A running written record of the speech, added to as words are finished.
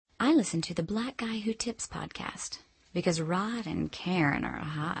I listen to the Black Guy Who Tips podcast because Rod and Karen are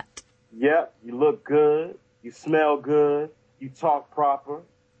hot. Yep, you look good, you smell good, you talk proper.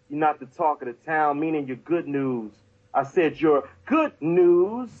 You're not the talk of the town, meaning you're good news. I said you're good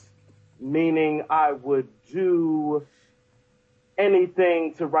news, meaning I would do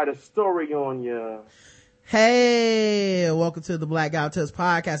anything to write a story on you. Hey, welcome to the Black Guy Who Tips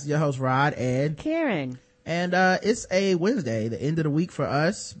podcast. It's your host Rod and Karen. And it's a Wednesday, the end of the week for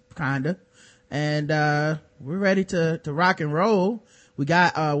us, kinda. And we're ready to rock and roll. We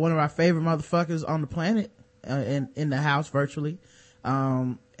got one of our favorite motherfuckers on the planet in the house virtually.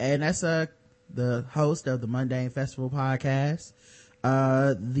 And that's the host of the Mundane Festival podcast.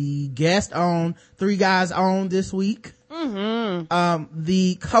 The guest on Three Guys On this week.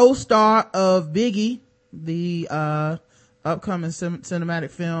 The co-star of Biggie, the upcoming cinematic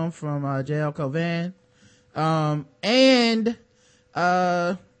film from J.L. Covan. And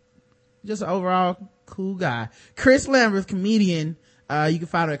just an overall cool guy. Chris Lambert, comedian. You can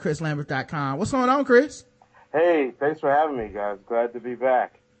find him at chrislambert.com. What's going on, Chris? Hey, thanks for having me, guys. Glad to be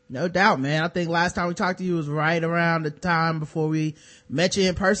back. No doubt, man. I think last time we talked to you was right around the time before we met you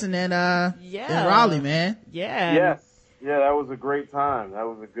in person in Raleigh, man. Yeah. Yes. Yeah, that was a great time. That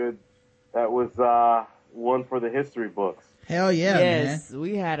was one for the history books. Hell yeah, yes, man.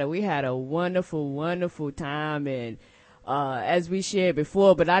 we had a wonderful time, and as we shared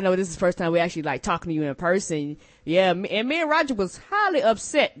before, but I know this is the first time we actually like talking to you in person. Yeah, and me and Roger was highly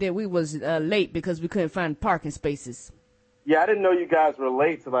upset that we was late because we couldn't find parking spaces. Yeah, I didn't know you guys were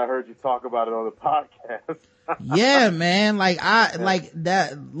late till I heard you talk about it on the podcast. Yeah, man. I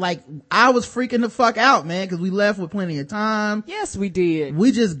was freaking the fuck out, man, because we left with plenty of time. Yes, we did.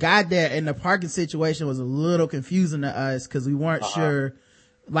 We just got there and the parking situation was a little confusing to us because we weren't sure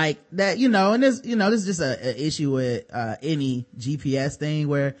like that, and this is just a issue with any GPS thing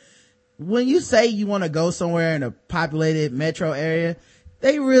where when you say you want to go somewhere in a populated metro area,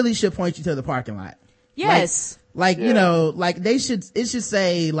 they really should point you to the parking lot. Yes. It should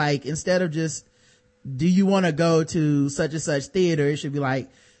say, like, instead of just, do you want to go to such and such theater, it should be like,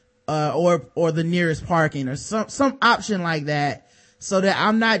 or the nearest parking or some option like that. So that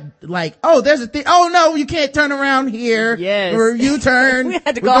I'm not like, oh, there's a thing. Oh no, you can't turn around here. Yes. Or U-turn. We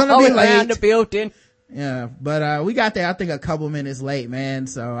had to go all around the building. Yeah. But, we got there, I think a couple minutes late, man.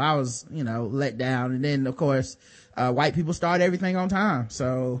 So I was, let down. And then of course, white people start everything on time.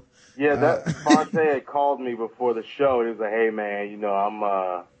 So. Yeah, Fonte had called me before the show. He was like, hey man,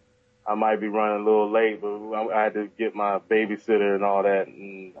 I might be running a little late, but I had to get my babysitter and all that.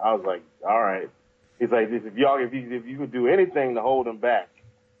 And I was like, all right. He's like, if you could do anything to hold them back,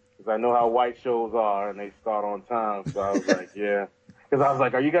 because I know how white shows are and they start on time. So I was like, yeah. Because I was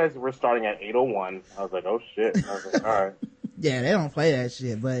like, we're starting at 8:01. I was like, oh shit. I was like, all right. Yeah, they don't play that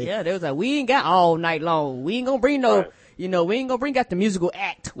shit, but. Yeah, they was like, we ain't got all night long. We ain't gonna bring no, right. We ain't gonna bring out the musical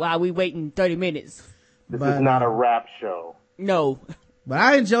act while we waiting 30 minutes. This is not a rap show. No. But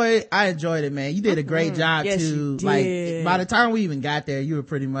I enjoyed it, man. You did a great job yes, too. You did. Like, by the time we even got there, you were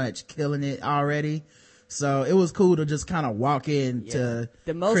pretty much killing it already. So it was cool to just kind of walk in to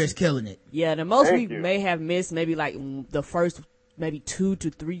Chris killing it. Yeah, the most we may have missed maybe like the first maybe 2 to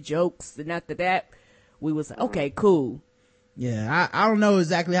 3 jokes, and after that we was like, okay, cool. Yeah, I don't know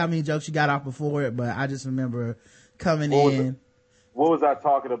exactly how many jokes you got off before it, but I just remember coming in. What was I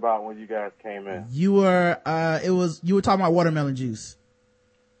talking about when you guys came in? You were talking about watermelon juice.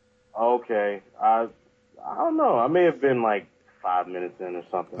 Okay. I don't know. I may have been like 5 minutes in or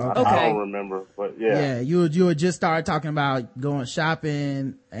something. Okay. I don't remember, but yeah. Yeah, you would just start talking about going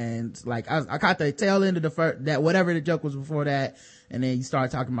shopping, and like I caught the tail end of the first, that whatever the joke was before that, and then you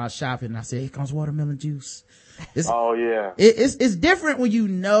started talking about shopping, and I said, here comes watermelon juice. Oh yeah. It's different when you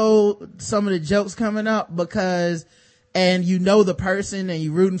know some of the jokes coming up and the person and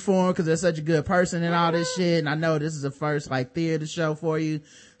you rooting for him because they're such a good person and all this shit. And I know this is the first like theater show for you.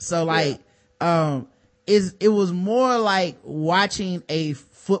 So like, it was more like watching a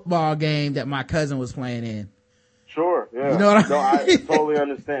football game that my cousin was playing in. Sure. Yeah. You know what I totally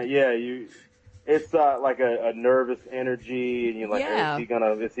understand. Yeah. It's like a nervous energy and you're like,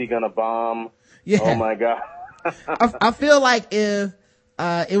 is he gonna bomb? Yeah. Oh my God. I feel like if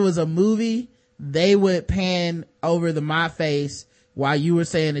it was a movie, they would pan over my face while you were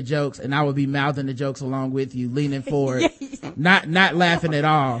saying the jokes, and I would be mouthing the jokes along with you, leaning forward, not laughing at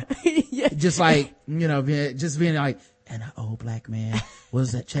all. Just like, just being like, and an old black man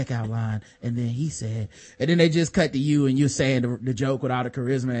was at checkout line, and then he said, and then they just cut to you and you're saying the joke with all the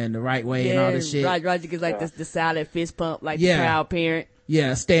charisma and the right way and all this shit. Roger gets like the silent fist pump, like the proud parent.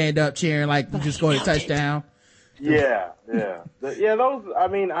 Yeah, stand up cheering like you just scored a touchdown. Yeah. Those. I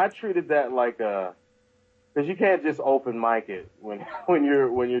mean, I treated that like a, because you can't just open mic it when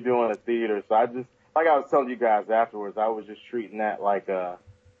you're doing a theater. So I just, like I was telling you guys afterwards, I was just treating that like a,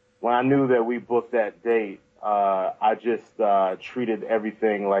 when I knew that we booked that date, I just treated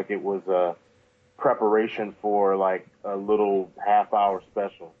everything like it was a preparation for like a little half-hour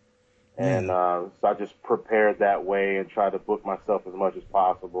special. And so I just prepared that way and tried to book myself as much as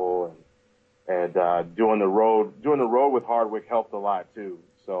possible. And doing the road with Hardwick helped a lot too.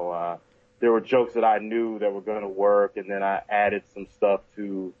 So there were jokes that I knew that were going to work, and then I added some stuff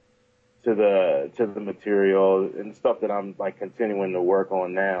to the material and stuff that I'm like continuing to work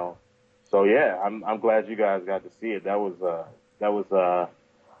on now. So yeah, I'm glad you guys got to see it. That was a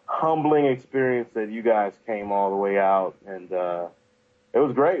humbling experience that you guys came all the way out, and it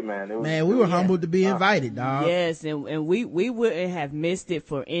was great, man. We were humbled to be invited, dog. Yes, and we wouldn't have missed it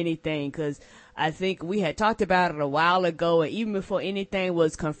for anything, because I think we had talked about it a while ago, and even before anything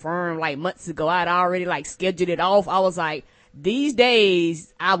was confirmed, like months ago, I'd already like scheduled it off. I was like, these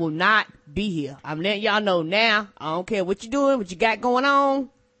days I will not be here. I'm letting y'all know now. I don't care what you're doing, what you got going on.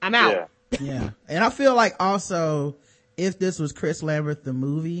 I'm out. Yeah. And I feel like also, if this was Chris Lambert the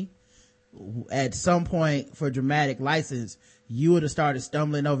movie, at some point for dramatic license, you would have started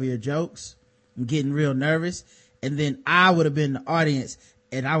stumbling over your jokes and getting real nervous, and then I would have been the audience,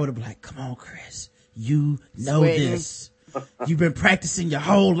 and I would have been like, come on, Chris, you know Sweating. This. You've been practicing your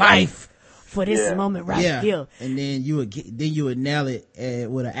whole life for this moment right here. And then you would nail it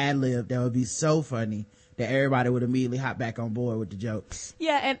with an ad lib that would be so funny that everybody would immediately hop back on board with the jokes.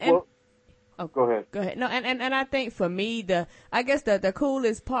 Yeah, go ahead. Go ahead. No, and I think for me, I guess the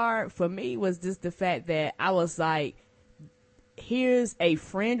coolest part for me was just the fact that I was like, here's a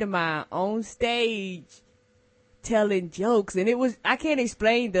friend of mine on stage telling jokes, and it was, I can't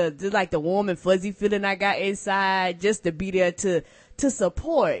explain the warm and fuzzy feeling I got inside just to be there to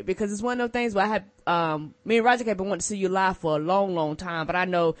support, because it's one of those things where I had, me and Roger have been wanting to see you live for a long, long time, but I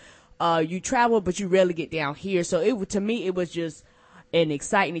know, you travel, but you rarely get down here. So to me, it was just an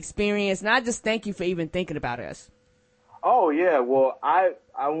exciting experience, and I just thank you for even thinking about us. Oh yeah, well I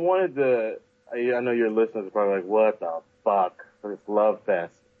wanted to, I know your listeners are probably like, what the fuck, this love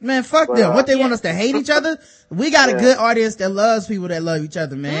fest. Man, fuck them. What, they want us to hate each other? We got a good audience that loves people that love each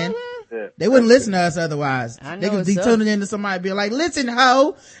other, man. Yeah. They wouldn't listen to us otherwise. They could be tuning into somebody being like, listen,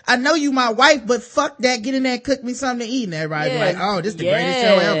 ho, I know you my wife, but fuck that, get in there and cook me something to eat. And everybody be like, oh, this is the greatest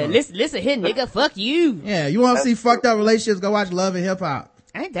show ever. Listen here, nigga, fuck you. Yeah, you want to see fucked up relationships, go watch Love and Hip Hop.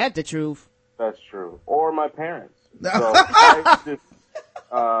 Ain't that the truth? That's true. Or my parents. So,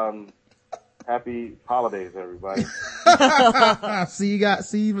 happy holidays, everybody. See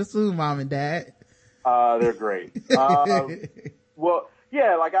you soon, Mom and Dad. They're great. Well,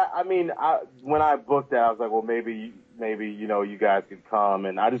 yeah, like I mean, when I booked that, I was like, well, maybe you guys could come,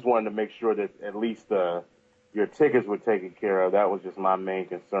 and I just wanted to make sure that at least your tickets were taken care of. That was just my main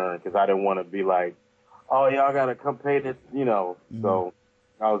concern, because I didn't want to be like, oh, y'all gotta come pay this, Mm-hmm. So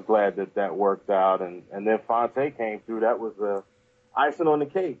I was glad that worked out, and then Fonte came through. That was icing on the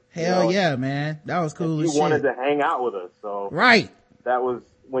cake. Hell yeah, man, that was cool. He wanted to hang out with us, so right. That was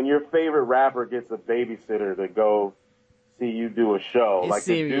when your favorite rapper gets a babysitter to go see you do a show. It's like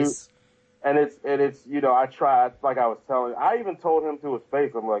serious. And it's I tried, like I was telling, I even told him to his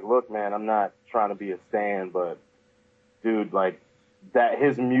face, I'm like, look, man, I'm not trying to be a stan, but dude, like that,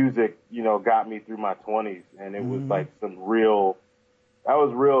 his music, got me through my 20s, and it was like that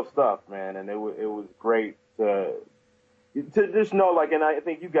was real stuff, man, and it was great to just know, like, and I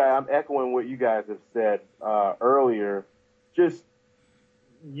think you guys, I'm echoing what you guys have said earlier, just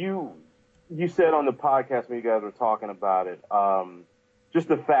you said on the podcast when you guys were talking about it, just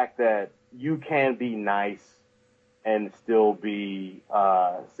the fact that you can be nice and still be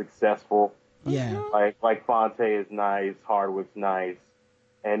successful. Yeah. Like Fonte is nice, Hardwick's nice,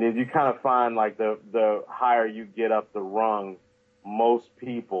 and if you kind of find like the higher you get up the rung, most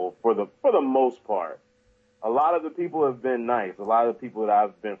people, for the most part, a lot of the people have been nice. A lot of the people that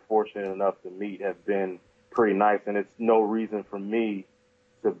I've been fortunate enough to meet have been pretty nice, and it's no reason for me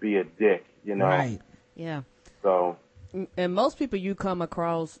to be a dick, Right. Yeah. So. And most people you come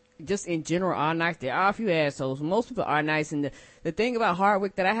across just in general are nice. There are a few assholes. Most people are nice. And the thing about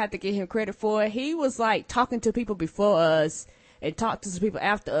Hardwick that I have to give him credit for, he was like talking to people before us and talked to some people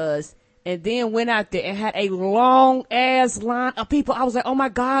after us, and then went out there and had a long ass line of people. I was like, oh my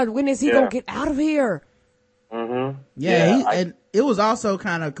God, when is he going to get out of here? Mm-hmm. Yeah. And it was also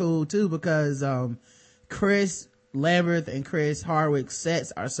kind of cool too, because, Chris Lambert and Chris Hardwick's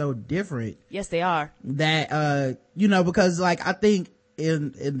sets are so different. Yes, they are. That, because like, I think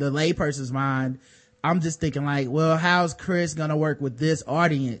in the layperson's mind, I'm just thinking like, well, how's Chris gonna work with this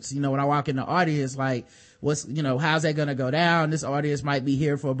audience? You know, when I walk in the audience, like, how's that gonna go down? This audience might be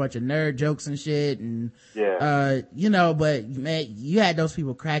here for a bunch of nerd jokes and shit. And, but man, you had those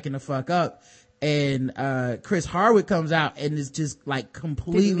people cracking the fuck up. And, Chris Hardwick comes out and is just like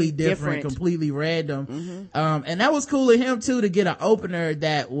completely different, completely random. And that was cool of him too, to get an opener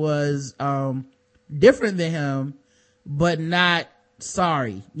that was, different than him, but not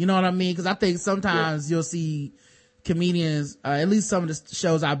sorry. You know what I mean? Cause I think sometimes you'll see comedians, at least some of the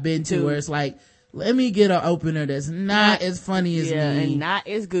shows I've been to, where it's like, let me get an opener that's not as funny as me. And not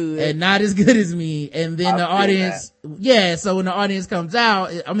as good. And not as good as me. And then the audience, so when the audience comes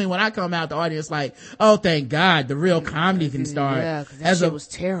out, I mean, when I come out, the audience like, oh, thank God, the real comedy can start. Yeah, cause that shit was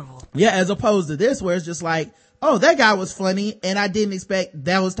terrible. Yeah, as opposed to this, where it's just like, oh, that guy was funny, and I didn't expect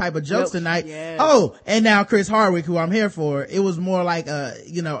that was type of jokes tonight. Yes. Oh, and now Chris Hardwick, who I'm here for, it was more like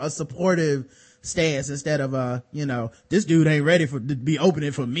a supportive stance instead of this dude ain't ready to be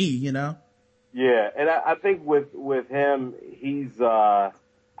opening for me, Yeah, and I think with him, he's as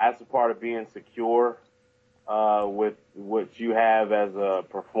a part of being secure with what you have as a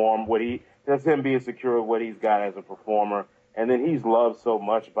performer. That's him being secure with what he's got as a performer, and then he's loved so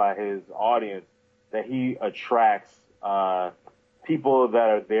much by his audience that he attracts people that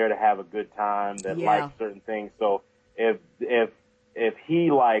are there to have a good time, that like certain things. So if he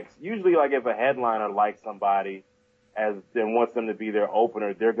likes, usually like if a headliner likes somebody and wants them to be their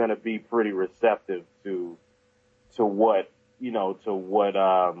opener, they're going to be pretty receptive to what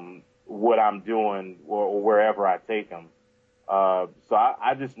I'm doing or wherever I take them. So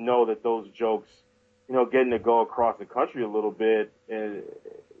I just know that those jokes, getting to go across the country a little bit,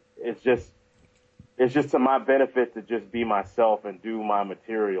 it's just to my benefit to just be myself and do my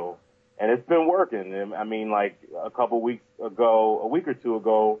material. And it's been working. I mean, like a week or two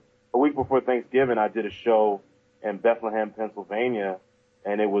ago, a week before Thanksgiving, I did a show in Bethlehem, Pennsylvania,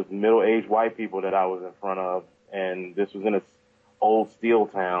 and it was middle-aged white people that I was in front of. And this was in a old steel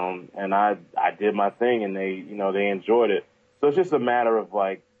town, and I did my thing, and they enjoyed it. So it's just a matter of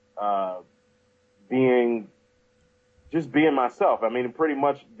like, being myself. I mean, pretty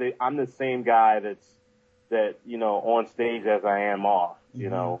much I'm the same guy that on stage as I am off,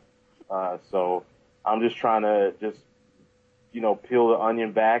 so I'm just trying to peel the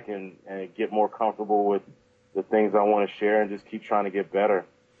onion back and get more comfortable with the things I want to share and just keep trying to get better.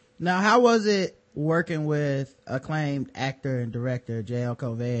 Now, how was it working with acclaimed actor and director JL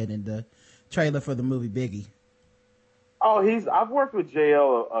Covad in the trailer for the movie Biggie? Oh, I've worked with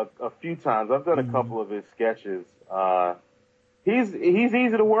JL a few times. I've done a couple of his sketches. He's easy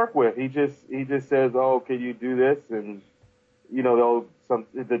to work with. He just says, "Oh, can you do this?" And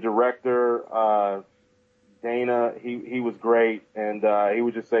the director Dana, he was great, and he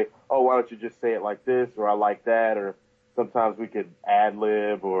would just say, "Oh, why don't you just say it like this?" or "I like that," or sometimes we could ad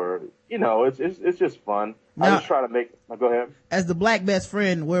lib, or it's just fun. Now, I just try to make. Go ahead. As the black best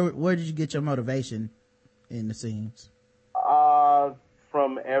friend, where did you get your motivation in the scenes?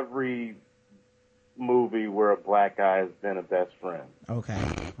 From every movie where a black guy has been a best friend. Okay.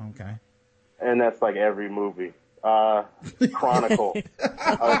 And that's like every movie. Chronicle.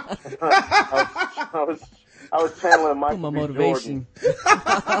 I was channeling Michael B. Jordan.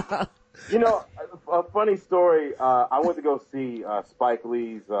 A funny story. I went to go see Spike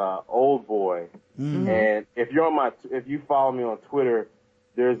Lee's Old Boy, and if you follow me on Twitter,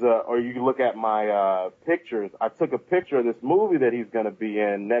 or you can look at my pictures. I took a picture of this movie that he's going to be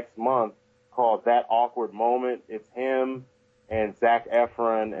in next month called That Awkward Moment. It's him and Zac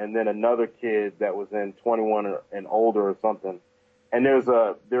Efron, and then another kid that was in 21 and older or something. And there was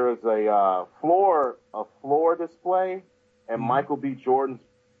a floor display, and Michael B. Jordan's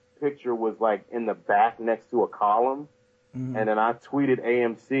picture was like in the back next to a column. And then I tweeted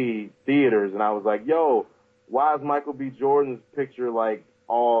AMC Theaters, and I was like, "Yo, why is Michael B. Jordan's picture like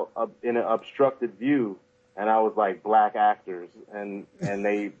all in an obstructed view?" And I was like, "Black actors," and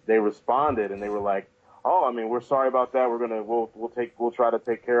they responded, and they were like, "Oh, I mean, we're sorry about that. We'll try to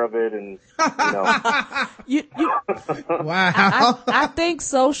take care of it." And Wow. I think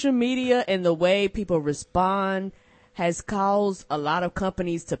social media and the way people respond has caused a lot of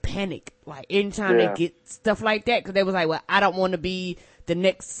companies to panic. Like anytime they get stuff like that, because they was like, "Well, I don't want to be the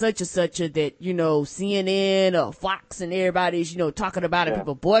next such and such that CNN or Fox and everybody's talking about it,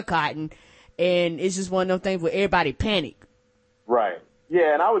 people boycotting." And it's just one of those things where everybody panic. Right.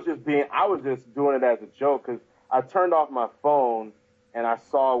 Yeah, and I was just doing it as a joke, because I turned off my phone and I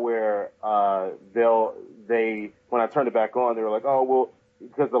saw where when I turned it back on, they were like, "Oh, well,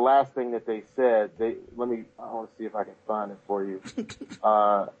 because the last thing that they said, I want to see if I can find it for you.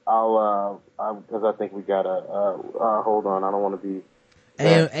 Because I think we gotta, hold on, I don't want to be.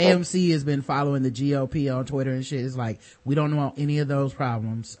 AMC has been following the GOP on Twitter and shit. It's like, we don't want any of those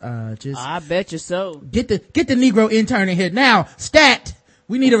problems. I bet you so. Get the Negro intern in here now. Stat!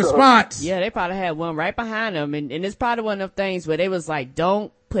 We need a response. Yeah, they probably had one right behind them. And it's probably one of them things where they was like,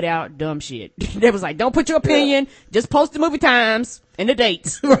 don't put out dumb shit. They was like, don't put your opinion. Just post the movie times and the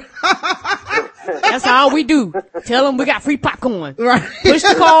dates. That's all we do. Tell them we got free popcorn. Right. Push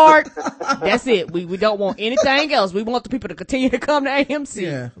the card. That's it. We don't want anything else. We want the people to continue to come to AMC.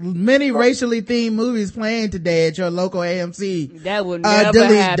 Yeah. Many racially themed movies playing today at your local AMC. That would never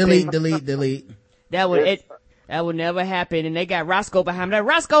happen. Delete. That would never happen. And they got Roscoe behind that.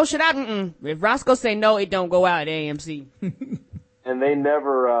 Roscoe, should I? If Roscoe say no, it don't go out at AMC. And they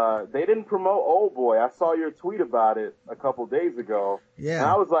never, they didn't promote Old Boy. I saw your tweet about it a couple days ago. Yeah. And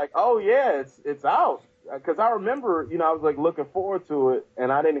I was like, oh yeah, it's out. Cause I remember, I was like looking forward to it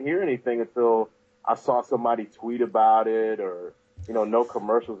and I didn't hear anything until I saw somebody tweet about it or, no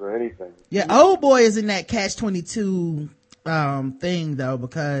commercials or anything. Yeah. Old Boy is in that catch-22, thing though,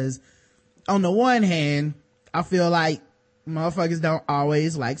 because on the one hand, I feel like motherfuckers don't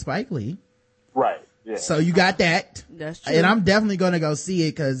always like Spike Lee. Right. Yeah. So you got that. That's true. And I'm definitely going to go see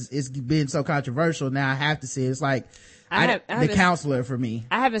it because it's been so controversial. Now I have to see it. It's like the Counselor for me.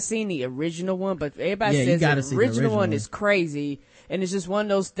 I haven't seen the original one, but everybody Yeah, says the original one is crazy. And it's just one of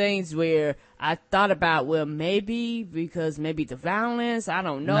those things where I thought about, well, maybe because maybe the violence, I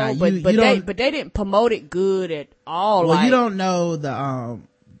don't know. Nah, but they didn't promote it good at all. Well, you don't know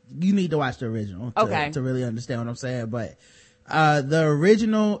you need to watch the original to really understand what I'm saying. But the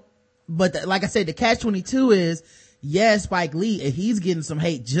original, like I said, the catch-22 is, yes, Spike Lee, and he's getting some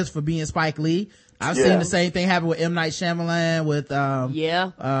hate just for being Spike Lee. I've seen the same thing happen with M. Night Shyamalan, with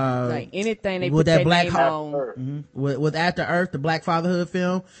like anything they with put that their Black name on. with After Earth, the Black Fatherhood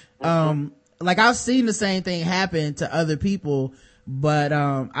film. Like I've seen the same thing happen to other people, but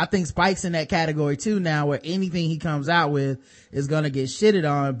I think Spike's in that category too now, where anything he comes out with is gonna get shitted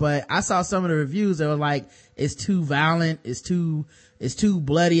on. But I saw some of the reviews that were like, it's too violent, it's too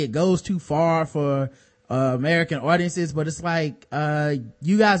bloody, it goes too far for American audiences. But it's like,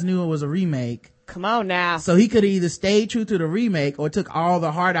 you guys knew it was a remake. Come on now. So he could either stay true to the remake or took all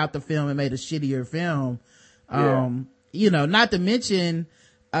the heart out the film and made a shittier film. Not to mention,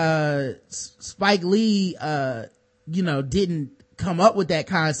 Spike Lee, didn't come up with that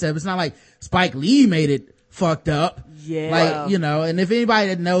concept. It's not like Spike Lee made it fucked up. Yeah. Like, and if anybody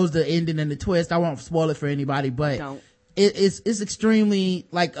that knows the ending and the twist, I won't spoil it for anybody, but it's extremely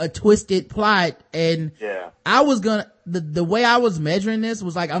like a twisted plot. And I was the way I was measuring this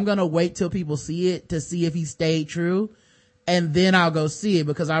was like, I'm gonna wait till people see it to see if he stayed true, and then I'll go see it,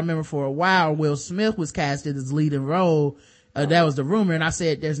 because I remember for a while Will Smith was casted as leading role. That was the rumor, and I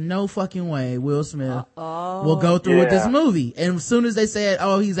said, there's no fucking way Will Smith will go through with this movie. And as soon as they said,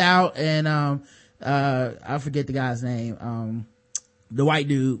 oh, he's out, and I forget the guy's name, the white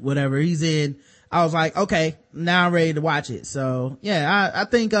dude, whatever, he's in, I was like, okay, now I'm ready to watch it. So yeah, I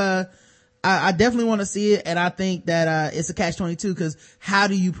think I definitely want to see it, and I think that it's a catch-22, because how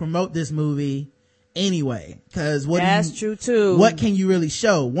do you promote this movie anyway? Because that's true too. What can you really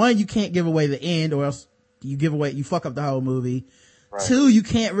show? One, you can't give away the end, or else you fuck up the whole movie. Right. Two, you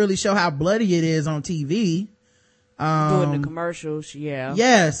can't really show how bloody it is on TV. Doing the commercials,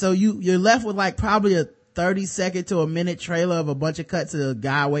 so you're left with like probably a 30-second to a minute trailer of a bunch of cuts of a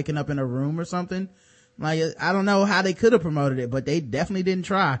guy waking up in a room or something. Like, I don't know how they could have promoted it, but they definitely didn't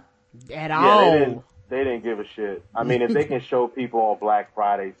try at all. They didn't give a shit. I mean, if they can show people on Black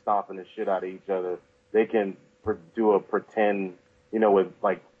Friday stomping the shit out of each other, they can do a pretend, with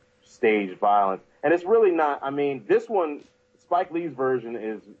like staged violence. And it's really not, I mean, this one, Spike Lee's version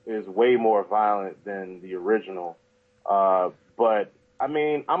is way more violent than the original. But I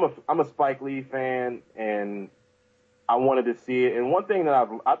mean, I'm a Spike Lee fan, and I wanted to see it. And one thing that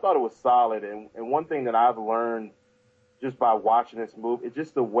I thought it was solid, and one thing that I've learned just by watching this movie is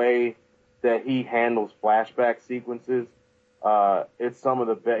just the way that he handles flashback sequences. It's some of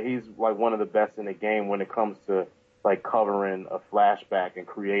the best. He's like one of the best in the game when it comes to like covering a flashback and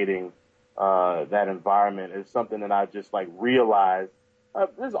creating that environment. Is something that I just like realized.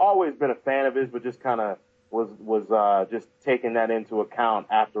 There's always been a fan of his, but just kind of was just taking that into account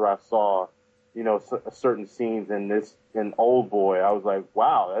after I saw, certain scenes in Old Boy. I was like,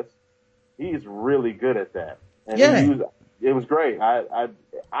 wow, he's really good at that. And it was great.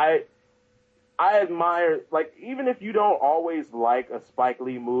 I admire, like, even if you don't always like a Spike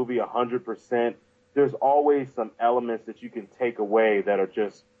Lee movie 100%, there's always some elements that you can take away that are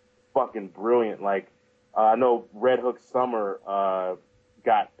just fucking brilliant. Like, I know Red Hook Summer,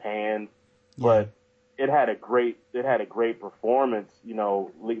 got panned, but it had a great performance, you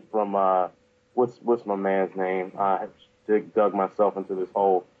know, from, what's my man's name? I dug myself into this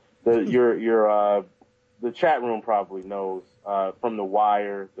hole. The chat room probably knows, from The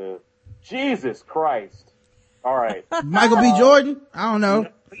Wire, Jesus Christ. All right. Michael B. Jordan? I don't know.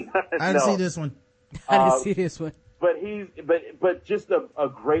 I didn't No. see this one. I didn't see this one. But just a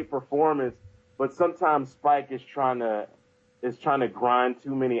great performance. But sometimes Spike is trying to grind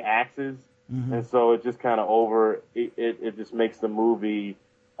too many axes, and so it just kind of it just makes the movie,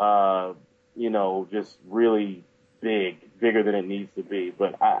 you know, just really bigger than it needs to be.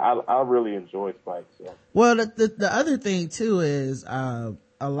 But I really enjoy Spike. So. Well, the other thing too is,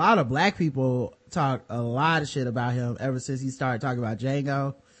 a lot of black people talk a lot of shit about him ever since he started talking about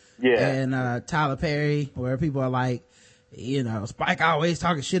Django. Yeah. And, Tyler Perry, where people are like, you know, Spike always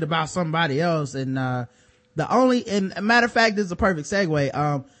talking shit about somebody else. And, and a matter of fact, this is a perfect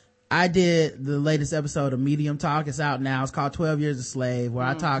segue. I did the latest episode of Medium Talk. It's out now. It's called 12 Years a Slave, where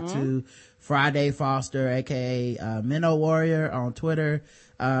I talked to Friday Foster, aka, Minnow Warrior on Twitter,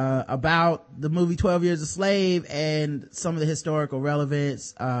 about the movie 12 Years a Slave and some of the historical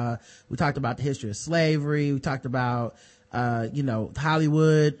relevance. We talked about the history of slavery. We talked about, you know,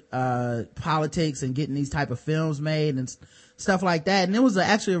 Hollywood, politics and getting these type of films made and stuff like that. And it was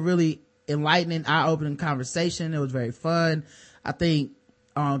actually a really enlightening, eye-opening conversation. It was very fun. I think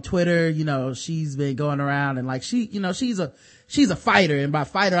on Twitter, you know, she's been going around and like she's a fighter. And by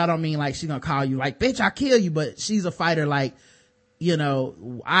fighter, I don't mean like she's gonna call you like, bitch, I'll kill you, but she's a fighter like, you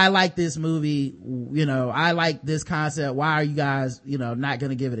know, I like this movie, you know, I like this concept. Why are you guys, you know, not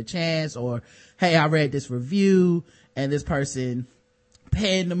gonna give it a chance? Or, hey, I read this review and this person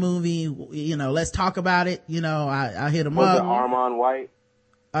panned the movie, you know, let's talk about it. You know, I hit him Was up. it Armand White?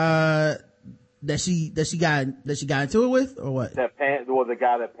 That she got into it with, or what? Was the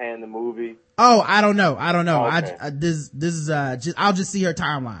guy that panned the movie? Oh, I don't know. Oh, okay. This is, I'll just see her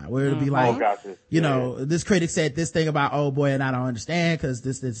timeline where it'll be like, gotcha. you know, this critic said this thing about Old Boy and I don't understand because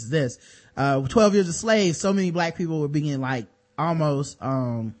this. 12 Years a Slave, so many black people were being like almost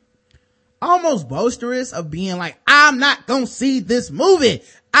boisterous of being like, I'm not gonna see this movie.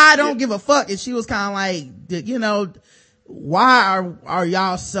 I don't give a fuck. And she was kind of like, you know, why are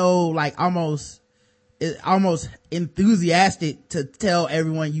y'all so like almost enthusiastic to tell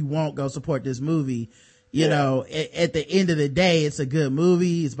everyone you won't go support this movie? You know, at the end of the day, it's a good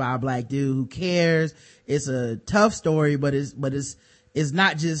movie. It's by a black dude who cares. It's a tough story, but it's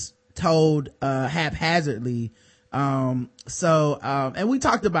not just told, haphazardly. And we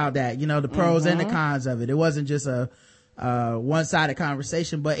talked about that, you know, the pros and the cons of it. It wasn't just a one-sided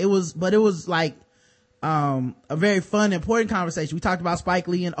conversation, but it was like, a very fun, important conversation. We talked about Spike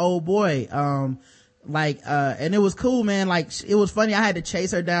Lee and Old Boy. And it was cool, man. Like, it was funny. I had to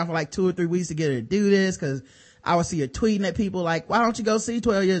chase her down for like 2 or 3 weeks to get her to do this, cause I would see her tweeting at people like, why don't you go see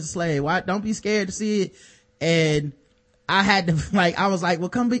 12 Years a Slave? Why don't be scared to see it? And I had to like, I was like, well,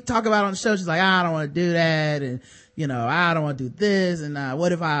 come talk about it on the show. She's like, I don't want to do that. And, you know, I don't want to do this. And,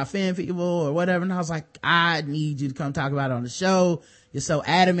 what if I offend people or whatever? And I was like, I need you to come talk about it on the show. You're so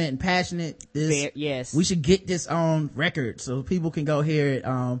adamant and passionate. Yes. We should get this on record so people can go hear it.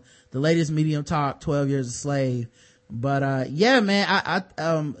 The latest Medium Talk, 12 Years a Slave. But, yeah, man, I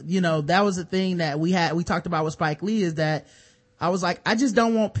you know, that was the thing that we talked about with Spike Lee, is that I was like, I just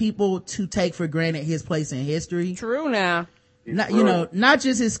don't want people to take for granted his place in history. True now. Not, you know, not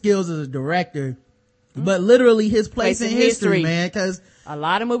just his skills as a director, but literally his place in history, man. Cause a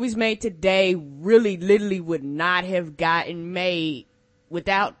lot of movies made today really literally would not have gotten made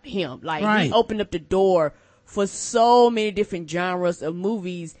without him. Like, he opened up the door for so many different genres of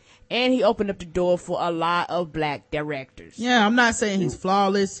movies, and he opened up the door for a lot of black directors. Yeah, I'm not saying he's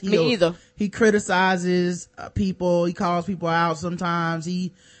flawless. Me either. He criticizes people. He calls people out sometimes.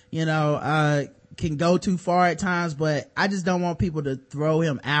 He, you know, can go too far at times, but I just don't want people to throw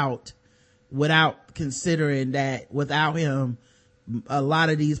him out without considering that without him, a lot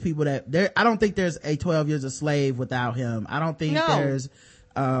of these people I don't think there's a 12 Years a Slave without him. I don't think there's,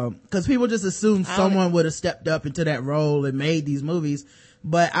 cause people just assume someone would have stepped up into that role and made these movies.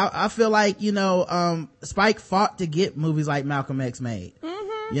 But I feel like, you know, Spike fought to get movies like Malcolm X made.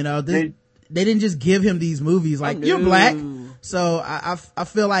 You know, they didn't just give him these movies like, you're black. So I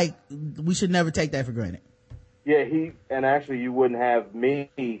feel like we should never take that for granted. Yeah, and actually you wouldn't have me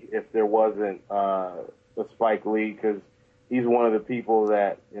if there wasn't, a Spike Lee, cause he's one of the people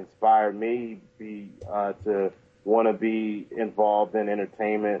that inspired me to want to be involved in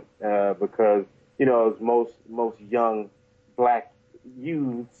entertainment, because as most young black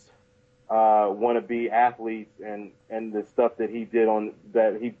youths want to be athletes, and the stuff that he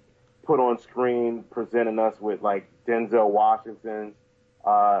put on screen, presenting us with like Denzel Washington,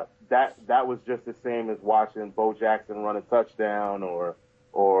 that was just the same as watching Bo Jackson run a touchdown or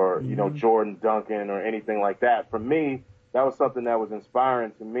Jordan Duncan or anything like that. For me, that was something that was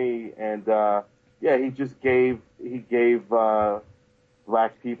inspiring to me, and he just gave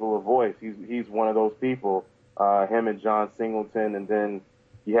black people a voice. He's one of those people. Him and John Singleton, and then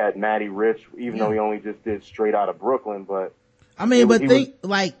you had Matty Rich, even though he only just did Straight Outta Brooklyn. But I mean,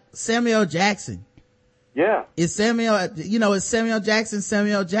 like Samuel Jackson. Yeah, is Samuel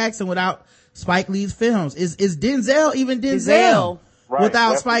Jackson without Spike Lee's films? Is Denzel even Denzel right,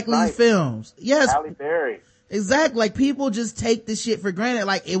 without Spike Lee's films? Yes, Halle Berry. Exactly. Like, people just take this shit for granted,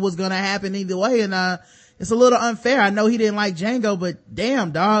 like it was gonna happen either way, and it's a little unfair. I know he didn't like Django, but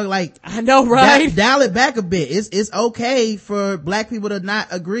damn, dog, like, I know, right? Dial it back a bit. It's okay for black people to not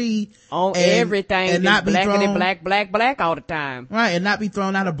agree on everything and not be thrown black all the time, right? And not be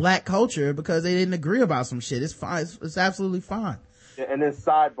thrown out of black culture because they didn't agree about some shit. It's fine. It's absolutely fine. And then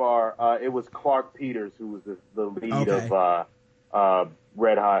sidebar, it was Clark Peters who was the lead of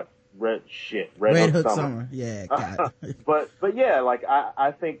Red Hook Summer. Yeah, God. but yeah, like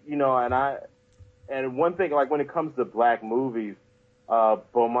I think and one thing, like when it comes to black movies,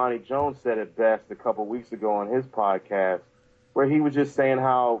 Bomani Jones said it best a couple weeks ago on his podcast, where he was just saying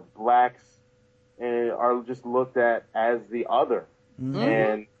how blacks are just looked at as the other,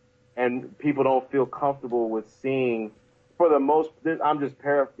 and people don't feel comfortable with seeing. For the most, I'm just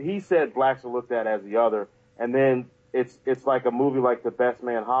he said blacks are looked at as the other, and then it's like a movie like The Best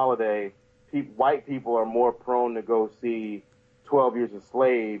Man Holiday. White people are more prone to go see 12 Years a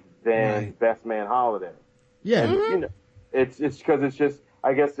Slave than Best Man Holiday. Yeah. And, it's because it's just,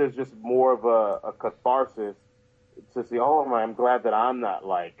 I guess there's just more of a catharsis to see, I'm glad that I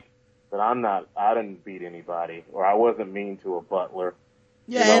didn't beat anybody, or I wasn't mean to a butler.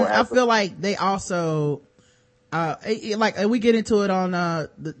 Yeah, and I feel like they also, we get into it on,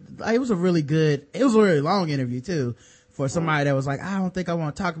 it was a really long interview too. For somebody that was like, I don't think I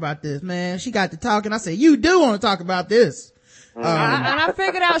want to talk about this, man. She got to talking. I said, you do want to talk about this. And I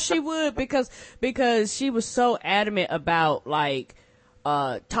figured out she would because she was so adamant about like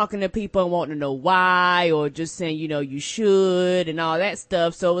talking to people and wanting to know why, or just saying, you should and all that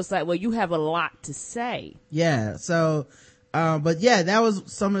stuff. So it's like, well, you have a lot to say. Yeah. So, but yeah, that was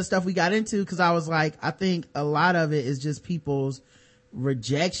some of the stuff we got into, because I was like, I think a lot of it is just people's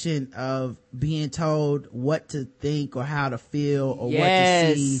rejection of being told what to think or how to feel or what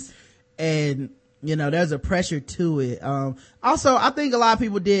to see, and there's a pressure to it. Also, I think a lot of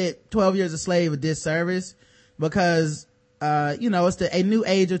people did 12 Years a Slave a disservice, because it's a new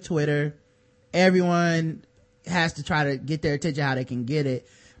age of Twitter. Everyone has to try to get their attention how they can get it,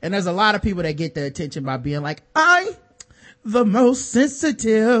 and there's a lot of people that get their attention by being like, the most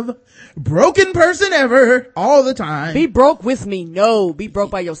sensitive broken person ever, all the time. Be broke with me. No, be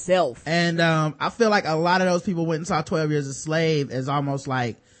broke by yourself. And I feel like a lot of those people went and saw 12 Years a Slave as almost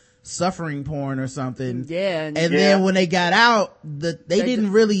like suffering porn or something. Yeah. And then when they got out, they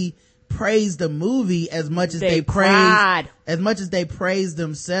didn't really praise the movie as much as they praised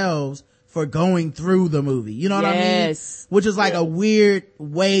themselves for going through the movie. You know what I mean? Which is like a weird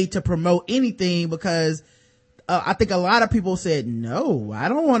way to promote anything, because I think a lot of people said, no, I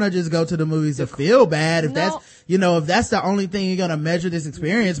don't want to just go to the movies to feel bad. If that's the only thing you're going to measure this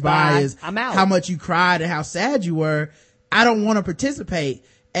experience by is how much you cried and how sad you were, I don't want to participate.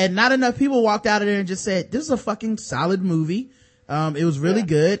 And not enough people walked out of there and just said, this is a fucking solid movie. It was really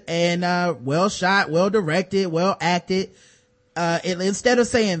good and, well shot, well directed, well acted. Instead of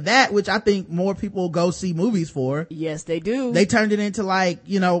saying that, which I think more people go see movies for. Yes, they do. They turned it into like,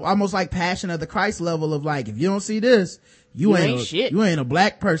 almost like Passion of the Christ level of like, if you don't see this, you ain't shit. You ain't a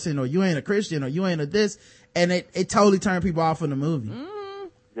black person, or you ain't a Christian, or you ain't a this. And it totally turned people off from the movie.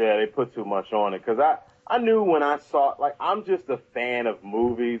 Yeah, they put too much on it. Cause I knew when I saw, like, I'm just a fan of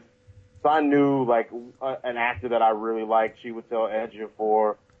movies. So I knew like an actor that I really liked, she would tell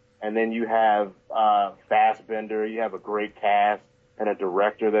Ejiofor. And then you have Fassbender. You have a great cast and a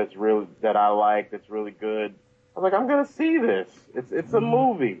director that I like, that's really good. I was like, I'm gonna see this. It's a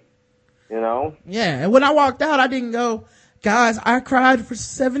movie, Yeah, and when I walked out, I didn't go, guys, I cried for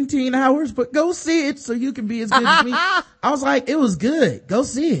 17 hours, but go see it so you can be as good as me. I was like, it was good. Go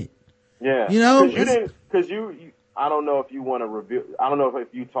see it. Yeah, because I don't know if you want to review. I don't know if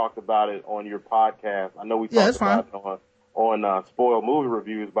you talked about it on your podcast. I know we talked about it on Spoiled Movie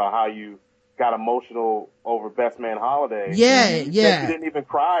Reviews, about how you got emotional over Best Man Holiday. Yeah. You didn't even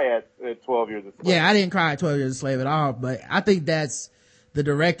cry at 12 Years a Slave. Yeah, I didn't cry at 12 Years a Slave at all, but I think that's the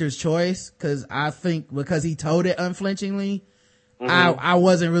director's choice, because I think because he told it unflinchingly, I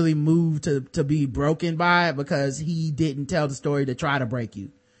wasn't really moved to be broken by it, because he didn't tell the story to try to break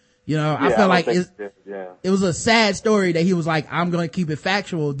you. You know, I felt like it was a sad story that he was like, I'm going to keep it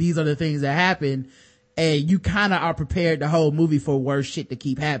factual. These are the things that happen. And you kind of are prepared the whole movie for worse shit to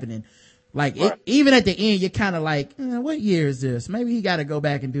keep happening. Like, right. Even at the end, you're kind of like, what year is this? Maybe he got to go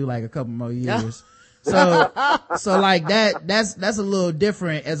back and do like a couple more years. So like that's a little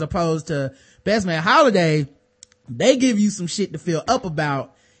different as opposed to Best Man Holiday. They give you some shit to feel up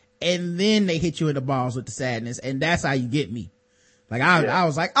about, and then they hit you in the balls with the sadness, and that's how you get me. Like I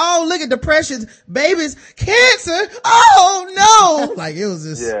was like, oh, look at depression, babies, cancer. Oh no. Like it was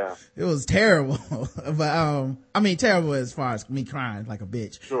just, it was terrible. But, I mean, terrible as far as me crying like a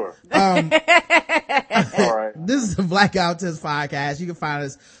bitch. Sure. All right. This is the Blackout Test podcast. You can find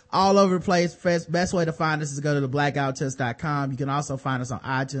us all over the place. Best way to find us is to go to theblackoutTest.com. You can also find us on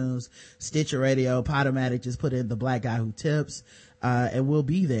iTunes, Stitcher Radio, Podomatic. Just put in The Black Guy Who Tips. And we'll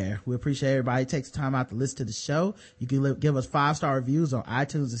be there. We appreciate everybody takes time out to listen to the show. You can give us 5-star reviews on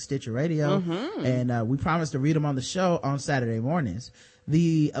iTunes and Stitcher Radio. And we promise to read them on the show on Saturday mornings.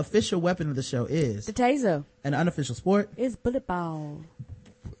 The official weapon of the show is the taser. An unofficial sport is bullet ball.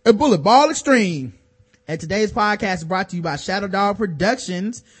 A bullet ball extreme. And today's podcast is brought to you by Shadow Dog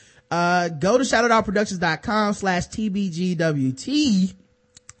Productions. Go to shadowdogproductions.com/tbgwt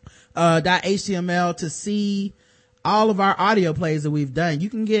 .html to see all of our audio plays that we've done. You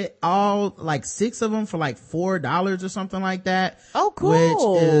can get all like 6 of them for like $4 or something like that. Oh,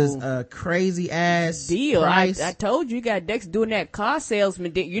 cool. Which is a crazy ass deal. price. I told you got Dex doing that car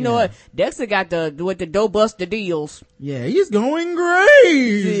salesman. You know what? Dexter got the dough-buster deals. Yeah, he's going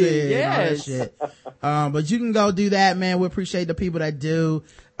crazy. Yes. Shit. But you can go do that, man. We appreciate the people that do.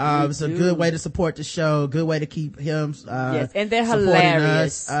 It's a good way to support the show, good way to keep him, yes, and they're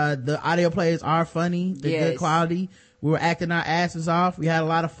hilarious. The audio plays are funny, they're good quality. We were acting our asses off. We had a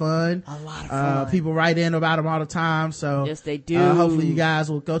lot of fun. People write in about them all the time. So yes, they do. Hopefully you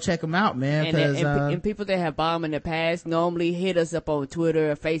guys will go check them out, man. And people that have bombed in the past normally hit us up on Twitter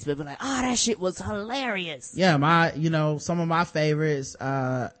or Facebook and like, oh, that shit was hilarious. Yeah, some of my favorites,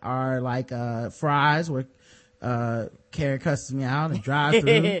 are like, Fries, where, Karen cusses me out, and Drive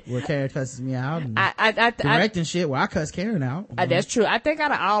Through where Karen cusses me out, and directing shit where I cuss Karen out. That's true. I think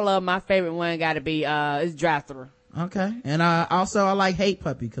out of all of them, my favorite one got to be is Drive Through. Okay. And also I like Hate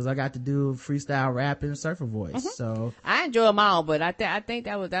Puppy because I got to do freestyle rap and surfer voice. So I enjoy them all, but I think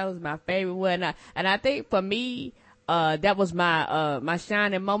that was my favorite one. And I think for me, that was my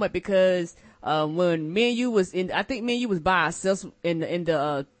shining moment because when me and you was by ourselves in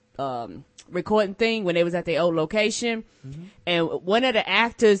the recording thing when they was at their old location, and one of the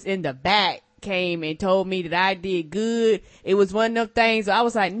actors in the back came and told me that I did good. It was one of them things I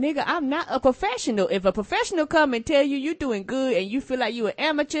was like, nigga, I'm not a professional. If a professional come and tell you you're doing good and you feel like you an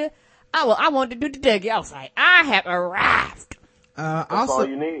amateur, I want to do the Dougie. I was like, I have arrived. That's all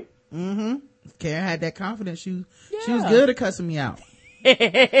you need. Karen had that confidence. She was good at cussing me out. The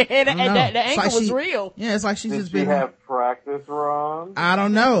ankle was real. Yeah, it's like she's just been. Did she have practice wrong? I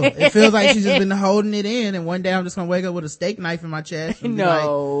don't know. It feels like she's just been holding it in, and one day I'm just gonna wake up with a steak knife in my chest. And no, be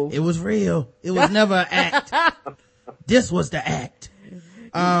like, it was real. It was never an act. This was the act.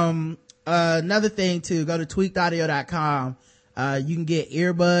 Another thing too. Go to tweakedaudio.com. You can get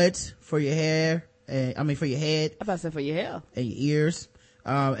earbuds for your hair. For your head. I about to say for your hair and your ears.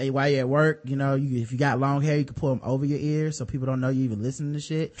 And while you're at work, if you got long hair, you can pull them over your ears so people don't know you even listening to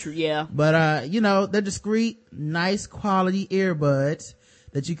shit. True, yeah. But, they're discreet, nice quality earbuds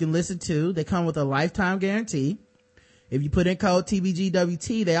that you can listen to. They come with a lifetime guarantee. If you put in code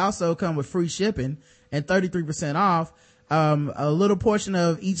TBGWT, they also come with free shipping and 33% off. A little portion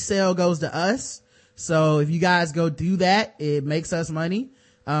of each sale goes to us. So if you guys go do that, it makes us money.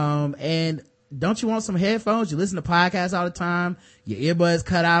 And don't you want some headphones? You listen to podcasts all the time. Your earbuds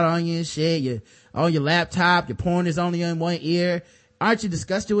cut out on you and shit. You're on your laptop. Your porn is only in one ear. Aren't you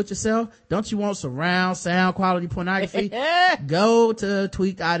disgusted with yourself? Don't you want surround sound quality pornography? Go to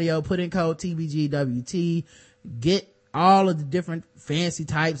Tweaked Audio, put in code TBGWT, get all of the different fancy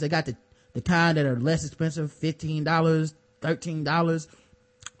types. They got the kind that are less expensive, $15, $13,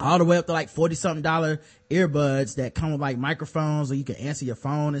 all the way up to like $40-something earbuds that come with like microphones, or you can answer your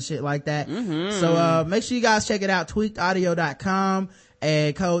phone and shit like that. So make sure you guys check it out, tweakedaudio.com,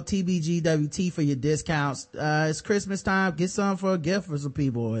 and code TBGWT for your discounts. It's Christmas time. Get some for a gift for some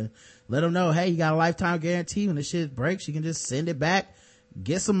people and let them know, hey, you got a lifetime guarantee. When the shit breaks, you can just send it back,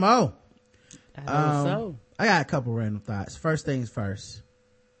 get some more. So I got a couple random thoughts. First things first.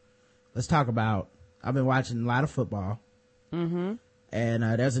 Let's talk about, I've been watching a lot of football. And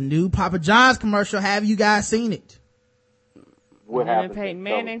there's a new Papa John's commercial. Have you guys seen it? What happened? Peyton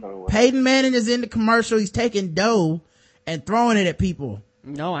Manning? Peyton Manning is in the commercial. He's taking dough and throwing it at people.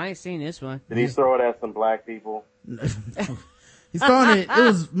 No, I ain't seen this one. Did he throw it at some black people? He's throwing it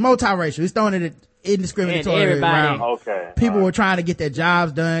was multiracial. He's throwing it at indiscriminatory everybody. around. Okay. People were trying to get their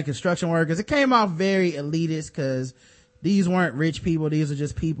jobs done, construction workers. It came off very elitist because these weren't rich people. These are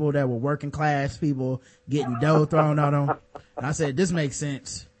just people that were working class people getting dough thrown on them. And I said, this makes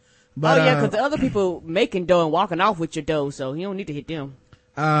sense. But, because the other people making dough and walking off with your dough, so you don't need to hit them.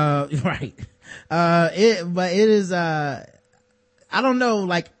 Right. But it is, I don't know,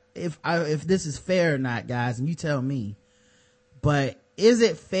 like, if this is fair or not, guys, and you tell me, but is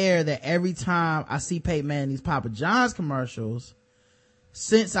it fair that every time I see Peyton Manning in these Papa John's commercials,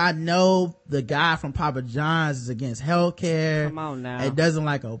 since I know the guy from Papa John's is against healthcare, come on now, and doesn't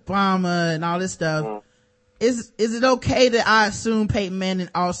like Obama and all this stuff, is it okay that I assume Peyton Manning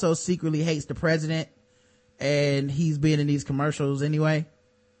also secretly hates the president and he's being in these commercials anyway?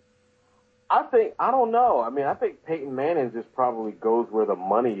 I don't know. I mean, I think Peyton Manning just probably goes where the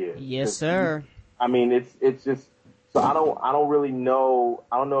money is. Yes, sir. I mean, it's just, so I don't really know.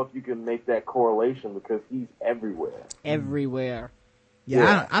 I don't know if you can make that correlation because he's everywhere. Everywhere.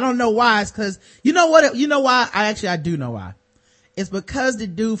 Yeah. I don't know why. It's cause, you know what? You know why? I do know why. It's because the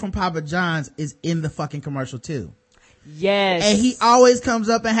dude from Papa John's is in the fucking commercial too. Yes. And he always comes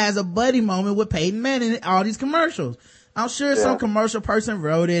up and has a buddy moment with Peyton Manning in all these commercials. I'm sure some commercial person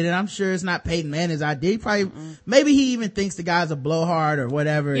wrote it, and I'm sure it's not Peyton Manning's idea. He probably, maybe he even thinks the guy's a blowhard or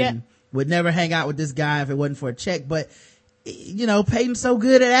whatever, and would never hang out with this guy if it wasn't for a check. But, you know, Peyton's so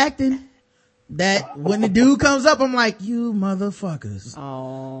good at acting that when the dude comes up, I'm like, you motherfuckers.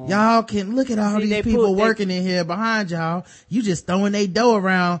 Oh. Y'all can look at all these people working in here behind y'all. You just throwing their dough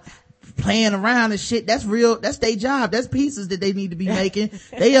around, playing around and shit. That's real. That's their job. That's pieces that they need to be making.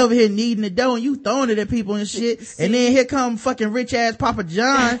 They over here needing the dough and you throwing it at people and shit. And then here come fucking rich ass Papa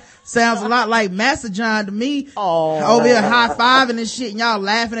John. Sounds a lot like Master John to me. Oh. Over here high fiving and shit and y'all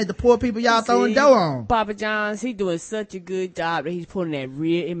laughing at the poor people y'all throwing dough on. Papa John's, he doing such a good job that he's pulling that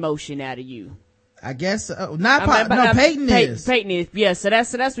real emotion out of you. I guess Peyton is. Peyton is, yeah. So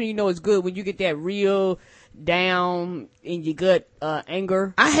that's when you know it's good, when you get that real down in your gut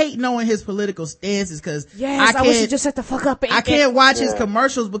anger. I hate knowing his political stances because I wish he just shut the fuck up. I can't watch his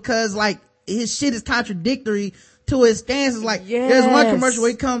commercials because like his shit is contradictory to his stances. Like there's one commercial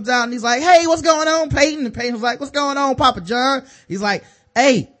where he comes out and he's like, "Hey, what's going on, Peyton?" And Peyton's like, "What's going on, Papa John?" He's like,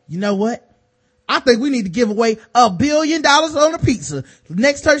 "Hey, you know what? I think we need to give away $1 billion on a pizza.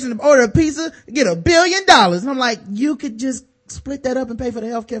 Next person to order a pizza, get $1 billion." And I'm like, you could just split that up and pay for the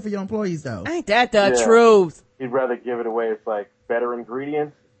healthcare for your employees though. Ain't that the truth? He'd rather give it away. It's like better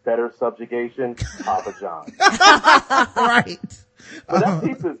ingredients, better subjugation, Papa John. Right. But that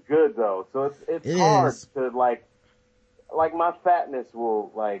pizza's good though. So it's hard to like my fatness will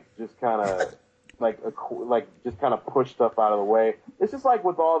like just kind of just kind of push stuff out of the way. It's just like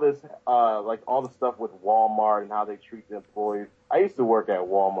with all this, like all the stuff with Walmart and how they treat the employees. I used to work at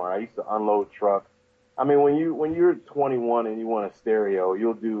Walmart. I used to unload trucks. I mean, when you're 21 and you want a stereo,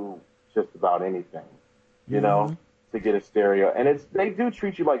 you'll do just about anything, you know, to get a stereo. And they do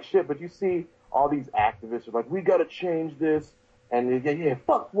treat you like shit, but you see all these activists are like, we got to change this. And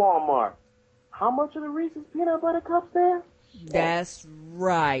fuck Walmart. How much are the Reese's peanut butter cups there? That's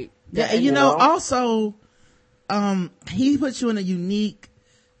right. Yeah, you know, also, he puts you in a unique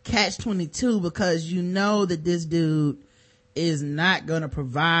catch-22 because you know that this dude is not going to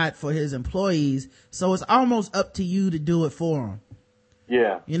provide for his employees. So it's almost up to you to do it for him.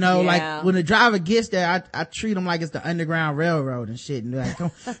 Yeah. You know, like when the driver gets there, I treat him like it's the Underground Railroad and shit. And like,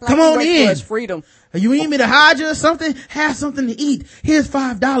 come on in. Freedom. You need me to hide you or something? Have something to eat. Here's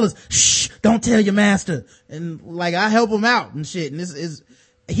 $5. Shh, don't tell your master. And like, I help him out and shit. And this is,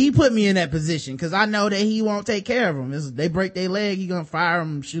 he put me in that position because I know that he won't take care of them. They break their leg, he gonna fire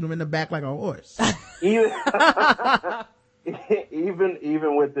them and shoot them in the back like a horse. Even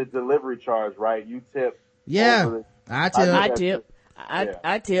with the delivery charge, right? You tip. Yeah, I tip.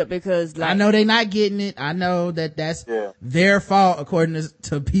 I tip because like, I know they're not getting it. I know that's their fault according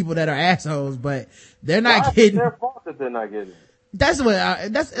to people that are assholes, but they're not getting. It's their fault that they're not getting it. That's what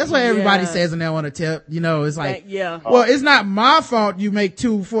everybody says when they want to tip. You know, it's like, well, it's not my fault you make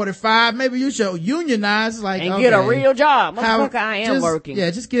 $2.45. Maybe you should unionize, like, and get a real job. Motherfucker, I am working.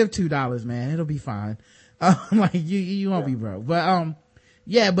 Yeah, just give $2, man. It'll be fine. Like you won't be broke. But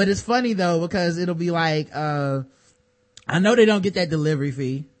but it's funny though because it'll be like, I know they don't get that delivery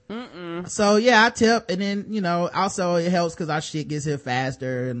fee. So yeah, I tip, and then, you know, also it helps because our shit gets here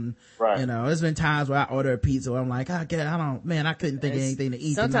faster, and you know, there's been times where I order a pizza where I'm like, I couldn't think of anything to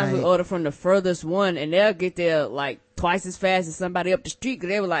eat Sometimes tonight. we order from the furthest one, and they'll get there like twice as fast as somebody up the street, because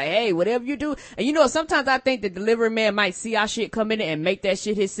they were like, hey, whatever you do. And you know, sometimes I think the delivery man might see our shit come in and make that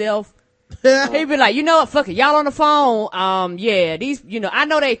shit himself. He'd be like, you know what, fuck it, y'all on the phone, yeah, these, you know, I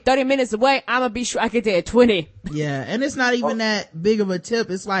know they 30 minutes away, I'm gonna be sure I get there at 20. Yeah, and it's not even that big of a tip.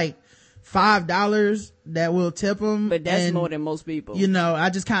 It's like $5 that we'll tip them. But that's more than most people. You know, I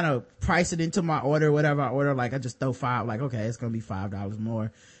just kind of price it into my order, whatever I order. Like, I just throw like, okay, it's gonna be $5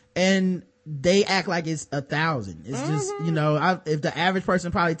 more. And they act like it's $1,000. It's just, you know, if the average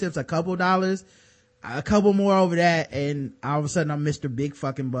person probably tips a couple dollars, a couple more over that, and all of a sudden I'm Mr. Big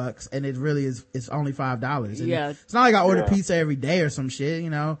fucking bucks, and it really is, it's only $5. And yeah. It's not like I order pizza every day or some shit, you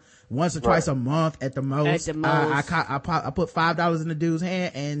know, once or twice a month at the most. I put $5 in the dude's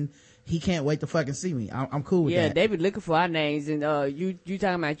hand, and he can't wait to fucking see me. I'm cool with that. Yeah, they be looking for our names, and you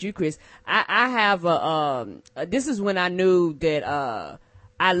talking about you, Chris. I have this is when I knew that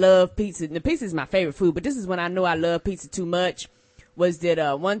I love pizza. The pizza is my favorite food, but this is when I knew I love pizza too much. Was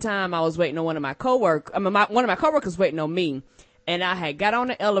that one time I was waiting on one of my coworkers. One of my coworkers waiting on me, and I had got on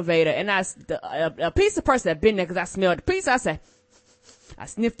the elevator, and a pizza person had been there because I smelled the pizza. I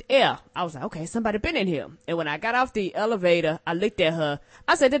sniffed the air. I was like, okay, somebody been in here. And when I got off the elevator, I looked at her.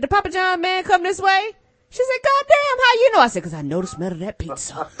 I said, did the Papa John man come this way? She said, God damn, how you know? I said, because I know the smell of that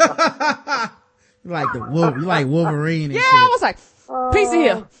pizza. You like Wolverine and yeah, shit. I was like, pizza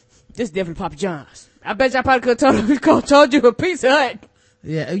here. This is definitely Papa John's. I bet you I probably could have told you a Pizza Hut.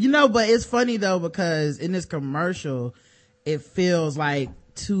 Yeah, you know, but it's funny though, because in this commercial, it feels like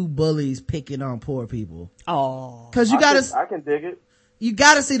two bullies picking on poor people. Oh. Cause I can dig it. You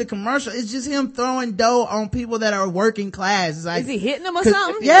gotta see the commercial. It's just him throwing dough on people that are working class. It's like, is he hitting them or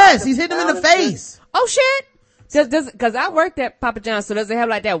something? Yes, he's hitting them in the face. Oh shit. Cause I worked at Papa John's, so does it have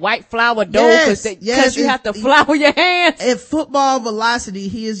like that white flour dough? Yes, Cause you have to flour your hands. At football velocity,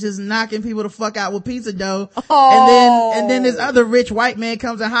 he is just knocking people the fuck out with pizza dough. Oh. And then this other rich white man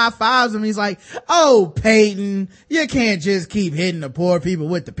comes and high fives him. He's like, oh, Peyton, you can't just keep hitting the poor people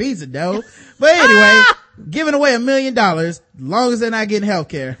with the pizza dough. But anyway, giving away $1 million, as long as they're not getting health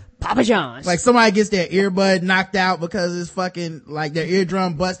care. Papa John's. Like somebody gets their earbud knocked out because it's fucking, like their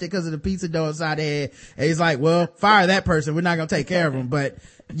eardrum busted because of the pizza dough inside their head. And he's like, well, fire that person. We're not going to take care of him, but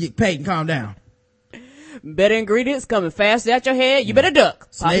Peyton, calm down. Better ingredients coming faster at your head. You better duck.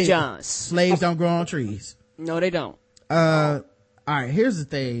 Papa John's. Slaves don't grow on trees. No, they don't. All right, here's the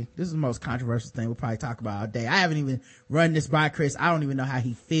thing. This is the most controversial thing we'll probably talk about all day. I haven't even run this by Chris. I don't even know how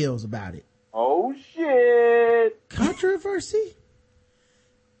he feels about it. Oh shit. Controversy?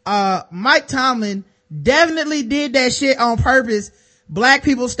 Mike Tomlin definitely did that shit on purpose. Black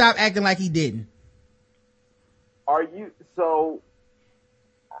people stop acting like he didn't. So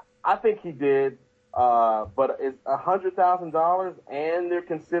I think he did, but it's $100,000 and they're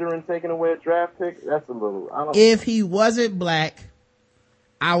considering taking away a draft pick. That's a little, if he wasn't black,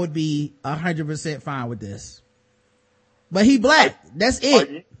 I would be 100% fine with this, but he black. That's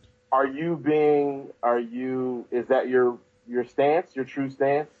it. Is that your stance, your true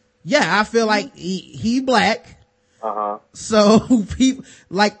stance? Yeah, I feel like he black. So people,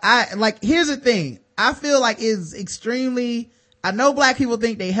 here's the thing. I feel like it's extremely, I know black people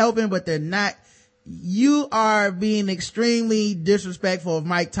think they helping, but they're not. You are being extremely disrespectful of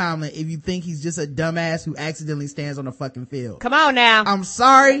Mike Tomlin if you think he's just a dumbass who accidentally stands on the fucking field. Come on now. I'm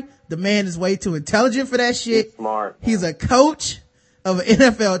sorry. The man is way too intelligent for that shit. He's smart. He's a coach of an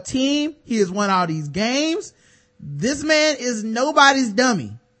NFL team. He has won all these games. This man is nobody's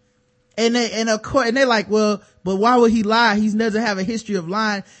dummy. And they're like, well, but why would he lie? He doesn't have a history of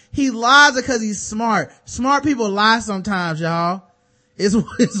lying. He lies because he's smart. Smart people lie sometimes, y'all. It's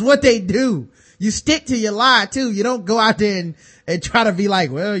what they do. You stick to your lie too. You don't go out there and try to be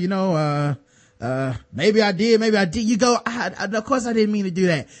like, well, you know, maybe I did, maybe I did. You go, of course I didn't mean to do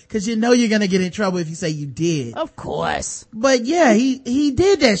that. Cause you know you're gonna get in trouble if you say you did. Of course. But yeah, he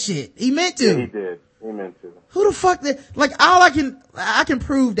did that shit. He meant to. Yeah, he did. He meant to. Who the fuck like all I can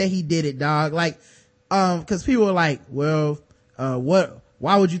prove that he did it, dog. Like, cause people are like, well,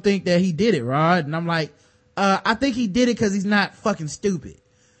 why would you think that he did it, Rod? And I'm like, I think he did it cause he's not fucking stupid.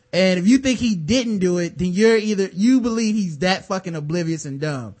 And if you think he didn't do it, then you believe he's that fucking oblivious and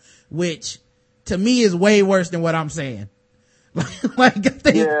dumb, which to me is way worse than what I'm saying. Like, I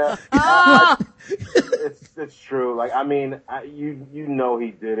think, yeah, it's true. Like, I mean, you know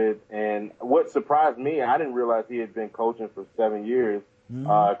he did it. And what surprised me, I didn't realize he had been coaching for 7 years.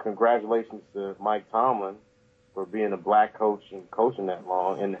 Congratulations to Mike Tomlin. for being a black coach and coaching that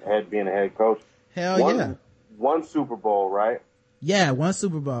long and being a head coach. Hell yeah. One Super Bowl, right? Yeah, one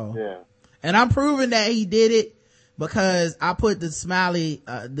Super Bowl. Yeah. And I'm proving that he did it because I put the smiley,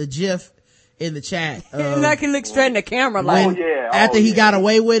 the GIF in the chat. Like he looked straight in the camera like. After he got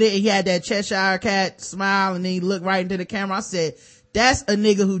away with it, he had that Cheshire Cat smile and then he looked right into the camera. I said, that's a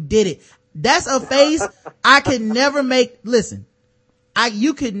nigga who did it. That's a face I could never make. Listen,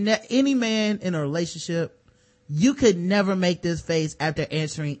 any man in a relationship, you could never make this face after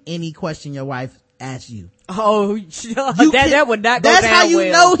answering any question your wife asks you. Oh, that would not go down. That's how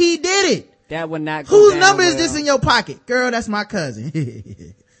you know he did it. That would not go Whose down number is well. this in your pocket? Girl, that's my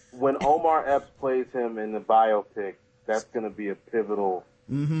cousin. When Omar Epps plays him in the biopic, that's going to be a pivotal.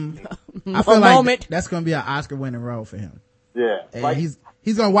 I feel like that's going to be an Oscar winning role for him. Yeah. And Like, he's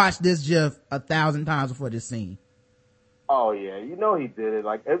going to watch this GIF 1,000 times before this scene. oh yeah, you know he did it.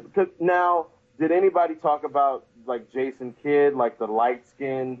 Like, 'cause now, did anybody talk about like Jason Kidd, like the light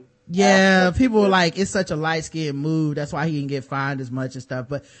skinned? Yeah, people were like, it's such a light-skinned move. That's why he didn't get fined as much and stuff.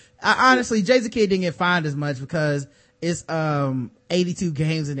 But honestly, Jason Kidd didn't get fined as much because it's 82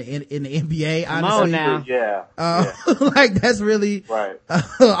 games in the NBA. Come honestly. on now. Yeah. Like that's really Right.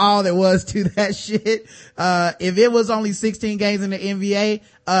 all there was to that shit. If it was only 16 games in the NBA,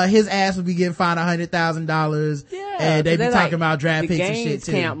 his ass would be getting fined $100,000. Yeah, and they'd be talking like, about draft the picks and shit games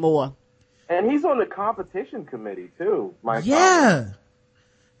too. count more. And he's on the competition committee too. Mike Tomlin. Yeah.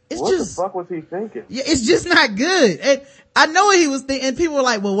 It's What just, the fuck was he thinking? yeah, it's just not good. And I know what he was thinking. And people were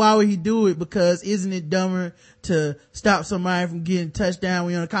like, well, why would he do it? Because isn't it dumber to stop somebody from getting a touchdown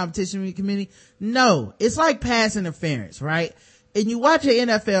when you're on a competition committee? No, it's like pass interference, right? And you watch an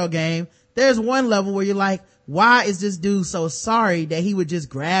NFL game, there's one level where you're like, why is this dude so sorry that he would just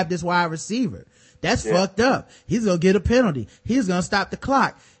grab this wide receiver? That's fucked up. He's gonna get a penalty. He's gonna stop the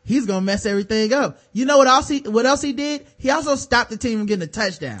clock. He's gonna mess everything up. You know what else he did? He also stopped the team from getting a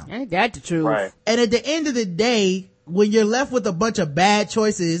touchdown. Ain't that the truth? Right. And at the end of the day, when you're left with a bunch of bad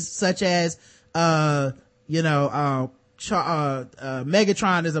choices, such as, Megatron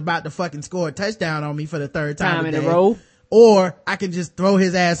is about to fucking score a touchdown on me for the third time in today, a row. or I can just throw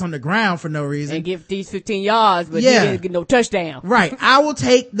his ass on the ground for no reason. And give these 15 yards, but Yeah. he didn't get no touchdown. Right. I will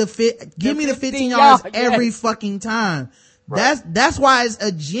take give me the 15 yards every fucking time. Right. That's why it's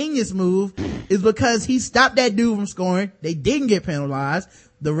a genius move, is because he stopped that dude from scoring. They didn't get penalized.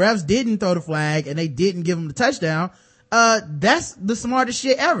 The refs didn't throw the flag and they didn't give him the touchdown. That's the smartest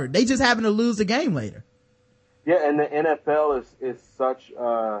shit ever. They just happen to lose the game later. Yeah, and the NFL is such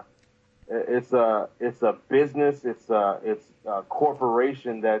it's a business, it's a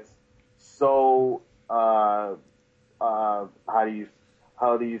corporation that's so how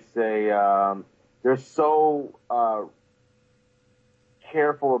do you say they're so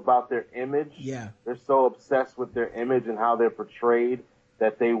careful about their image. Yeah. They're so obsessed with their image and how they're portrayed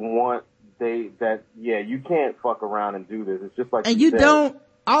that you can't fuck around and do this. It's just like, and you don't,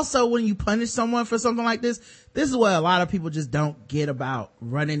 also when you punish someone for something like this is what a lot of people just don't get about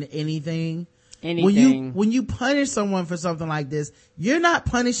running anything. When you punish someone for something like this, you're not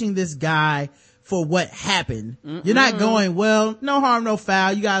punishing this guy for what happened. You're not going, well, no harm, no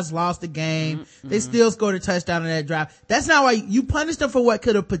foul. You guys lost the game. They still scored a touchdown in that drive. That's not why you punish them for what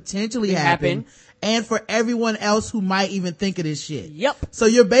could have potentially happened. And for everyone else who might even think of this shit. Yep. So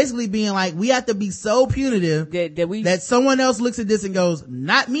you're basically being like, we have to be so punitive that someone else looks at this and goes,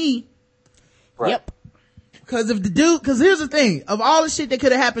 not me. Right. Yep. Cause here's the thing, of all the shit that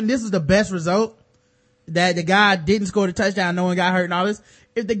could have happened, this is the best result. That the guy didn't score the touchdown, no one got hurt and all this.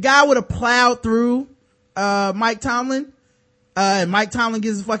 If the guy would have plowed through, Mike Tomlin, and Mike Tomlin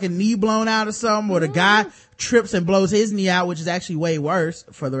gets his fucking knee blown out or something, or the guy trips and blows his knee out, which is actually way worse,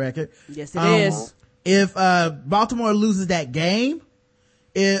 for the record. Yes, it is. If, Baltimore loses that game,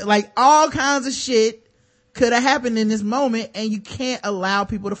 like all kinds of shit could have happened in this moment, and you can't allow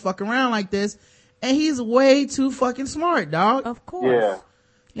people to fuck around like this. And he's way too fucking smart, dog. Of course. Yeah.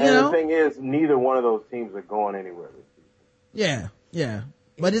 You And know? the thing is, neither one of those teams are going anywhere this season. Yeah.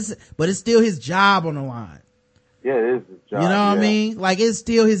 But it's still his job on the line. Yeah, it is his job. You know what I yeah. mean? Like, it's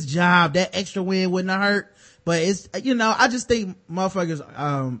still his job. That extra win wouldn't have hurt. But it's, I just think motherfuckers,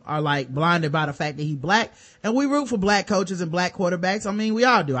 are like blinded by the fact that he's black. And we root for black coaches and black quarterbacks. I mean, we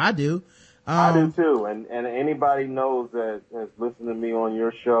all do. I do. I do too. And anybody knows that has listened to me on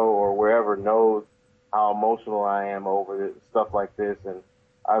your show or wherever knows how emotional I am over this, stuff like this. And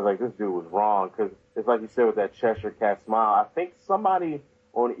I was like, this dude was wrong. Cause it's like you said with that Cheshire Cat smile. I think somebody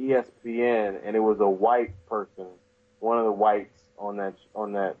on ESPN, and it was a white person, one of the whites on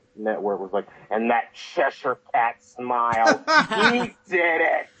that network was like, and that Cheshire Cat smile, he did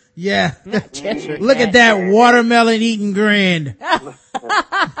it. Yeah. Not Cheshire Look at that watermelon eating grin.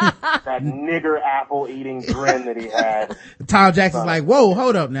 That nigger apple eating grin that he had. Tom Jackson's like, whoa,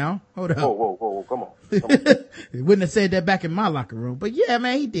 hold up now. Hold Whoa, up. whoa, whoa, come on. He wouldn't have said that back in my locker room. But yeah,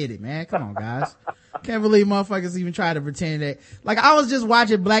 man, he did it, man. Come on, guys. Can't believe motherfuckers even try to pretend that. Like, I was just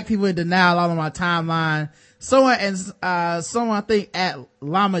watching black people in denial all on my timeline. Someone I think at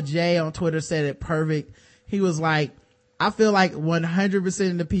Llama J on Twitter said it perfect. He was like, I feel like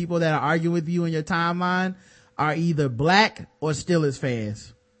 100% of the people that are arguing with you in your timeline are either black or Steelers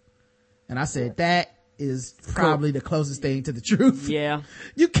fans. And I said, that is probably the closest thing to the truth. Yeah.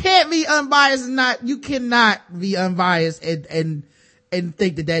 You can't be unbiased you cannot be unbiased and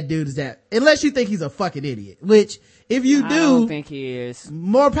think that dude is that, unless you think he's a fucking idiot, which if you do, I don't think he is.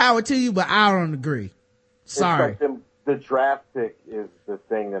 more power to you, but I don't agree. Sorry. It's like the draft pick is the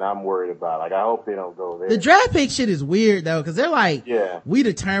thing that I'm worried about. Like, I hope they don't go there. The draft pick shit is weird though, cause they're like, yeah, we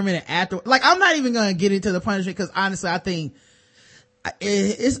determine it after, like, I'm not even gonna get into the punishment, cause honestly, I think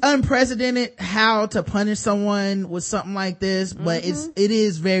it's unprecedented how to punish someone with something like this, but it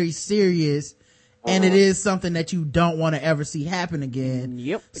is very serious. And it is something that you don't want to ever see happen again.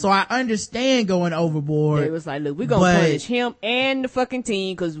 Yep. So I understand going overboard. It was like, look, we're gonna punish him and the fucking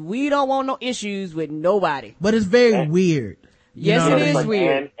team because we don't want no issues with nobody. But it's very weird. Yes, it is like,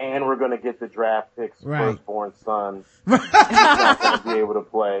 weird. And we're gonna get the draft pick's Right. firstborn son. He's not gonna be able to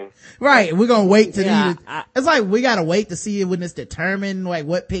play. Right. We're gonna wait to Yeah, it's like we gotta wait to see it when it's determined, like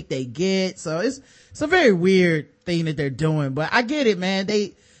what pick they get. So it's a very weird thing that they're doing, but I get it, man.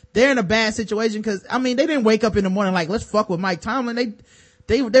 They're in a bad situation because, I mean, they didn't wake up in the morning like, let's fuck with Mike Tomlin.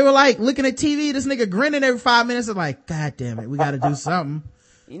 They were like looking at TV, this nigga grinning every 5 minutes and like, God damn it, we gotta do something.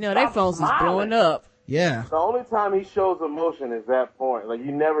 You know, their phones is blowing up. Yeah. The only time he shows emotion is that point. Like,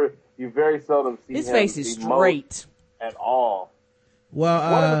 you very seldom see His him face is emote straight. at all.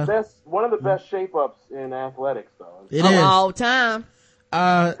 Well, One of the best shape ups in athletics, though. it is. All time.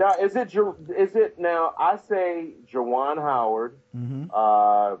 Now, is it now? I say Juwan Howard,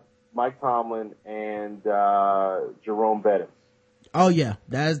 Mike Tomlin, and Jerome Bettis. Oh yeah,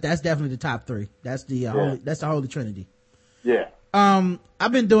 that's definitely the top three. That's the holy trinity. Yeah.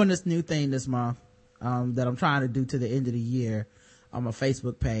 I've been doing this new thing this month, that I'm trying to do to the end of the year on my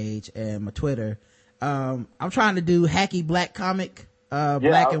Facebook page and my Twitter. I'm trying to do hacky black comic,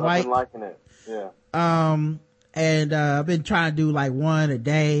 black and white. I've been liking it. Yeah. And I've been trying to do like one a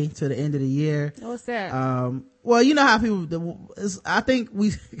day to the end of the year. What's that? Well, you know how I think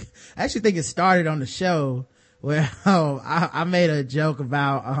I actually think it started on the show where I made a joke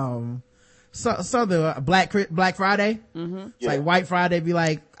about something Black Friday. It's like White Friday be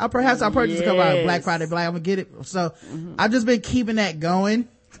like, perhaps I'll purchase a couple out. Black Friday be like, I'm gonna get it. So I've just been keeping that going.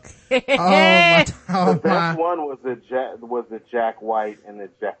 The best one was the Jack White and the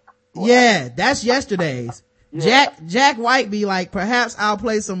Jack Black. Yeah, that's yesterday's. Yeah. Jack White be like, perhaps I'll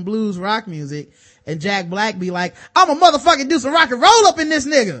play some blues rock music, and Jack Black be like, I'm a motherfucking do some rock and roll up in this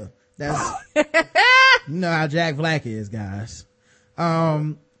nigga. That's you know how Jack Black is, guys.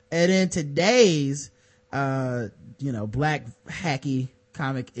 And then today's black hacky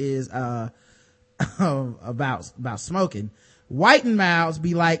comic is about smoking. White and Miles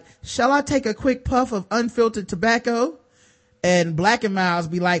be like, shall I take a quick puff of unfiltered tobacco? And Black and Miles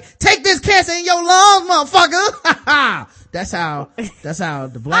be like, take this cancer in your lungs, motherfucker. That's how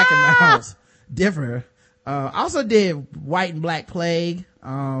the Black and Miles differ. Also did White and Black Plague.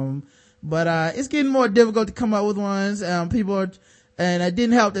 But it's getting more difficult to come up with ones. And it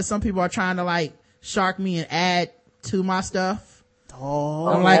didn't help that some people are trying to like shark me and add to my stuff.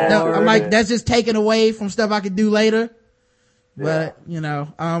 I'm like, that's just taken away from stuff I could do later. But,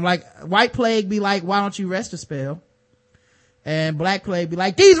 like White Plague be like, why don't you rest a spell? And Black Plague be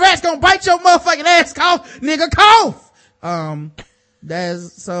like, these rats gonna bite your motherfucking ass, cough, nigga, cough. I'm gonna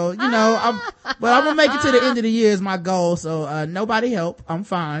make it to the end of the year is my goal. So, nobody help. I'm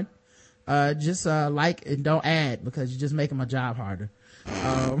fine. Just like and don't add because you're just making my job harder.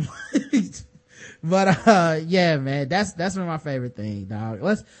 Yeah, man, that's been my favorite thing, dog.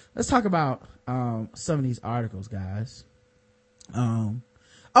 Let's talk about, some of these articles, guys. Oh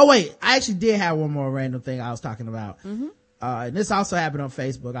wait, I actually did have one more random thing I was talking about. And this also happened on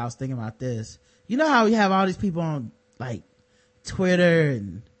Facebook. I was thinking about this. You know how we have all these people on like Twitter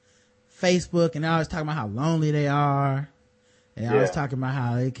and Facebook and they're always talking about how lonely they are. And always talking about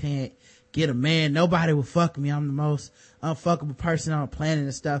how they can't get a man. Nobody will fuck me. I'm the most unfuckable person on the planet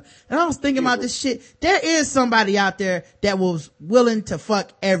and stuff. And I was thinking about this shit. There is somebody out there that was willing to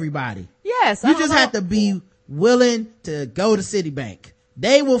fuck everybody. Yes. You just have to be willing to go to Citibank.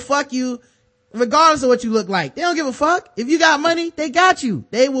 They will fuck you regardless of what you look like. They don't give a fuck. If you got money, they got you.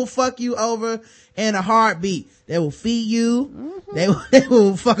 They will fuck you over in a heartbeat. They will feed you. They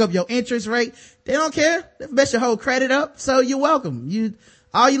will fuck up your interest rate. They don't care. They mess your whole credit up. So you're welcome.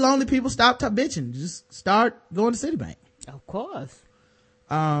 All you lonely people, stop bitching. Just start going to Citibank. Of course.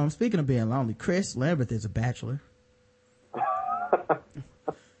 Speaking of being lonely, Chris Lambert is a bachelor.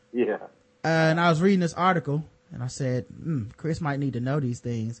 Yeah. And I was reading this article and I said, Chris might need to know these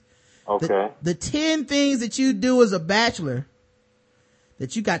things. Okay. The 10 things that you do as a bachelor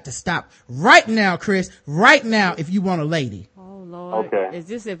that you got to stop right now, Chris, right now, if you want a lady. Oh, Lord. Okay. Is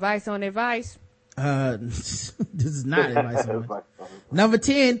this advice on advice? This is not advice on advice. Number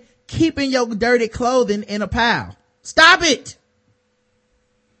 10, keeping your dirty clothing in a pile. Stop it.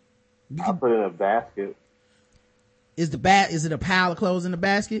 I put it in a basket. Is it a pile of clothes in the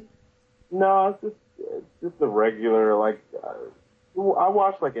basket? No, it's just a regular, like, I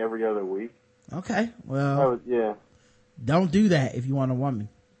wash like every other week. Okay. Well, yeah. Don't do that if you want a woman.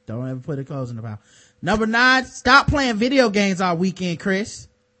 Don't ever put her clothes in the pile. Number 9, stop playing video games all weekend, Chris.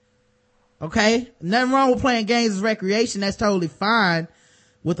 Okay? Nothing wrong with playing games as recreation. That's totally fine.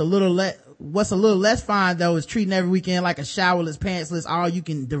 What's a little less fine though is treating every weekend like a showerless, pantsless, all you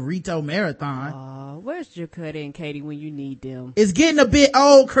can Dorito marathon. Where's your Cuddy and Katie when you need them? It's getting a bit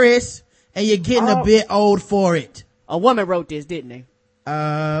old, Chris, and you're getting a bit old for it. A woman wrote this, didn't they?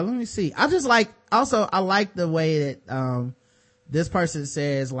 Let me see. I like the way that, this person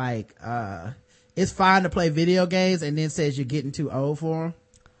says like, it's fine to play video games and then says you're getting too old for them.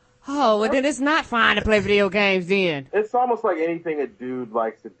 Oh, well then it's not fine to play video games then. It's almost like anything a dude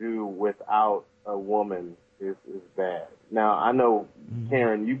likes to do without a woman is bad. Now, I know,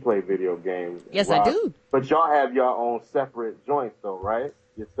 Karen, you play video games. Yes, I do. But y'all have your own separate joints though, right?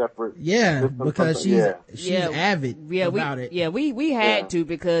 Your separate. Yeah, because she's avid about it. Yeah, we had to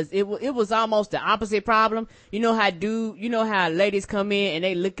because it was almost the opposite problem. You know how ladies come in and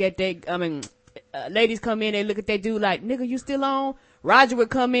they look at ladies come in and look at their dude like, nigga, you still on? Roger would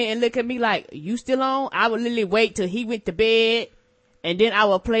come in and look at me like, you still on? I would literally wait till he went to bed, and then I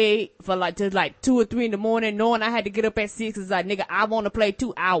would play for till 2 or 3 in the morning, knowing I had to get up at 6. It's like, nigga, I want to play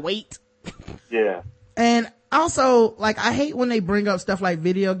too. I'll wait. Yeah. And also, like, I hate when they bring up stuff like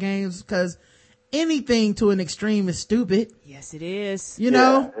video games, because anything to an extreme is stupid. Yes, it is. You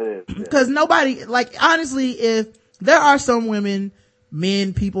know? It is. Because nobody, like, honestly, if there are some women,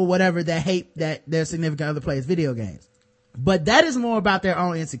 men, people, whatever, that hate that their significant other plays video games. But that is more about their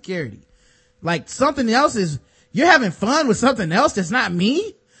own insecurity. Like, something else is, you're having fun with something else that's not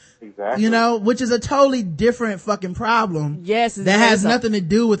me. Exactly. You know, which is a totally different fucking problem. Yes. That has nothing to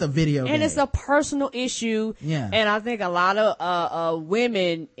do with a video game. And it's a personal issue. Yeah. And I think a lot of,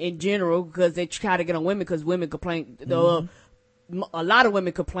 women in general, because they try to get on women because women complain, a lot of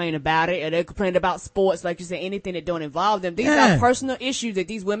women complain about it, and they complain about sports, like you said, anything that don't involve them. These are personal issues that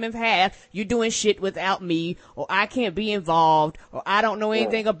these women have. You're doing shit without me, or I can't be involved, or I don't know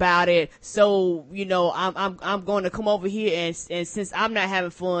anything about it. So, I'm going to come over here and since I'm not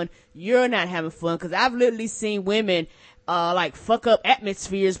having fun, you're not having fun. Cause I've literally seen women, like fuck up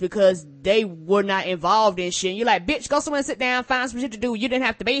atmospheres because they were not involved in shit. And you're like, bitch, go somewhere and sit down, find some shit to do. You didn't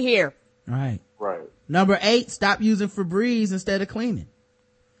have to be here. Right. Number 8, stop using Febreze instead of cleaning.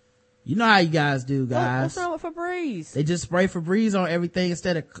 You know how you guys do, guys. What's wrong with Febreze? They just spray Febreze on everything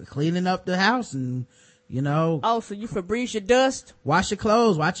instead of cleaning up the house and, Oh, so you Febreze your dust? Wash your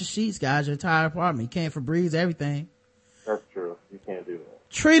clothes, wash your sheets, guys, your entire apartment. You can't Febreze everything. That's true. You can't do that.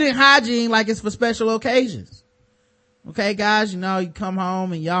 Treating hygiene like it's for special occasions. Okay, guys, you come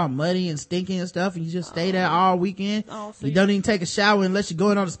home and y'all muddy and stinky and stuff and you just stay there all weekend. You don't even take a shower unless you're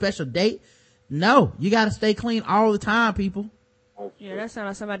going on a special date. No, you gotta stay clean all the time, people. Yeah, that sounds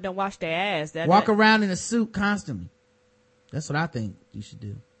like somebody don't wash their ass. Walk around in a suit constantly. That's what I think you should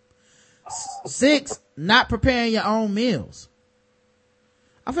do. 6, not preparing your own meals.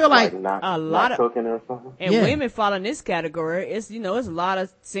 I feel like a lot of cooking or something. And women fall in this category. It's it's a lot of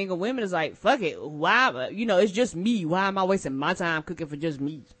single women is like, fuck it, why it's just me. Why am I wasting my time cooking for just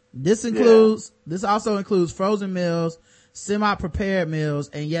me? This also includes frozen meals, semi-prepared meals,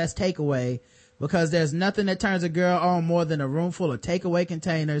 and yes, takeaway, because there's nothing that turns a girl on more than a room full of takeaway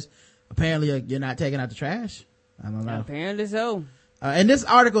containers. Apparently you're not taking out the trash. I don't know. Apparently so. And this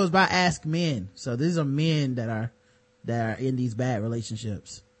article is by Ask Men. So these are men that are in these bad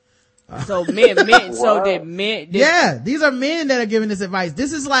relationships. So men, so that men. Yeah, these are men that are giving this advice.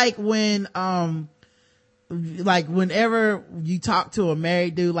 This is like when, like whenever you talk to a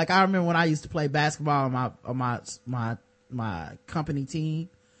married dude, like I remember when I used to play basketball on my company team,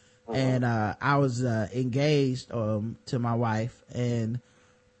 and I was engaged to my wife, and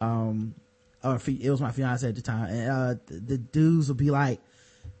it was my fiance at the time, and the dudes would be like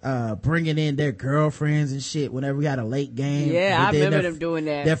bringing in their girlfriends and shit whenever we had a late game. Yeah, I remember them doing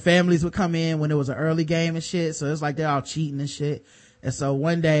that. Their families would come in when it was an early game and shit, so it's like they're all cheating and shit. And so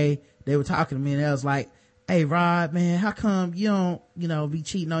one day they were talking to me and they was like, hey Rod, man, how come you don't be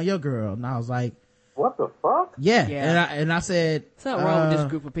cheating on your girl? And I was like, what the fuck? Yeah. And I said, something wrong with this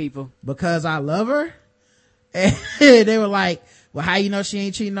group of people. Because I love her. And they were like, well, how you know she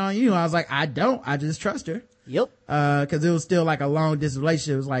ain't cheating on you? I was like, I don't, I just trust her. Yep. Cause it was still like a long distance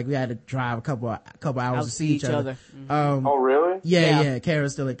relationship. It was like we had to drive a couple hours to see each other. Mm-hmm. Oh really? Yeah. Karen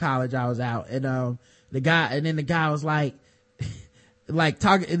was still in college. I was out. And, the guy was like, like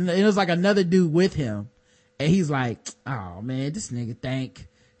talking, and it was like another dude with him. And he's like, oh man, this nigga think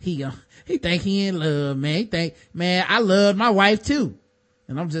he think he in love, man. He think, man, I love my wife too.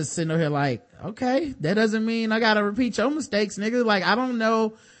 And I'm just sitting over here like, okay, that doesn't mean I gotta repeat your mistakes, nigga. Like, I don't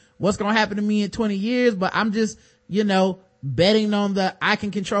know what's gonna happen to me in 20 years, but I'm just, betting on I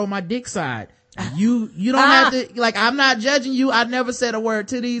can control my dick side. You don't have to, like, I'm not judging you. I never said a word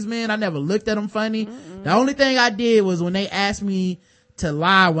to these men. I never looked at them funny. Mm-mm. The only thing I did was when they asked me to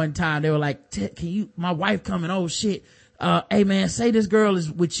lie one time, they were like, my wife coming, oh shit. Hey man, say this girl is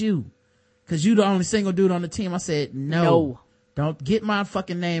with you. Cause you the only single dude on the team. I said, no. Don't get my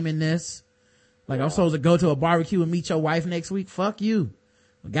fucking name in this. Like, I'm supposed to go to a barbecue and meet your wife next week. Fuck you.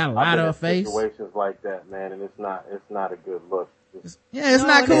 We got a lie to her face. Situations like that, man, and it's not a good look. It's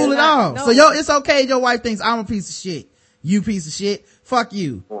not cool at all. No. So it's okay. Your wife thinks I'm a piece of shit. You piece of shit. Fuck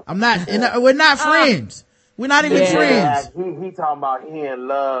you. I'm not, we're not friends. We're not even friends. He talking about he in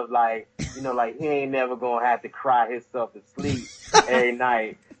love, like, like he ain't never gonna have to cry himself to sleep every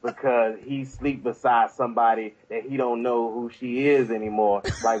night because he sleep beside somebody that he don't know who she is anymore.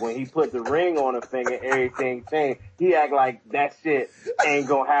 Like when he put the ring on her finger, everything changed. He act like that shit ain't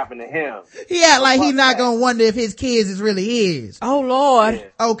gonna happen to him. He act like he not gonna wonder if his kids is really his. Oh Lord.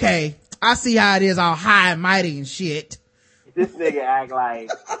 Yeah. Okay. I see how it is, all high and mighty and shit. This nigga act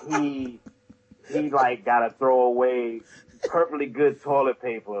like he like gotta throw away perfectly good toilet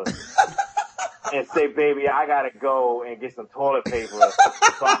paper and say, baby, I gotta go and get some toilet paper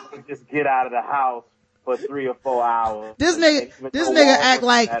so I can just get out of the house for 3 or 4 hours. This nigga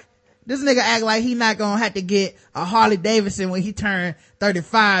act like he not gonna have to get a Harley Davidson when he turn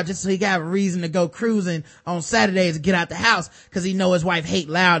 35 just so he got a reason to go cruising on Saturdays to get out the house cause he know his wife hate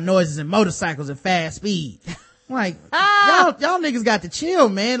loud noises and motorcycles and fast speed. Like, y'all niggas got to chill,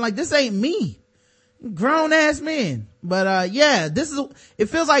 man. Like, this ain't me. Grown ass men. But, it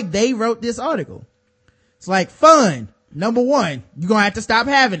feels like they wrote this article. It's like, fun. Number one, you're gonna have to stop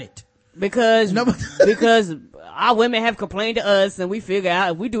having it. Because our women have complained to us and we figure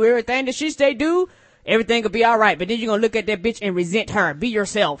out if we do everything that they do, everything will be alright. But then you're gonna look at that bitch and resent her. Be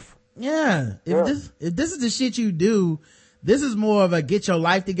yourself. Yeah. If this is the shit you do, this is more of a get your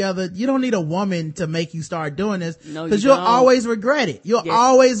life together. You don't need a woman to make you start doing this. No, cause you'll always regret it. You'll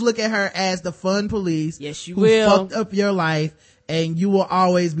always look at her as the fun police. Yes, you who will. Fucked up your life and you will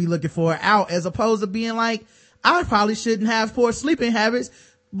always be looking for her out as opposed to being like, I probably shouldn't have poor sleeping habits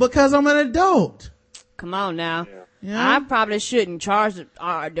because I'm an adult. Come on now. Yeah. I probably shouldn't charge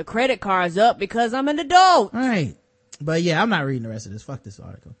the credit cards up because I'm an adult. Right. But yeah, I'm not reading the rest of this. Fuck this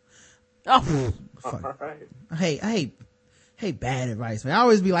article. Oh. Fuck. I hate bad advice, man. I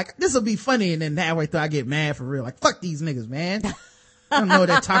always be like, this will be funny, and then halfway through I get mad for real. Like, fuck these niggas, man. I don't know what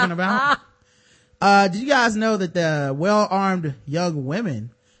they're talking about. Did you guys know that the well-armed young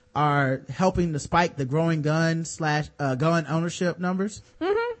women are helping to spike the growing gun ownership numbers?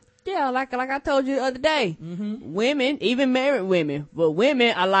 Mm-hmm. Yeah, like I told you the other day. Mm-hmm. Women, even married women, but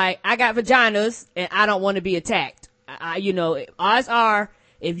women are like, I got vaginas and I don't want to be attacked. Odds are,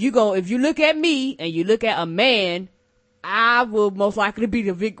 if you look at me and you look at a man, I will most likely be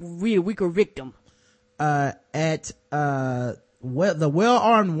the weaker victim. The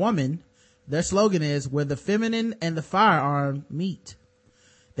well-armed woman, their slogan is where the feminine and the firearm meet.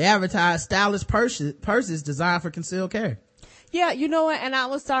 They advertise stylish purses designed for concealed carry. Yeah, you know what? And I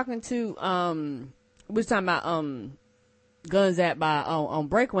was talking to, we was talking about, guns on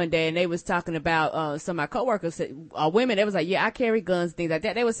break one day, and they was talking about some of my coworkers, women. They was like, yeah, I carry guns, things like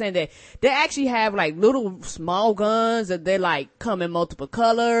that. They was saying that they actually have like little small guns that they like come in multiple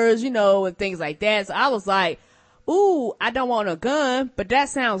colors, and things like that. So I was like, ooh, I don't want a gun, but that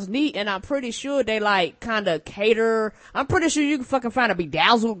sounds neat, and I'm pretty sure they like kind of cater. I'm pretty sure you can fucking find a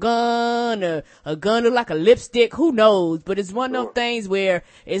bedazzled gun, a gun look like a lipstick, who knows? But it's one of those things where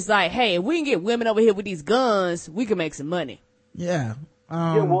it's like, hey, if we can get women over here with these guns, we can make some money. Yeah.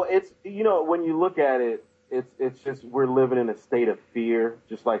 Well, it's, when you look at it, it's just we're living in a state of fear,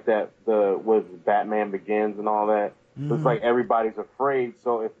 just like that with Batman Begins and all that. So it's like everybody's afraid.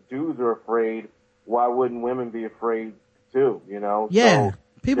 So if dudes are afraid, why wouldn't women be afraid too? You know? Yeah, so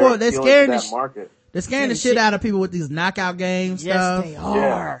people they're scaring that market. They're scaring the shit out of people with these knockout games stuff. Yes, they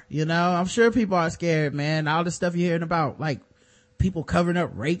are. You know, I'm sure people are scared, man. All the stuff you're hearing about, like people covering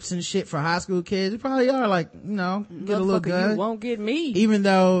up rapes and shit for high school kids, they probably are like, you know, get a little gun. You won't get me. Even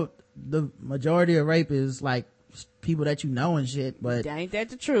though the majority of rape is like people that you know and shit, but ain't that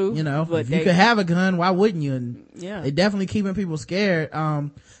the truth? You know, but if you could have a gun, why wouldn't you? And they definitely keeping people scared.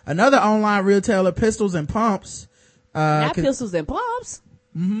 Another online retailer, Pistols and Pumps. Not Pistols and Pumps.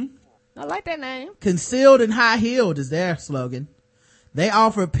 I like that name. Concealed and high heeled is their slogan. They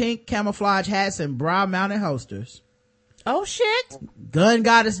offer pink camouflage hats and bra mounted holsters. Oh shit.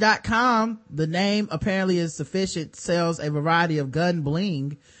 GunGoddess.com, the name apparently is sufficient, sells a variety of gun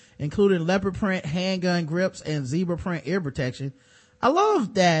bling, including leopard print handgun grips and zebra print ear protection. I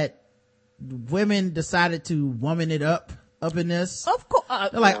love that women decided to woman it up in this. Of course.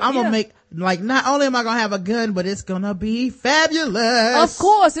 They're like, I'm gonna make, like, not only am I gonna have a gun, but it's gonna be fabulous. Of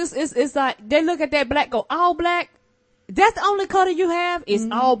course. It's like, they look at that black, go, all black? That's the only color you have? It's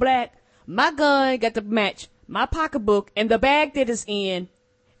all black. My gun got to match my pocketbook and the bag that it's in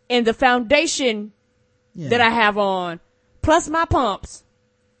and the foundation that I have on, plus my pumps.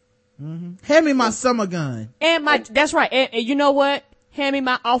 Hand me my summer gun. And that's right. And you know what? Hand me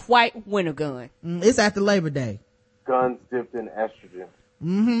my off-white winter gun. It's after Labor Day. Guns dipped in estrogen.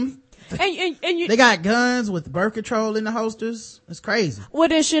 And you, they got guns with birth control in the holsters. It's crazy. Well,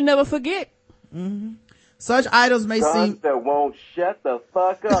 they should never forget. Such items may guns seem that won't shut the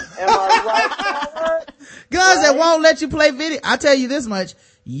fuck up. Am I right? Guns that won't let you play video. I'll tell you this much: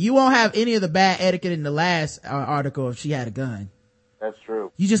 you won't have any of the bad etiquette in the last article if she had a gun. That's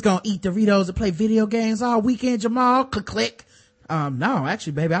true. You just gonna eat Doritos and play video games all weekend, Jamal? Click. No,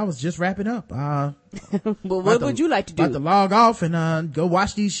 actually, baby, I was just wrapping up. Well, what would you like to do? About to log off and go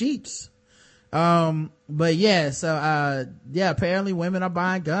watch these sheets. But yeah, so apparently women are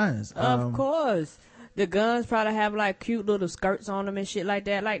buying guns. Of course. The guns probably have like cute little skirts on them and shit like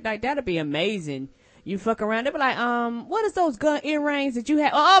that. Like that'd be amazing. You fuck around, they be like, what is those gun earrings that you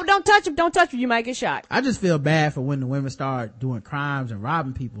have? Oh, don't touch them, you might get shot. I just feel bad for when the women start doing crimes and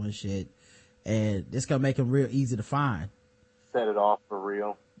robbing people and shit, and it's gonna make them real easy to find. Set it off for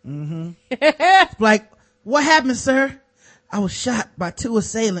real. Like, what happened, sir? I was shot by 2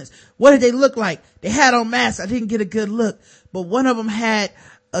 assailants. What did they look like? They had on masks. I didn't get a good look, but one of them had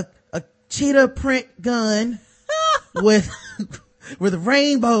a cheetah print gun with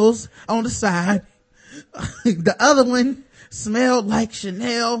rainbows on the side. The other one smelled like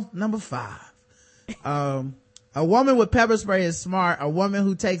Chanel No. 5. A woman with pepper spray is smart. A woman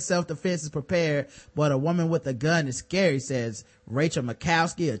who takes self-defense is prepared, but a woman with a gun is scary, says Rachel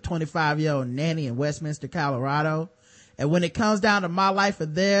Makowski, a 25-year-old nanny in Westminster, Colorado. And when it comes down to my life or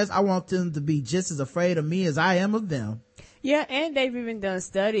theirs, I want them to be just as afraid of me as I am of them. Yeah, and they've even done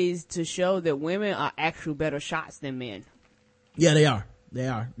studies to show that women are actually better shots than men. Yeah, they are.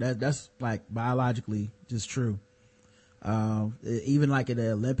 That's like biologically just true. Even like in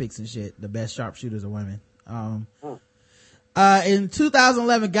the Olympics and shit, the best sharpshooters are women. In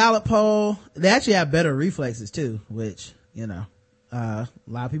 2011 Gallup poll, they actually have better reflexes too, which, you know, a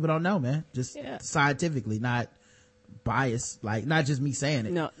lot of people don't know, man. Just scientifically, not biased, like not just me saying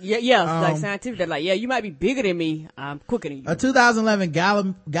it. No, like scientific. They're like, you might be bigger than me, I'm quicker than you. A 2011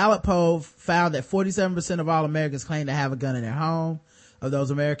 Gallup poll found that 47% of all Americans claim to have a gun in their home. Of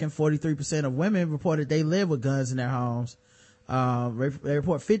those Americans, 43% of women reported they live with guns in their homes. They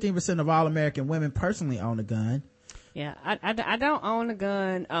report 15% of all American women personally own a gun. Yeah, I don't own a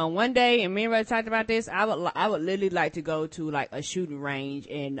gun. One day, and me and Ray talked about this, I would literally like to go to like a shooting range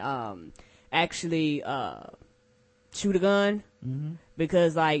and actually shoot a gun.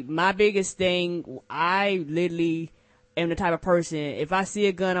 Because like my biggest thing, I literally am the type of person, if I see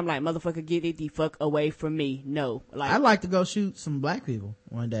a gun, I'm like, motherfucker, get it the fuck away from me. No. Like, I'd like to go shoot some black people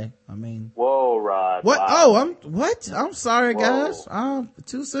one day. I mean, whoa, Rod. What? Wow. I'm sorry, guys.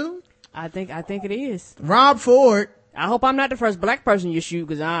 Too soon? I think it is. Rob Ford. I hope I'm not the first black person you shoot,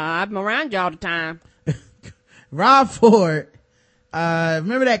 because I'm around you all the time. Rob Ford.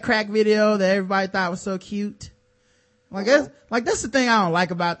 Remember that crack video that everybody thought was so cute? That's the thing I don't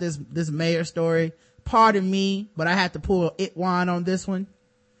like about this mayor story. Pardon me, but I had to pull it wine on this one.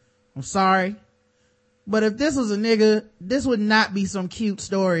 I'm sorry. But if this was a nigga, this would not be some cute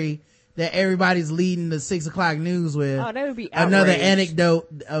story that everybody's leading the 6 o'clock news with. Oh, that would be outraged. Another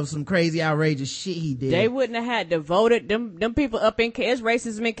anecdote of some crazy outrageous shit he did. They wouldn't have had to vote it. Them people up in, it's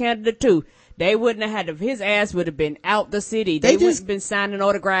racism in Canada too. they wouldn't have had, his ass would have been out the city. They wouldn't have been signing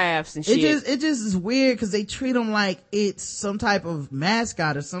autographs and shit. It just is weird because they treat him like it's some type of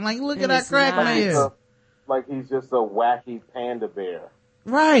mascot or something. Like, look at that crack man. Like he's just a wacky panda bear.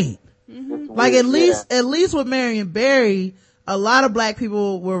 Right. Like at least with Marion Barry, a lot of black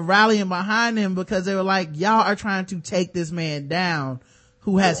people were rallying behind him because they were like, y'all are trying to take this man down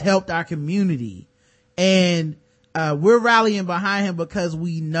who has helped our community. And, we're rallying behind him because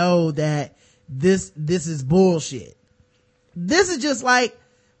we know that this is bullshit. This is just like,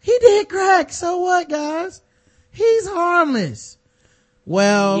 he did crack, so what, guys? He's harmless.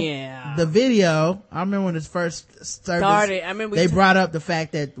 Well, yeah. The video, I remember when it first started, they brought up the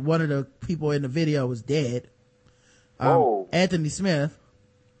fact that one of the people in the video was dead. Anthony Smith.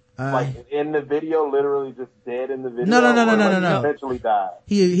 Like in the video, literally just dead in the video? No. He eventually died.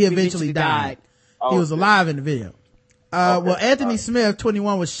 He eventually died. He was alive in the video. Well, Anthony Smith,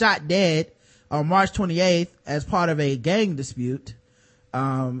 21, was shot dead on March 28th as part of a gang dispute.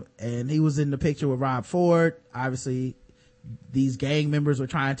 And he was in the picture with Rob Ford. Obviously, these gang members were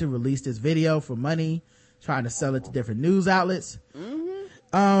trying to release this video for money, trying to sell it to different news outlets.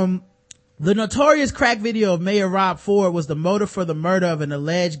 The notorious crack video of Mayor Rob Ford was the motive for the murder of an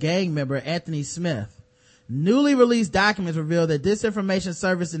alleged gang member, Anthony Smith. Newly released documents reveal that this information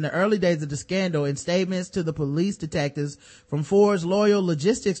surfaced in the early days of the scandal in statements to the police detectives from Ford's loyal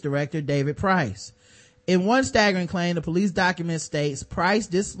logistics director, David Price. In one staggering claim, the police document states Price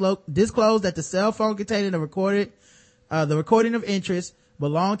disclosed that the cell phone containing the recording of interest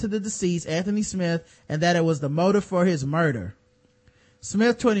belonged to the deceased, Anthony Smith, and that it was the motive for his murder.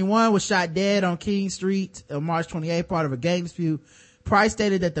 Smith, 21, was shot dead on King Street on March 28th, part of a gang dispute. Price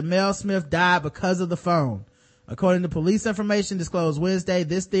stated that the male Smith died because of the phone. According to police information disclosed Wednesday,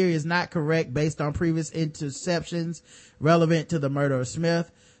 this theory is not correct based on previous interceptions relevant to the murder of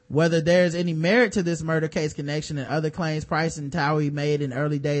Smith. Whether there is any merit to this murder case connection and other claims Price and Towie made in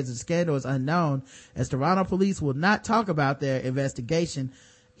early days of the scandal is unknown, as Toronto police will not talk about their investigation.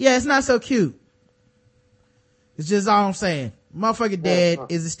 Yeah, it's not so cute. It's just all I'm saying. Motherfucker dead.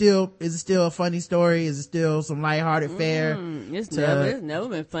 Is it still a funny story? Is it still some lighthearted fare? It's never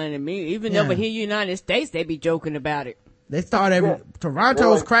been funny to me. Even over here in the United States, they be joking about it. They start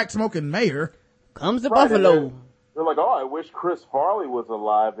Toronto's crack smoking mayor comes to Buffalo. They're like, I wish Chris Farley was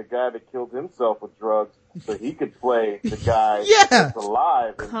alive, the guy that killed himself with drugs, so he could play the guy that's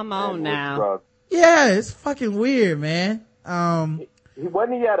alive. Come on now. Yeah, it's fucking weird, man. He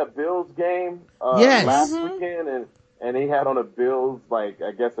wasn't at a Bills game last weekend, and he had on a Bills, like,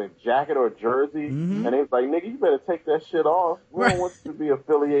 I guess a jacket or a jersey, and he was like, nigga, you better take that shit off. We don't want you to be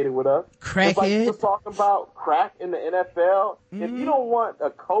affiliated with us. Crackhead. It's like you were talking about crack in the NFL. If you don't want a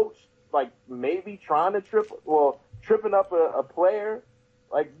coach, like, maybe trying to tripping up a player,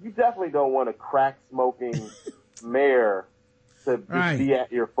 like, you definitely don't want a crack-smoking mayor to be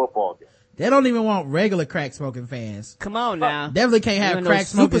at your football game. They don't even want regular crack smoking fans. Come on now. Definitely can't have crack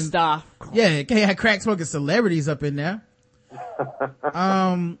smoking superstar. Yeah, can't have crack smoking celebrities up in there.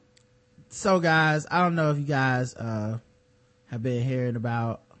 So guys, I don't know if you guys have been hearing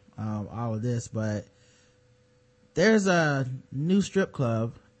about all of this, but there's a new strip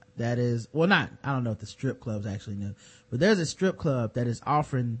club that is I don't know if the strip club's actually new, but there's a strip club that is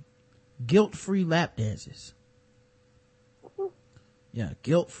offering guilt-free lap dances. Yeah,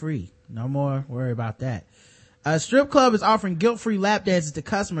 guilt-free. No more worry about that. A strip club is offering guilt-free lap dances to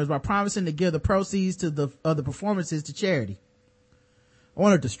customers by promising to give the proceeds of the performances to charity. I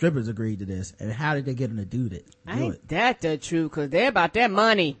wonder if the strippers agreed to this, and how did they get them to do it? Ain't that the truth? Cause they're about that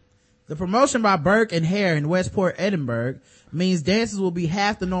money. The promotion by Burke and Hare in Westport, Edinburgh, means dances will be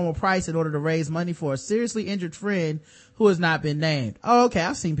half the normal price in order to raise money for a seriously injured friend who has not been named. Oh, okay.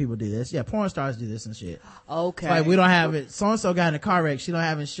 I've seen people do this. Yeah, porn stars do this and shit. Okay. It's like, we don't have it. So-and-so got in a car wreck. She don't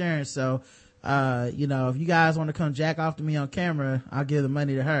have insurance. So, if you guys want to come jack off to me on camera, I'll give the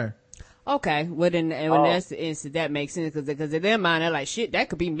money to her. Okay. Well, then, when that's the instance, that makes sense. Cause in their mind, they're like, shit, that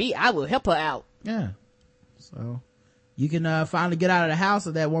could be me. I will help her out. Yeah. So, you can, finally get out of the house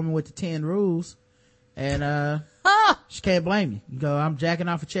of that woman with the 10 rules. And, she can't blame you. You go, I'm jacking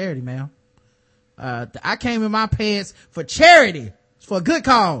off for charity, man. I came in my pants for charity. It's for a good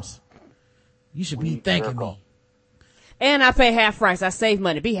cause. You should be thanking me. And I pay half price. I save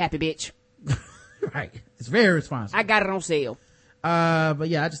money. Be happy, bitch. Right. It's very responsible. I got it on sale. But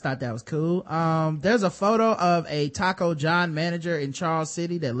yeah, I just thought that was cool. There's a photo of a Taco John manager in Charles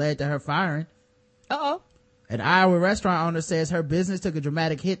City that led to her firing. Uh-oh. An Iowa restaurant owner says her business took a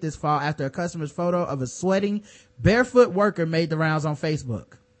dramatic hit this fall after a customer's photo of a sweating, barefoot worker made the rounds on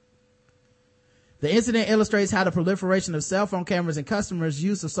Facebook. The incident illustrates how the proliferation of cell phone cameras and customers'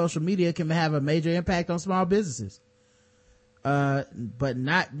 use of social media can have a major impact on small businesses. But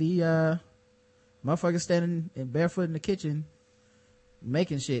not the motherfuckers standing barefoot in the kitchen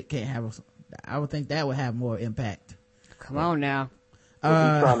making shit can't have I would think that would have more impact. Come on now.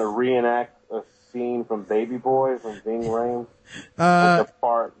 Was he trying to reenact a scene from Baby Boy from Ving Rhames? The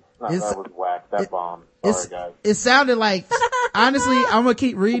part, that was whack. That bomb. Sorry, guys. It sounded like, honestly, I'm gonna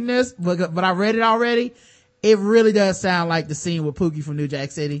keep reading this, but I read it already. It really does sound like the scene with Pookie from New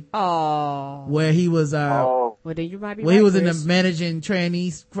Jack City. Oh. Where he was, well, then you might be where he was Chris. in the managing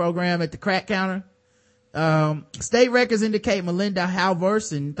trainees program at the crack counter. State records indicate Melinda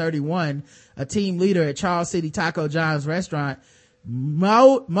Halverson, 31, a team leader at Charles City Taco John's restaurant,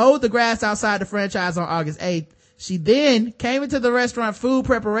 mowed the grass outside the franchise on August 8th. She then came into the restaurant food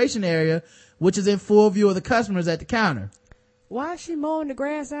preparation area, which is in full view of the customers at the counter. Why is she mowing the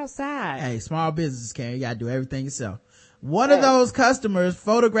grass outside? Hey, small business, Karen. You gotta do everything yourself. One of those customers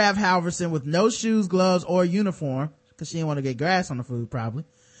photographed Halverson with no shoes, gloves, or uniform, because she didn't want to get grass on the food probably,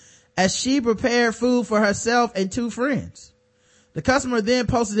 as she prepared food for herself and two friends. The customer then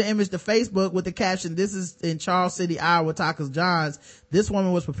posted the image to Facebook with the caption, "This is in Charles City, Iowa, Taco John's. This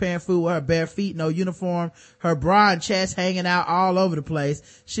woman was preparing food with her bare feet, no uniform, her bra and chest hanging out all over the place.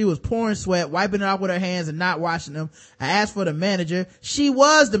 She was pouring sweat, wiping it off with her hands and not washing them. I asked for the manager. She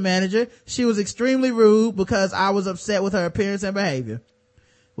was the manager. She was extremely rude because I was upset with her appearance and behavior."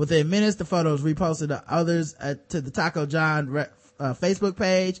 Within minutes, the photos reposted to others to the Taco John Facebook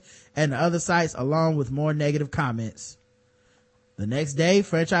page and the other sites, along with more negative comments. The next day,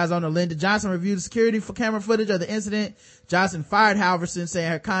 franchise owner Linda Johnson reviewed the security camera footage of the incident. Johnson fired Halverson, saying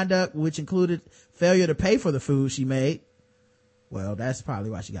her conduct, which included failure to pay for the food she made. Well, that's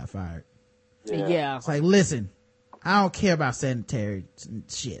probably why she got fired. Yeah. It's like, listen, I don't care about sanitary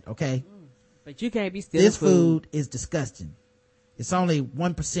shit, okay? But you can't be stealing this food is disgusting. It's only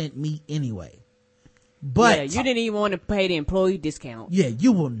 1% meat anyway. But yeah, you didn't even want to pay the employee discount. Yeah,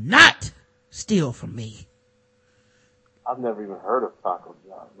 you will not steal from me. I've never even heard of Taco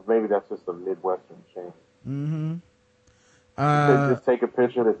John. Maybe that's just a Midwestern chain. Mm-hmm. Just take a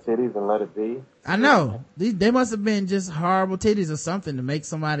picture of the titties and let it be. I know. They must have been just horrible titties or something to make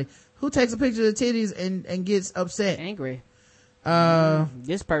somebody who takes a picture of the titties and gets upset. Angry.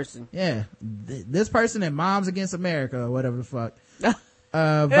 This person. Yeah. This person and Moms Against America or whatever the fuck.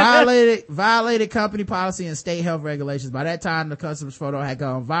 Violated company policy and state health regulations. By that time, the customer's photo had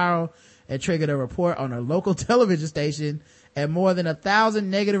gone viral and triggered a report on a local television station and more than 1,000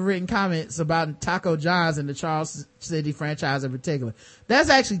 negative written comments about Taco John's and the Charles City franchise in particular. That's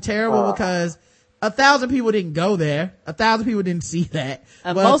actually terrible because 1,000 people didn't go there. 1,000 people didn't see that.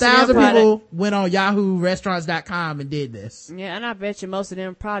 But 1,000 people went on YahooRestaurants.com and did this. Yeah, and I bet you most of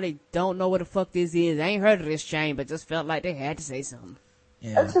them probably don't know what the fuck this is. They ain't heard of this chain, but just felt like they had to say something.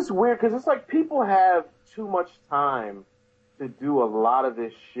 Yeah. That's just weird because it's like people have too much time to do a lot of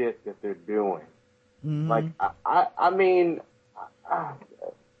this shit that they're doing. Mm-hmm. Like, I mean, I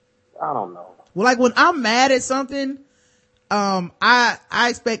don't know. Well, like when I'm mad at something, I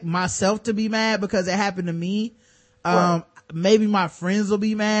expect myself to be mad because it happened to me. Right. Maybe my friends will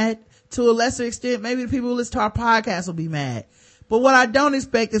be mad to a lesser extent. Maybe the people who listen to our podcast will be mad. But what I don't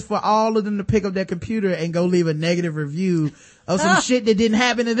expect is for all of them to pick up their computer and go leave a negative review of some shit that didn't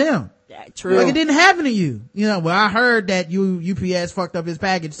happen to them. Yeah, true. Like it didn't happen to you. You know, well, I heard that UPS fucked up his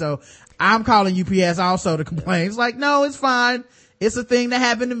package, so I'm calling UPS also to complain. It's like, no, it's fine. It's a thing that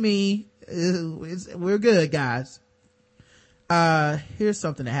happened to me. We're good, guys. Here's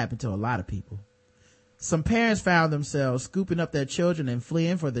something that happened to a lot of people. Some parents found themselves scooping up their children and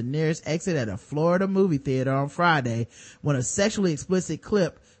fleeing for the nearest exit at a Florida movie theater on Friday when a sexually explicit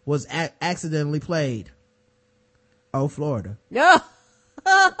clip was accidentally played. Oh, Florida. No.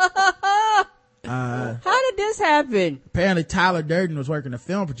 How did this happen? Apparently Tyler Durden was working a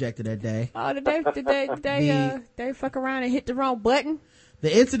film projector that day. Oh, did they fuck around and hit the wrong button?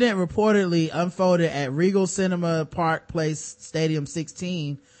 The incident reportedly unfolded at Regal Cinema Park Place Stadium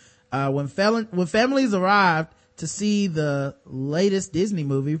 16 when families arrived to see the latest Disney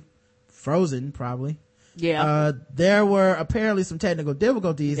movie, Frozen, probably. Yeah. There were apparently some technical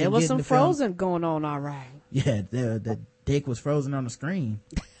difficulties. There was some Frozen going on, all right. Yeah, the dick was frozen on the screen.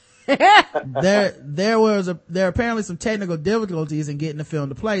 There are apparently some technical difficulties in getting the film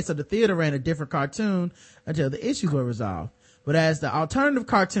to play, so the theater ran a different cartoon until the issues were resolved. But as the alternative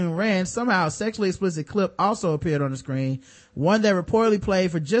cartoon ran, somehow a sexually explicit clip also appeared on the screen, one that reportedly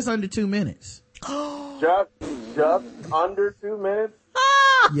played for just under 2 minutes. Just under 2 minutes?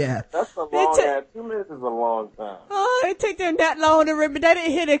 Yeah. That's a long 2 minutes is a long time. Oh, it took them that long to remember. They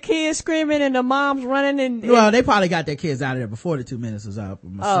didn't hear the kids screaming and the moms running and well, they probably got their kids out of there before the 2 minutes was up,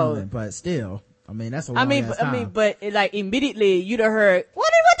 I'm assuming, but still, I mean, that's a long ass time. But like immediately you'd have heard, what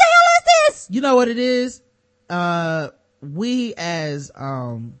the hell is this? You know what it is? We as,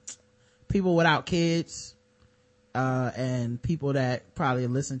 people without kids, and people that probably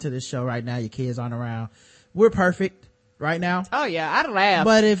listen to this show right now, your kids aren't around, we're perfect right now. Oh yeah, I'd laugh.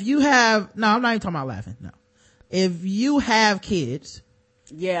 But if you have, no, I'm not even talking about laughing, no. If you have kids,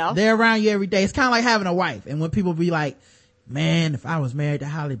 yeah, they're around you every day. It's kind of like having a wife. And when people be like, man, if I was married to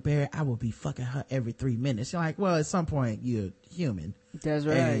Halle Berry, I would be fucking her every 3 minutes. You're like, well, at some point you're human. That's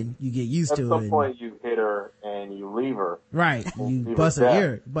right. And you get used to it. At some point you hit her and you leave her. Right. You bust her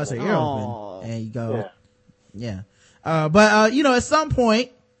ear open and you go, yeah. But at some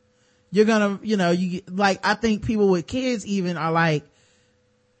point you're gonna, I think people with kids even are like,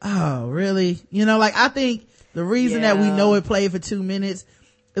 oh, really? I think the reason that we know it played for 2 minutes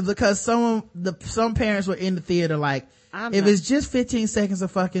is because some parents were in the theater like, it's just 15 seconds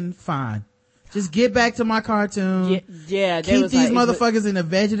of fucking fine. Just get back to my cartoon. Yeah. Keep these motherfuckers in a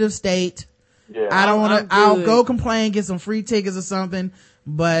vegetative state. Yeah. I don't want to, I'll go complain, get some free tickets or something,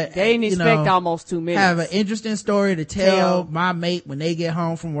 but they didn't expect almost 2 minutes. Have an interesting story to tell my mate when they get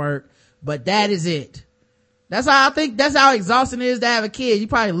home from work, but that is it. That's how exhausting it is to have a kid. You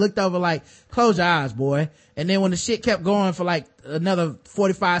probably looked over like, close your eyes, boy. And then when the shit kept going for like another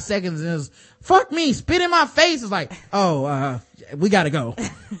 45 seconds and it was, fuck me, spit in my face. It's like, we gotta go.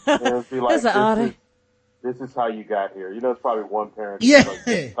 And be like, this is how you got here. It's probably one parent. Yeah. Like,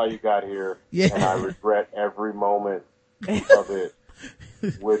 this is how you got here. Yeah. And I regret every moment of it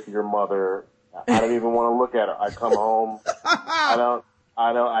with your mother. I don't even want to look at her. I come home.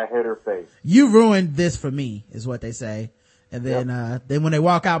 I hit her face. You ruined this for me, is what they say. And then, then when they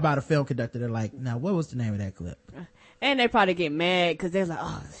walk out by the film conductor, they're like, now what was the name of that clip? And they probably get mad because they're like,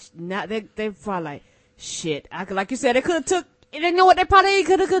 oh, now they probably like, shit. Like you said, they could have took, you know what? They probably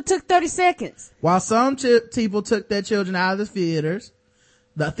could have took 30 seconds. While some people took their children out of the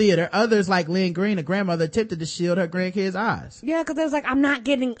theater, others like Lynn Green, a grandmother, attempted to shield her grandkids' eyes. Yeah, because they was like, I'm not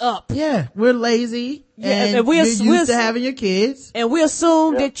getting up. Yeah, we're lazy. Yeah, and we're used to having your kids. And we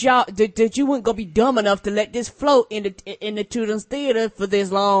assumed that you weren't gonna be dumb enough to let this float in the children's theater for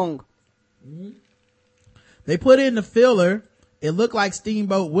this long. Mm-hmm. They put in the filler. It looked like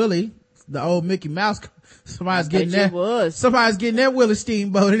Steamboat Willie, the old Mickey Mouse. Somebody's getting that Willie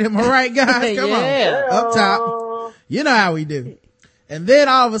Steamboated. Am I right, guys? Come on. Up top. You know how we do. And then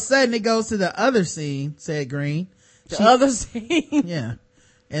all of a sudden it goes to the other scene, said Green. Other scene? Yeah.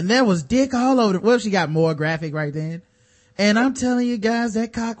 And there was dick all over well, she got more graphic right then. And I'm telling you guys,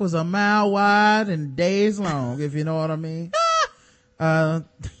 that cock was a mile wide and days long, if you know what I mean.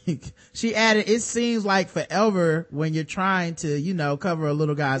 She added, it seems like forever when you're trying to, cover a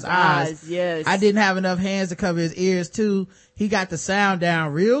little guy's eyes. Yes. I didn't have enough hands to cover his ears too. He got the sound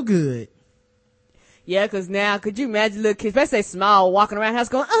down real good. Yeah, cause now, could you imagine little kids, especially small, walking around the house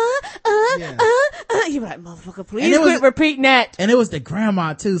going, you be like, motherfucker, please quit repeating that. And it was the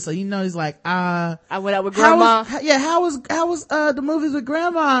grandma too, so he's like, I went out with grandma. How was the movies with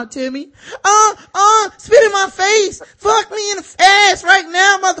grandma, Timmy? Spit in my face, fuck me in the ass right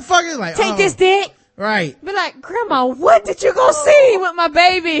now, motherfucker. Like, take this dick. Right. Be like, grandma, what did you go see with my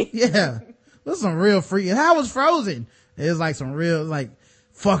baby? Yeah. This is some real freaking, how was Frozen? It was like some real, like,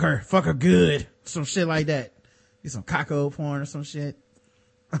 fuck her good. Some shit like that. Get some cocko porn or some shit.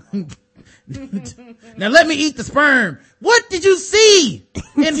 Now let me eat the sperm. What did you see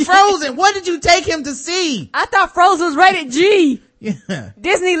in Frozen? What did you take him to see? I thought Frozen was rated G. Yeah.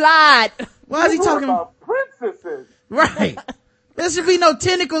 Disney lied. Why is he talking about princesses? Right. There should be no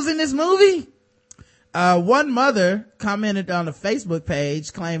tentacles in this movie. One mother commented on the Facebook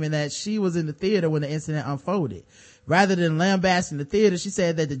page claiming that she was in the theater when the incident unfolded. Rather than lambasting the theater, she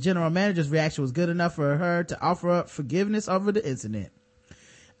said that the general manager's reaction was good enough for her to offer up forgiveness over the incident.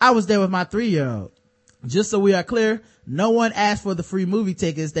 I was there with my 3-year-old. Just so we are clear, no one asked for the free movie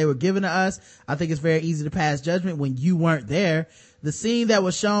tickets they were given to us. I think it's very easy to pass judgment when you weren't there. The scene that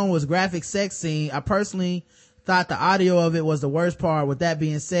was shown was graphic sex scene. I personally thought the audio of it was the worst part. With that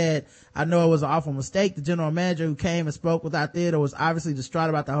being said, I know it was an awful mistake. The general manager who came and spoke with our theater was obviously distraught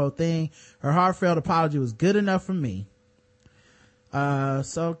about the whole thing. Her heartfelt apology was good enough for me.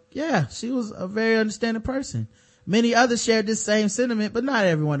 So yeah, she was a very understanding person. Many others shared this same sentiment, but not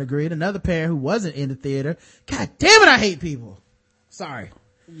everyone agreed. Another parent who wasn't in the theater, god damn it, I hate people. Sorry.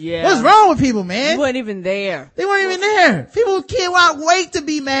 Yeah. What's wrong with people, man? You weren't even there. They weren't even there. People can't wait to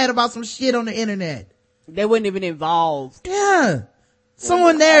be mad about some shit on the internet. They weren't even involved. Yeah.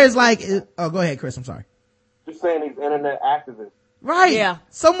 Someone there is like, oh, go ahead, Chris. I'm sorry. Just saying these internet activists. Right. Yeah.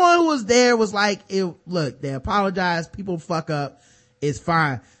 Someone who was there was like, look, they apologize. People fuck up. It's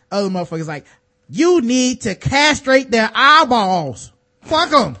fine. Other motherfuckers like, you need to castrate their eyeballs. Fuck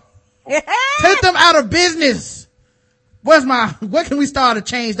them. Take them out of business. What can we start a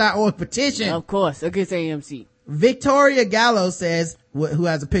change.org petition? Of course, against AMC. Victoria Gallo says, who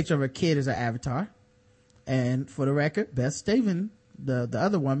has a picture of her kid as her avatar. And for the record, Beth Steven, the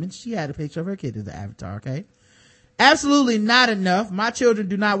other woman, she had a picture of her kid as the avatar, okay? Absolutely not enough. My children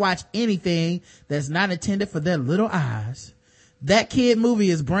do not watch anything that's not intended for their little eyes. That kid movie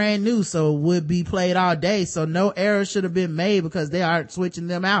is brand new, so it would be played all day, so no error should have been made because they aren't switching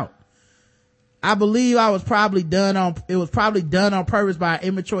them out. I believe it was probably done on purpose by an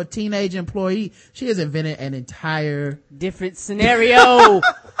immature teenage employee. She has invented an entire different scenario.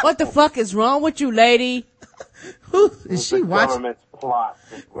 What the fuck is wrong with you, lady? Is she watching? Government's plot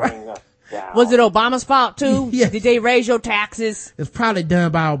to bring us down. Was it Obama's fault too? Yes. Did they raise your taxes? It's probably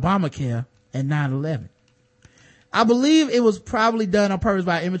done by Obamacare and 9/11. I believe it was probably done on purpose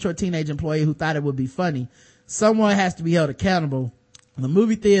by an immature teenage employee who thought it would be funny. Someone has to be held accountable. The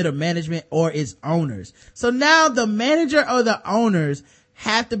movie theater management or its owners. So now the manager or the owners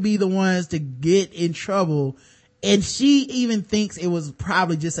have to be the ones to get in trouble. And she even thinks it was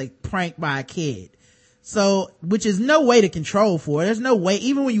probably just a prank by a kid. So, which is no way to control for it. There's no way,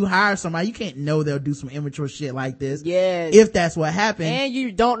 even when you hire somebody, you can't know they'll do some immature shit like this. Yes. If that's what happened. And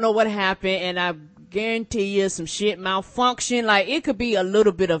you don't know what happened, and I guarantee you some shit malfunction. Like, it could be a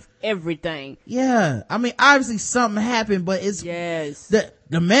little bit of everything. Yeah. I mean, obviously something happened, but it's, yes.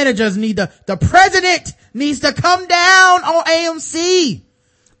 The managers need the president needs to come down on AMC.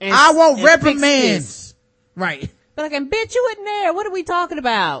 And, I want and reprimands. Right. But I can bet you in there. What are we talking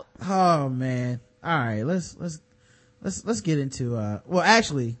about? Oh man. All right. Let's get into, well,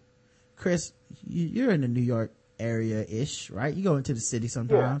 actually, Chris, you're in the New York area-ish, right? You go into the city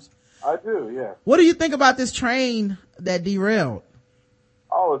sometimes. Yeah. I do, yeah. What do you think about this train that derailed?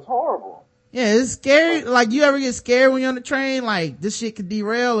 Oh, it's horrible. Yeah, it's scary. Like, you ever get scared when you're on the train? Like, this shit could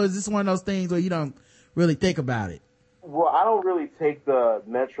derail, or is this one of those things where you don't really think about it? Well, I don't really take the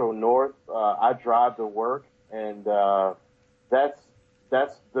Metro North. I drive to work, and that's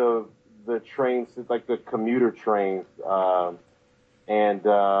the trains, like the commuter trains. And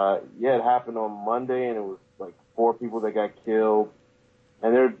it happened on Monday, and it was like 4 people that got killed.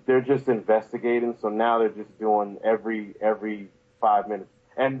 And they're just investigating, so now they're just doing every 5 minutes.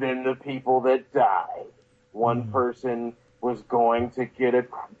 And then the people that died. One person was going to get a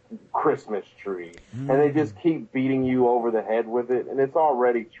Christmas tree. And they just keep beating you over the head with it, and it's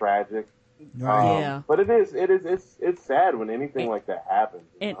already tragic. Yeah. But it's sad when anything like that happens.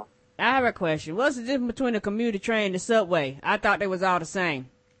 You know? I have a question. What's the difference between a commuter train and the subway? I thought they was all the same.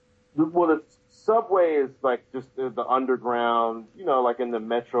 Well, the subway is like just the underground, like in the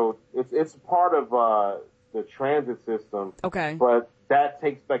metro. It's part of the transit system. Okay. But that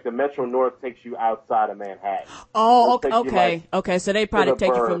takes, like, the Metro North takes you outside of Manhattan. Oh, okay. Okay, so they probably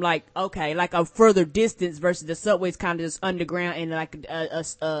take you from like a further distance versus the subway's kind of just underground in like a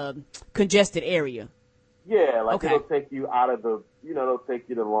congested area. Yeah, like it'll take you out of the, it'll take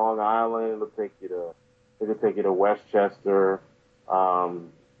you to Long Island, it'll take you to Westchester,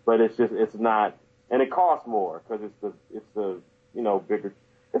 but it's not, and it costs more because it's the bigger.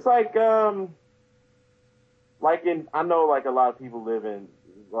 It's like I know like a lot of people,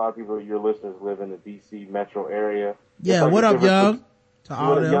 your listeners live in the DC metro area. Yeah, like what up, Young? To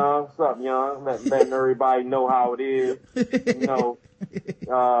all what them. Young? What's up, Young? Letting everybody know how it is.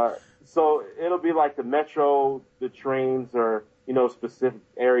 So it'll be like the metro, the trains are, specific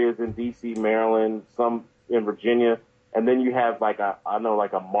areas in DC, Maryland, some in Virginia. And then you have like a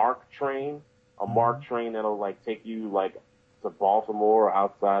MARC train, MARC train that'll like take you like to Baltimore or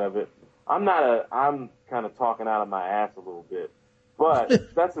outside of it. I'm kind of talking out of my ass a little bit,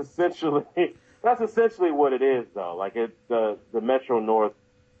 but that's essentially what it is though. Like the Metro North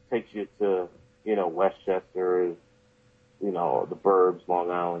takes you to, Westchester, the burbs,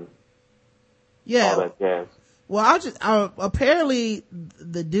 Long Island. Yeah. All that jazz. Well, apparently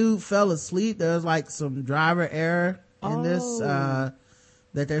the dude fell asleep. There was like some driver error in this, that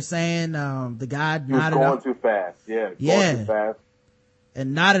they're saying, the guy nodded off. Going too fast. Yeah. Yeah. Going too fast.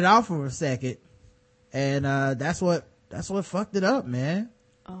 And nodded off for a second. And, that's what fucked it up, man.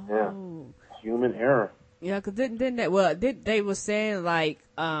 Oh. Yeah. Human error. Yeah, cause they were saying like,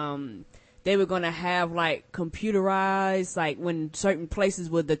 they were gonna have like computerized, like when certain places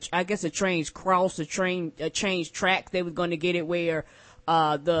with the trains cross change tracks, they were gonna get it where,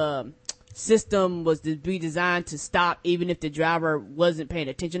 the system was to be designed to stop even if the driver wasn't paying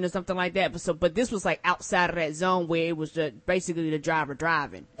attention or something like that. But this was like outside of that zone where it was basically the driver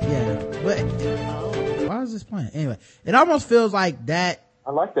driving. Yeah, but why is this playing? Anyway, it almost feels like that.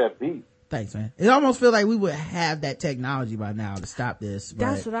 I like that beat. Thanks, man. It almost feels like we would have that technology by now to stop this.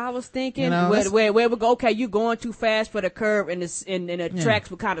 That's what I was thinking. You know, where we go, okay, you're going too fast for the curve, and the tracks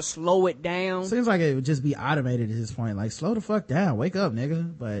would kind of slow it down. Seems like it would just be automated at this point. Like, slow the fuck down. Wake up,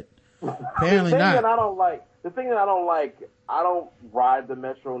 nigga. But apparently not. The thing that I don't like, I don't ride the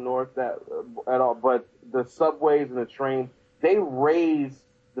Metro North at all, but the subways and the trains, they raise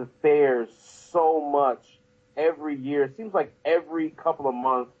the fares so much every year. It seems like every couple of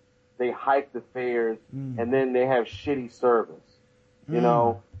months they hike the fares, and then they have shitty service. You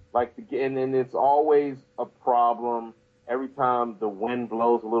know, like and then it's always a problem. Every time the wind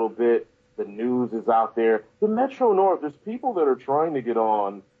blows a little bit, the news is out there. The Metro North, there's people that are trying to get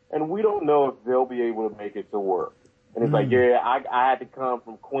on, and we don't know if they'll be able to make it to work. And it's like, yeah, I had to come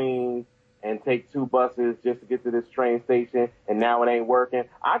from Queens and take 2 buses just to get to this train station, and now it ain't working.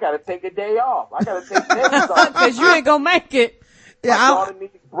 I got to take a day off. I got to take days off. Because you ain't going to make it. My daughter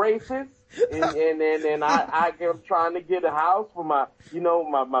needs braces, and I'm trying to get a house for my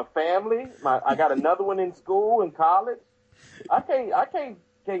family. I got another one in school and college. I can't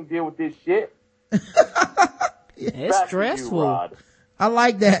deal with this shit. It's stressful. I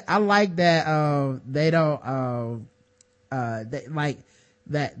like that. They don't they like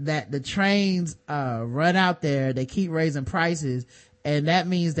that the trains run out there. They keep raising prices, and that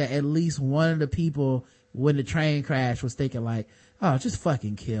means that at least one of the people when the train crashed was thinking like, oh, just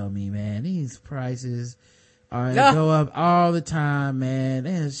fucking kill me, man. These prices go up all the time, man.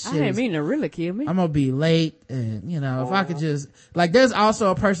 I didn't mean to really kill me. I'm gonna be late, and if I could just like, there's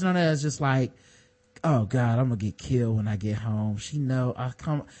also a person on there that's just like, oh God, I'm gonna get killed when I get home. She know I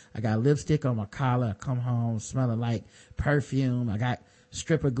got lipstick on my collar. I come home smelling like perfume. I got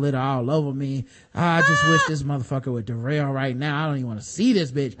stripper glitter all over me. I just wish this motherfucker would derail right now. I don't even want to see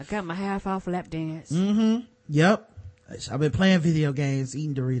this bitch. I got my half off lap dance. Yep. I've been playing video games,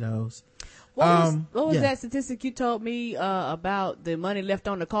 eating Doritos. What was that statistic you told me about the money left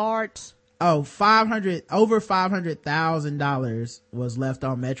on the cards? Oh, over $500,000 was left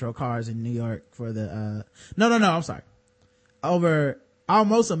on Metro cards in New York for the, no, I'm sorry. Over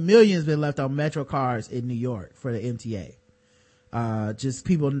almost $1 million has been left on Metro cards in New York for the MTA. Just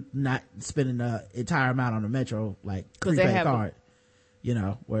people not spending the entire amount on the Metro, like prepaid card,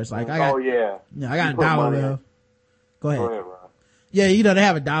 where it's like, I got $1 left. Go ahead, Ron. Yeah, they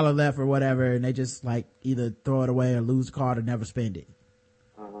have $1 left or whatever, and they just like either throw it away or lose the card or never spend it.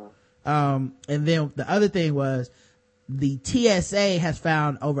 And then the other thing was the TSA has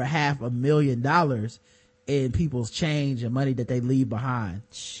found over $500,000 in people's change and money that they leave behind.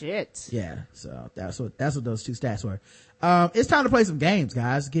 Shit. Yeah. So that's what those 2 stats were. It's time to play some games,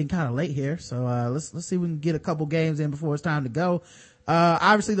 guys. It's getting kind of late here. So, let's see if we can get a couple games in before it's time to go.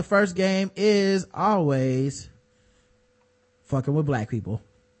 Obviously the first game is always fucking with black people.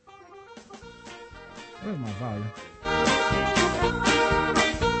 Where's my volume?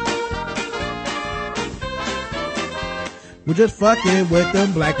 We're just fucking with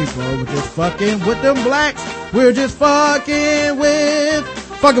them black people. We're just fucking with them blacks. We're just fucking with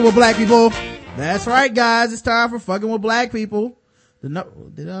black people. That's right, guys. It's time for fucking with black people.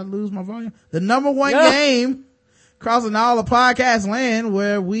 Did I lose my volume? The number 1 game crossing all the podcast land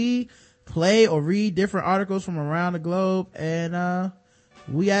where we play or read different articles from around the globe, and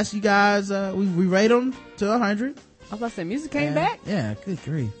we ask you guys, we rate them to 100. I was about to say, music came back? Yeah, good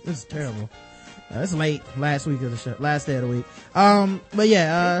grief. This is terrible. It's late last week of the show, last day of the week. But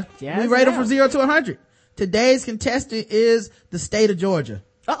yeah, we rate them from 0 to 100. Today's contestant is the state of Georgia.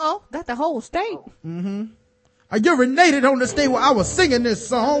 That's the whole state. I urinated on the state where I was singing this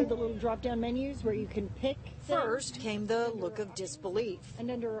song. The little drop-down menus where you can pick. First came the look of disbelief.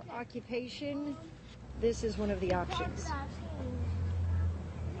 And under occupation, this is one of the options.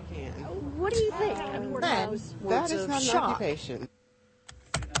 What do you think? Then, words of shock. Occupation.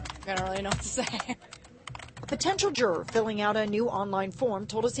 I don't really know what to say. A potential juror filling out a new online form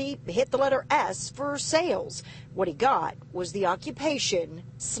told us he hit the letter S for sales. What he got was the occupation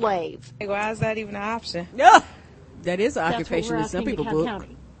slave. Why is that even an option? Yeah, that is an occupation that some people book.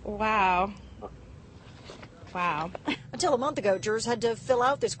 Wow. Until a month ago, jurors had to fill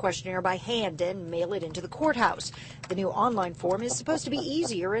out this questionnaire by hand and mail it into the courthouse. The new online form is supposed to be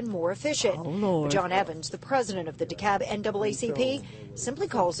easier and more efficient. Oh, Lord. John Evans, the president of the DeKalb NAACP, simply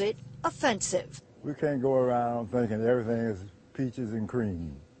calls it offensive. We can't go around thinking everything is peaches and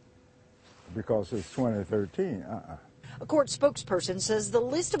cream because it's 2013. A court spokesperson says the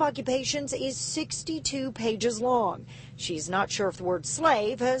list of occupations is 62 pages long. She's not sure if the word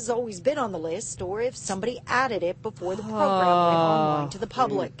slave has always been on the list or if somebody added it before the program went online to the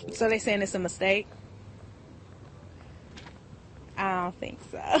public. So they saying it's a mistake? I don't think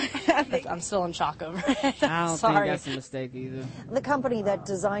so. I'm still in shock over it. I don't think that's a mistake either. The company that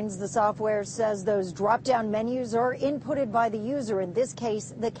designs the software says those drop-down menus are inputted by the user, in this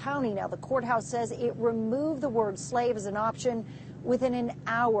case, the county. Now, the courthouse says it removed the word slave as an option within an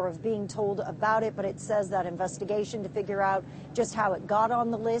hour of being told about it, but it says that investigation to figure out just how it got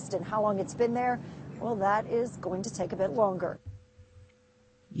on the list and how long it's been there, well, that is going to take a bit longer.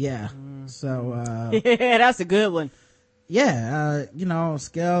 Yeah. So, yeah, that's a good one. Yeah,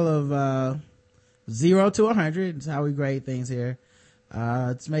 scale of 0 to 100 is how we grade things here.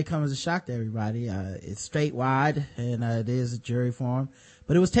 This may come as a shock to everybody. It's statewide and it is a jury form,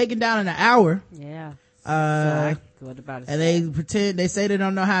 but it was taken down in an hour. Yeah. What about it? And they say they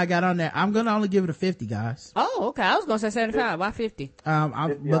don't know how I got on there. I'm gonna only give it a 50, guys. Oh, okay. I was gonna say 75. Why 50? 50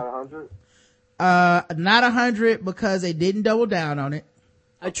 out of 100? Not 100 because they didn't double down on it.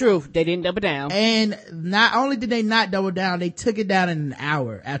 True. They didn't double down. And not only did they not double down, they took it down in an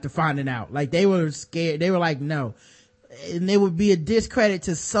hour after finding out. Like, they were scared. They were like, no. And it would be a discredit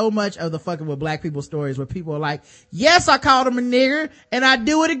to so much of the fucking with black people stories where people are like, yes, I called him a nigger and I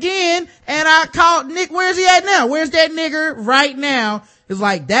do it again. And I called Nick, where's he at now? Where's that nigger right now? It's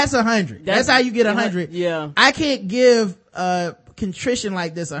like, that's 100. That's how you get 100. Yeah. I can't give, contrition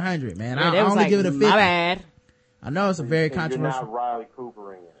like this 100, man. Yeah, I only give it a 50. My bad. I know it's a very controversial. You're not Riley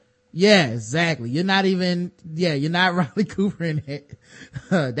Coopering it. Yeah, exactly. You're not Riley Cooper in it.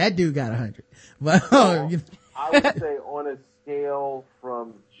 That dude got 100. But, I would say on a scale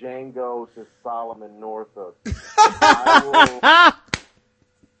from Django to Solomon Northup, I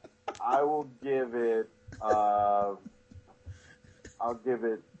will give it, I'll give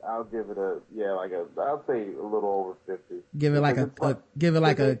it I'll say a little over 50. Give it like a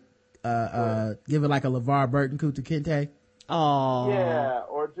LeVar Burton Kunta Kinte. Oh. Yeah,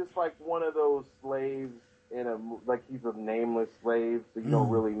 or just like one of those slaves like he's a nameless slave, so you don't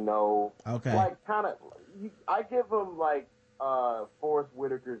really know. Okay. Like I give him like Forrest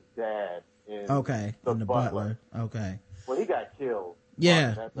Whitaker's dad in The Butler. Okay. Well, he got killed.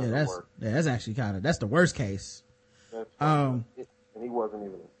 Yeah, that's actually that's the worst case. And he wasn't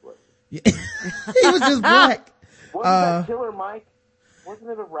even a slave. Yeah. He was just black. Wasn't that Killer Mike? Wasn't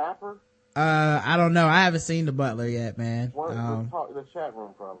it a rapper? I don't know. I haven't seen The Butler yet, man. The chat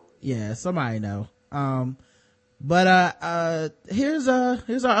room probably. Yeah, somebody know. But here's our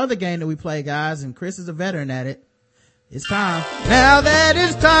other game that we play, guys, and Chris is a veteran at it. It's time. Now that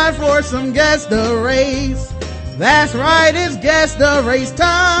it's time for some Guess the Race. That's right, it's Guess the Race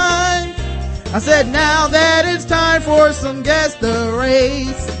time. I said now that it's time for some Guess the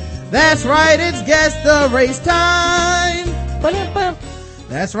Race. That's right, it's Guess the Race time.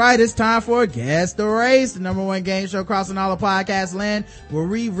 That's right, it's time for Guess the Race, the #1 game show crossing all of podcast land, where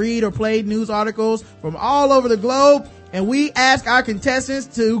we read or play news articles from all over the globe, and we ask our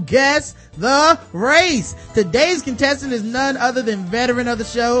contestants to guess the race. Today's contestant is none other than veteran of the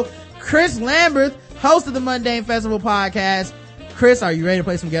show, Chris Lambert, host of the Mundane Festival podcast. Chris, are you ready to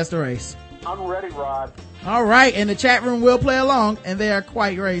play some Guess the Race? I'm ready, Rod. All right, and the chat room will play along, and they are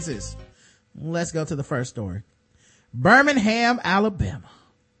quite racist. Let's go to the first story. Birmingham, Alabama.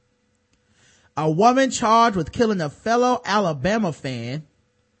 A woman charged with killing a fellow Alabama fan.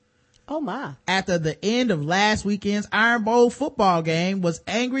 Oh my. After the end of last weekend's Iron Bowl football game was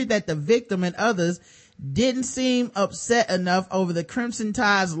angry that the victim and others didn't seem upset enough over the Crimson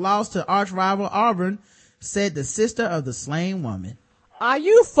Tide's loss to arch rival Auburn, said the sister of the slain woman. Are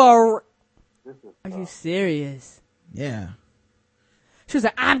you serious? Yeah. She was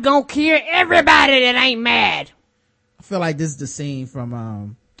like, I'm gonna kill everybody that ain't mad. I feel like this is the scene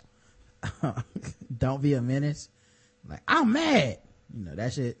from Don't Be a Menace. Like, I'm mad. You know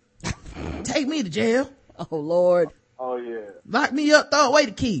that shit. Take me to jail. Oh Lord. Oh yeah. Lock me up, throw away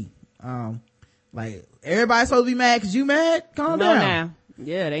the key. Like, everybody's supposed to be mad because you mad? Calm down. Now.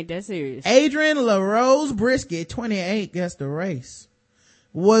 Yeah, it ain't that serious. Adrian LaRose Brisket, 28, Guess the Race,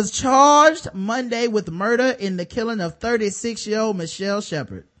 was charged Monday with murder in the killing of 36-year-old Michelle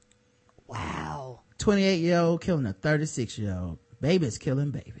Shepard. Wow. 28-year-old killing a 36-year-old. Babies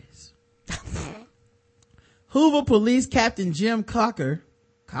killing babies. Hoover Police Captain Jim Coker?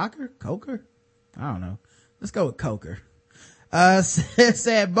 Coker? I don't know. Let's go with Coker.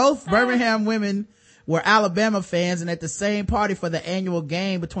 Said both Birmingham women were Alabama fans, and at the same party for the annual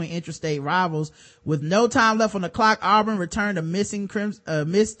game between interstate rivals. With no time left on the clock, Auburn returned a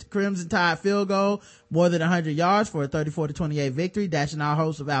missed Crimson Tide field goal more than 100 yards for a 34-28 victory, dashing all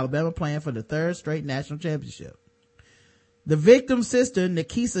hopes of Alabama playing for the third straight national championship. The victim's sister,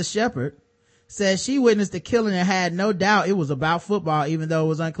 Nikisa Shepard, says she witnessed the killing and had no doubt it was about football, even though it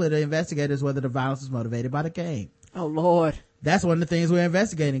was unclear to investigators whether the violence was motivated by the game. Oh, Lord. That's one of the things we're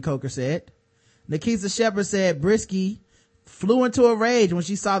investigating, Coker said. Nikisa Shepard said Brisky flew into a rage when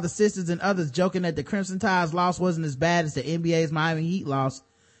she saw the sisters and others joking that the Crimson Tide's loss wasn't as bad as the NBA's Miami Heat loss.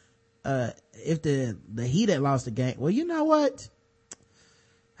 If the Heat had lost the game. Well, you know what?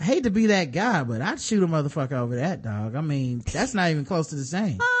 I hate to be that guy, but I'd shoot a motherfucker over that, dog. I mean, that's not even close to the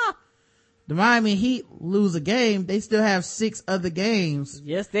same. The Miami Heat lose a game, they still have 6 other games.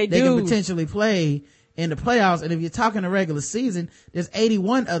 Yes, they do. They can potentially play in the playoffs. And if you're talking the regular season, there's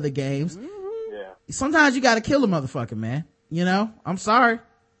 81 other games. Mm-hmm. Yeah. Sometimes you gotta kill a motherfucker, man. You know, I'm sorry,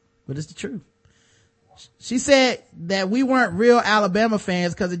 but it's the truth. She said that we weren't real Alabama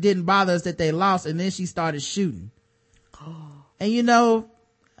fans because it didn't bother us that they lost, and then she started shooting. And you know,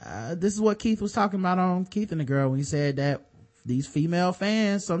 this is what Keith was talking about on Keith and the Girl when he said that these female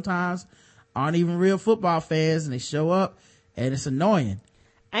fans sometimes aren't even real football fans, and they show up and it's annoying.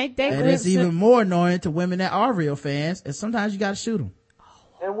 Ain't that And it's even more annoying to women that are real fans, and sometimes you gotta shoot them.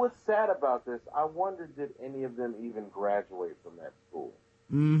 And what's sad about this, I wonder did any of them even graduate from that school?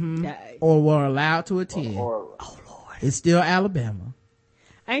 Mm-hmm. Or were allowed to attend. Oh, Lord. It's still Alabama.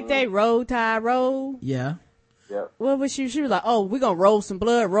 Ain't they roll, tide, roll? Yeah. Yep. What was she? She was like, oh, we gonna roll some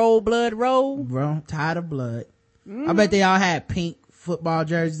blood, roll, blood, roll. Bro, tired of blood. I bet they all had pink football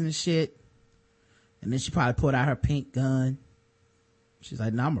jerseys and shit. And then she probably pulled out her pink gun. She's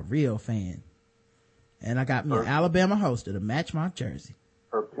like, no, I'm a real fan. And I got me an Alabama holster to match my jersey.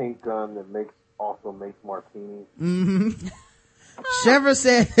 Her pink gun that also makes martinis. Mm-hmm. Shevra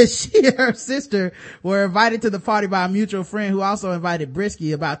said that she and her sister were invited to the party by a mutual friend who also invited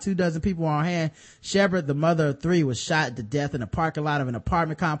Brisky. About 24 people were on hand. Shepard, the mother of 3, was shot to death in a parking lot of an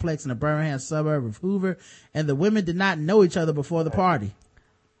apartment complex in the Birmingham suburb of Hoover, and the women did not know each other before the party.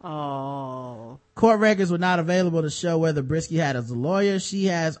 Oh. Court records were not available to show whether Brisky had as a lawyer. She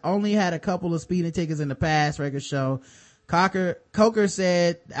has only had a couple of speeding tickets in the past, records show. Coker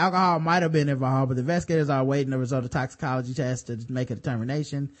said alcohol might have been involved, but the investigators are awaiting the result of toxicology tests to make a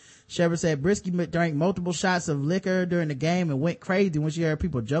determination. Shepard said Brisky drank multiple shots of liquor during the game and went crazy when she heard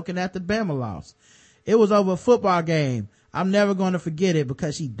people joking at the Bama loss. It was over a football game. I'm never going to forget it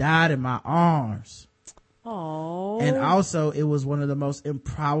because she died in my arms. Oh. And also, it was one of the most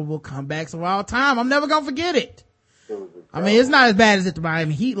improbable comebacks of all time. I'm never going to forget it. I mean, it's not as bad as if the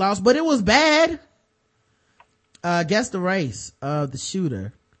Miami Heat lost, but it was bad. Guess the race of the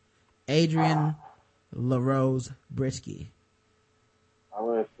shooter, Adrian LaRose Brisky. I'm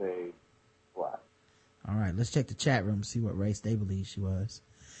going to say black. All right, let's check the chat room and see what race they believe she was.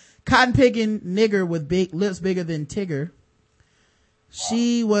 Cotton picking nigger with big lips bigger than Tigger.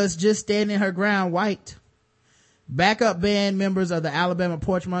 She was just standing her ground, white. Backup band members of the Alabama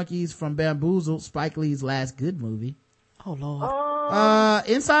Porch Monkeys from Bamboozled, Spike Lee's last good movie. Oh, Lord.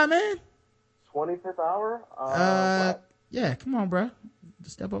 Inside Man? 25th Hour? Yeah, come on, bro.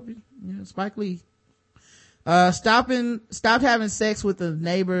 Step up. Spike Lee. Stopped having sex with the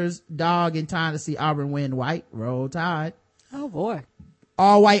neighbor's dog in time to see Auburn win, white. Roll Tide. Oh, boy.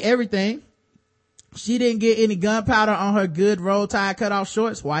 All white everything. She didn't get any gunpowder on her good Roll Tide cutoff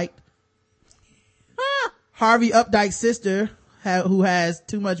shorts, white. Harvey Updike's sister, who has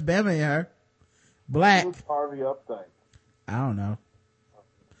too much Bama in her, black. Who's Harvey Updike? I don't know.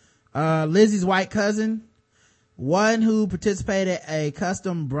 Lizzie's white cousin, one who participated a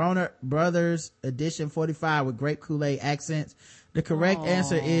custom Broner Brothers edition 45 with grape Kool-Aid accents. The correct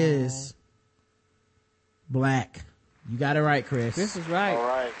answer is black. You got it right, Chris. This is right. All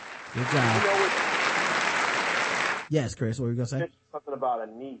right. Good job. Yes, Chris, what were you gonna say? Something about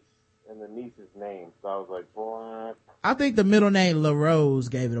a niece and the niece's name. So I was like, boy. I think the middle name LaRose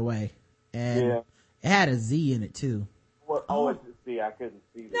gave it away. And Yeah. it had a Z in it too. What? Oh, it's a Z. I couldn't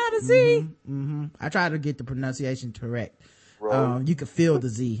see that. Not a Z. Mm-hmm. I tried to get the pronunciation correct. Rose. You could feel the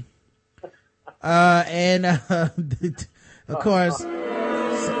Z. Of course,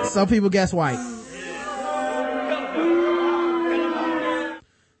 some people guess white.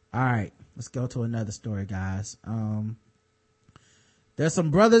 All right, let's go to another story, guys. There's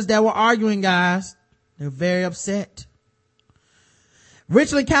some brothers that were arguing, guys. They're very upset.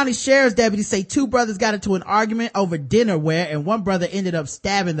 Richland County Sheriff's deputies say 2 brothers got into an argument over dinnerware, and one brother ended up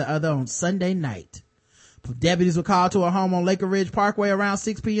stabbing the other on Sunday night. Deputies were called to a home on Laker Ridge Parkway around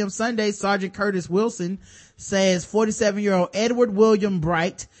 6 p.m. Sunday. Sergeant Curtis Wilson says 47-year-old Edward William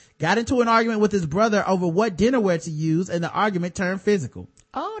Bright got into an argument with his brother over what dinnerware to use, and the argument turned physical.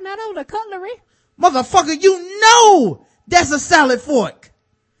 Oh, not over the cutlery. Motherfucker, you know that's a salad fork.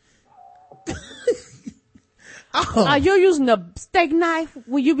 Are you using a steak knife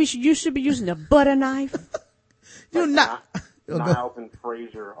when you should be using a butter knife? You're not. Niles and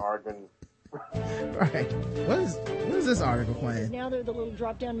Fraser arguing. Right. What is this article playing? Now they're the little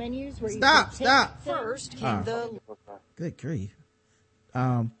drop-down menus where Stop. First came the Good grief.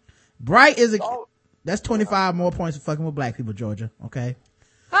 Bright is that's 25 more points for fucking with black people, Georgia. Okay.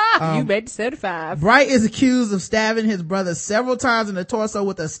 You made 75. Bright is accused of stabbing his brother several times in the torso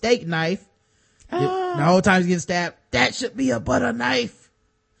with a steak knife. The whole time he's getting stabbed. That should be a butter knife.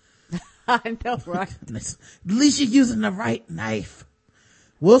 I know, right? At least you're using the right knife.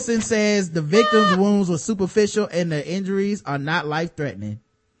 Wilson says the victim's wounds were superficial and the injuries are not life-threatening.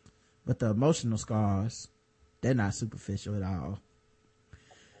 But the emotional scars, they're not superficial at all.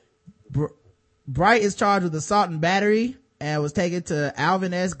 Bright is charged with assault and battery and was taken to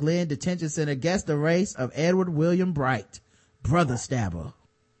Alvin S. Glenn Detention Center. Guess the race of Edward William Bright, brother stabber.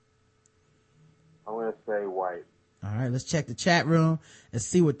 I'm going to say white. All right, let's check the chat room and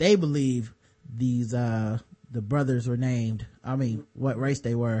see what they believe these the brothers were named. I mean, what race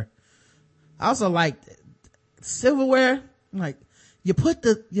they were. I also like silverware. Like, you put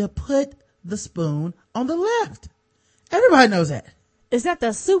the spoon on the left. Everybody knows that. Is that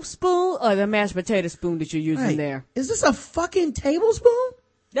the soup spoon or the mashed potato spoon that you're using there? Is this a fucking tablespoon?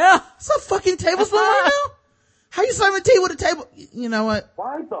 Yeah. It's a fucking tablespoon right now? How you serving tea with a table? You know what?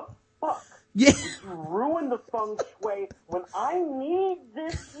 Why the fuck? Yeah. You ruin the feng shui when I need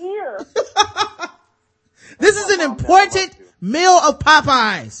this here. This is an important meal of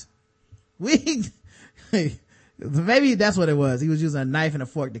Popeyes. Maybe that's what it was. He was using a knife and a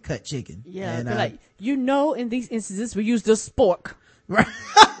fork to cut chicken. Yeah, and, like, in these instances, we use the spork. Right.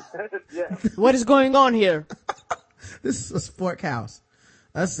 Yeah. What is going on here? This is a spork house.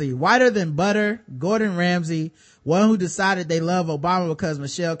 Let's see. Whiter than butter, Gordon Ramsay, one who decided they love Obama because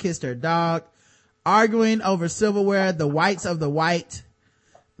Michelle kissed her dog, arguing over silverware, the whites of the white.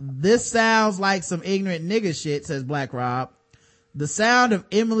 This sounds like some ignorant nigga shit, says Black Rob. The sound of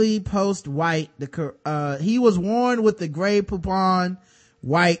Emily Post White, he was worn with the gray poupon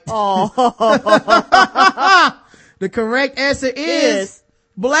white. Oh. The correct answer is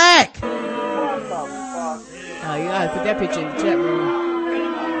black. Oh, you gotta put that picture in the chat room.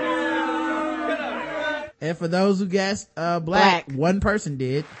 And for those who guessed black, one person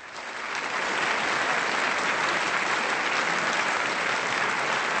did.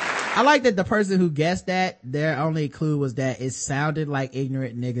 I like that the person who guessed that, their only clue was that it sounded like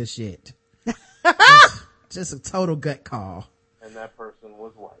ignorant nigga shit. Just a total gut call. And that person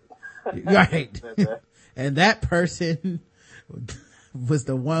was white. Right. And that person was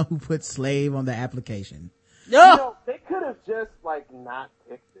the one who put slave on the application. You know, they could have just, not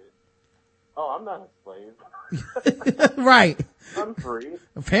picked it. Oh, I'm not a slave. Right. I'm free.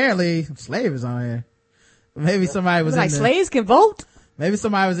 Apparently, slave is on here. Maybe somebody was slaves can vote? Maybe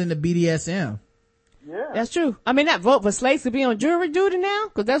somebody was in the BDSM. Yeah. That's true. I mean, not vote, but slaves could be on jury duty now?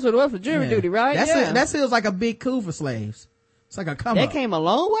 Cause that's what it was for jury duty, right? That feels like a big coup for slaves. It's like a come up. They came a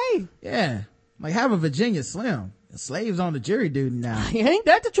long way. Yeah. Like have a Virginia Slim. Slaves on the jury duty now. Ain't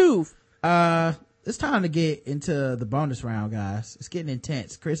that the truth? It's time to get into the bonus round, guys. It's getting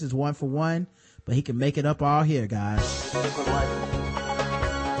intense. Chris is 1 for 1, but he can make it up all here, guys.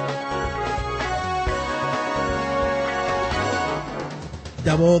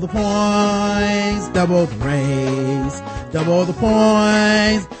 Double the points, double the race. Double the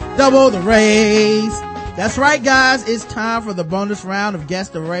points, double the race. That's right, guys. It's time for the bonus round of Guess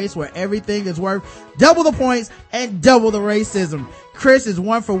the Race, where everything is worth double the points and double the racism. Chris is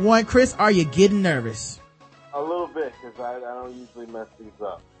 1 for 1. Chris, are you getting nervous? A little bit, because I don't usually mess these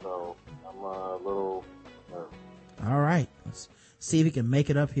up. So I'm a little nervous. All right. Let's see if he can make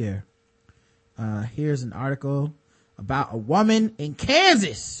it up here. Here's an article about a woman in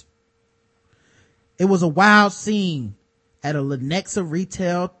Kansas. It was a wild scene at a Lenexa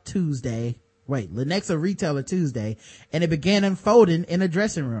Retailer Tuesday, and it began unfolding in a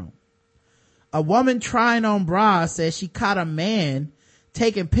dressing room. A woman trying on bras says she caught a man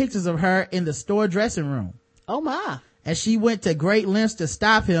taking pictures of her in the store dressing room. Oh my. And she went to great lengths to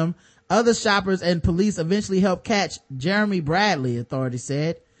stop him. Other shoppers and police eventually helped catch Jeremy Bradley, authorities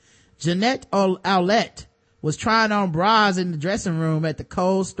said. Jeanette Owlette was trying on bras in the dressing room at the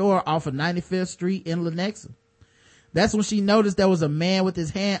Kohl's store off of 95th Street in Lenexa. That's when she noticed there was a man with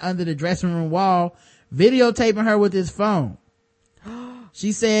his hand under the dressing room wall videotaping her with his phone.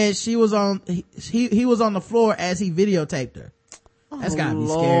 She said he was on the floor as he videotaped her. That's gotta be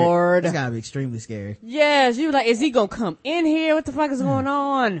scary. That's gotta be extremely scary. Yeah, she was like, is he gonna come in here? What the fuck is going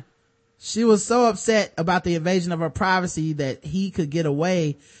on? She was so upset about the invasion of her privacy that he could get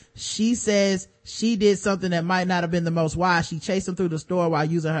away. She says she did something that might not have been the most wise. She chased him through the store while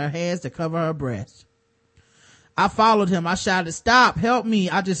using her hands to cover her breast. I followed him. I shouted, "Stop, help me."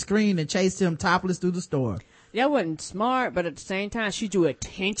 I just screamed and chased him topless through the store. That wasn't smart, but at the same time, she drew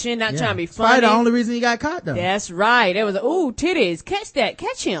attention, not trying to be Probably funny. the only reason he got caught though. That's right. It was, ooh, titties. Catch that.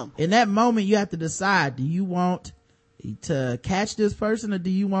 Catch him. In that moment, you have to decide, do you want to catch this person or do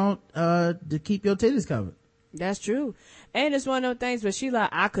you want to keep your titties covered? That's true. And it's one of those things where she like,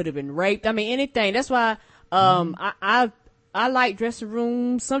 I could have been raped. I mean, anything. That's why, I like dressing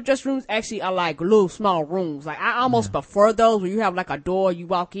rooms. Some dressing rooms, actually, I like little small rooms. Like, I almost prefer those where you have like a door, you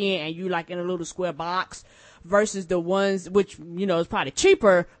walk in and you like in a little square box versus the ones which, you know, is probably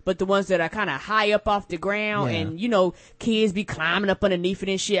cheaper, but the ones that are kind of high up off the ground and, you know, kids be climbing up underneath it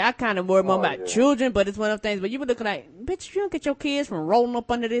and shit. I kind of worry more about children, but it's one of those things, but you were looking like, bitch, you don't get your kids from rolling up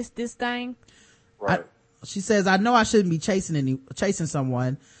under this thing. Right. She says, I know I shouldn't be chasing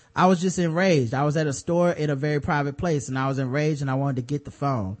someone. I was just enraged. I was at a store in a very private place and I was enraged and I wanted to get the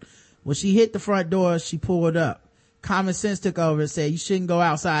phone. When she hit the front door, she pulled up. Common sense took over and said, you shouldn't go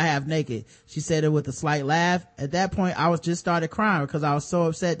outside half naked. She said it with a slight laugh. At that point, I was just started crying because I was so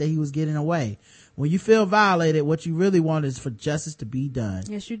upset that he was getting away. When you feel violated, what you really want is for justice to be done.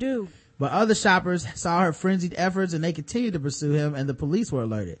 Yes, you do. But other shoppers saw her frenzied efforts and they continued to pursue him and the police were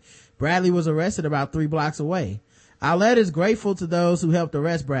alerted. Bradley was arrested about 3 blocks away. Aulette is grateful to those who helped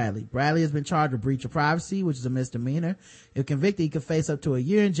arrest Bradley. Bradley has been charged with breach of privacy, which is a misdemeanor. If convicted, he could face up to a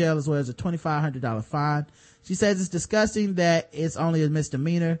year in jail as well as a $2,500 fine. She says it's disgusting that it's only a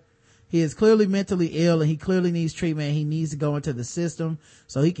misdemeanor. He is clearly mentally ill and he clearly needs treatment. He needs to go into the system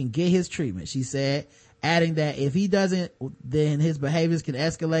so he can get his treatment, she said, adding that if he doesn't, then his behaviors can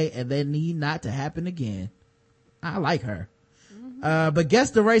escalate and they need not to happen again. I like her. But guess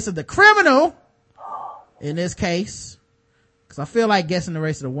the race of the criminal in this case, because I feel like guessing the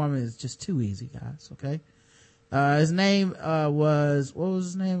race of the woman is just too easy, guys. Okay. His name was, what was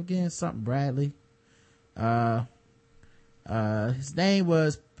his name again? Something Bradley. His name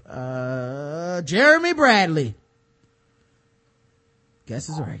was Jeremy Bradley. Guess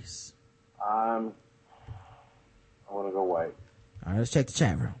his race. I want to go white. All right, let's check the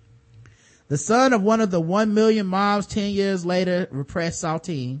chat room. The son of one of the 1 million moms 10 years later repressed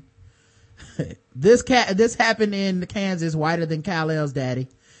Saltine. This happened in Kansas, whiter than Kal-El's daddy.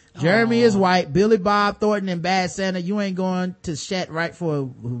 Jeremy is white. Billy Bob Thornton and Bad Santa, you ain't going to Chet right for a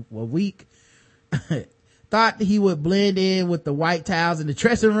week. Thought he would blend in with the white towels in the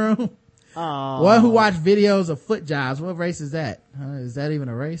dressing room. One who watched videos of foot jobs. What race is that? Is that even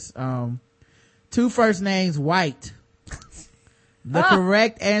a race? 2 first names, white. The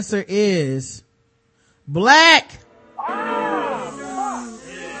correct answer is black.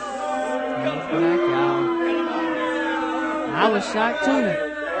 I was shocked too.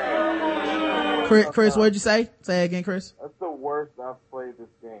 Chris, what'd you say? Say it again, Chris. That's the worst I've played this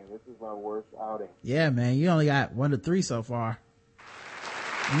game. This is my worst outing. Yeah, man, you only got 1 to 3 so far.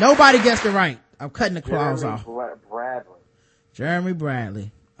 Nobody guessed it right. I'm cutting the claws off. Jeremy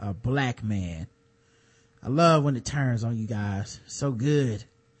Bradley, a black man. I love when it turns on you guys. So good.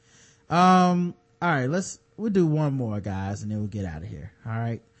 All right, we'll do one more, guys, and then we'll get out of here. All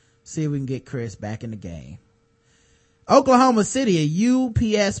right. See if we can get Chris back in the game. Oklahoma City, a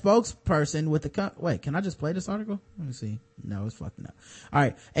UPS spokesperson with the wait, can I just play this article? Let me see. No, it's fucking up. All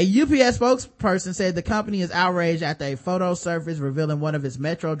right. A UPS spokesperson said the company is outraged after a photo surfaced revealing one of its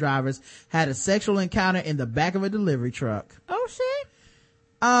Metro drivers had a sexual encounter in the back of a delivery truck. Oh shit.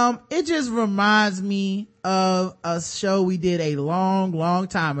 It just reminds me of a show we did a long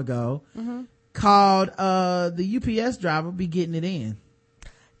time ago called the UPS driver be getting it in.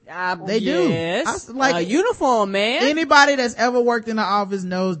 They do. Like uniform, man. Anybody that's ever worked in the office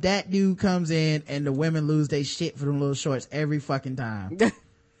knows that dude comes in and the women lose their shit for them little shorts every fucking time.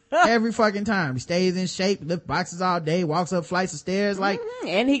 Every fucking time. He stays in shape, lift boxes all day, walks up flights of stairs like.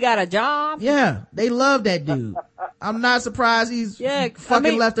 And he got a job. Yeah. They love that dude. I'm not surprised he's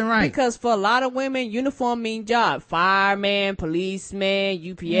fucking left and right. Because for a lot of women, uniform mean job. Fireman, policeman,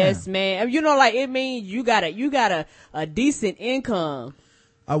 UPS man. You know, like it means you got a decent income.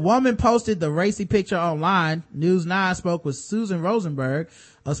 A woman posted the racy picture online. News 9 spoke with Susan Rosenberg,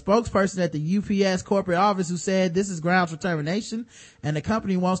 a spokesperson at the UPS corporate office who said this is grounds for termination and the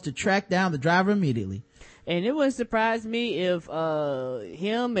company wants to track down the driver immediately. And it wouldn't surprise me if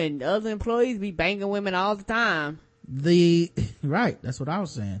him and other employees be banging women all the time. Right, that's what I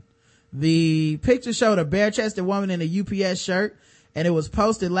was saying. The picture showed a bare-chested woman in a UPS shirt, and it was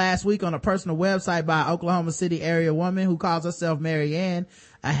posted last week on a personal website by an Oklahoma City area woman who calls herself Mary Ann,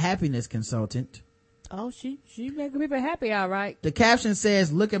 a happiness consultant. Oh, she making people happy, all right. The caption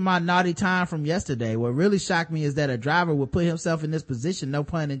says, "Look at my naughty time from yesterday. What really shocked me is that a driver would put himself in this position, no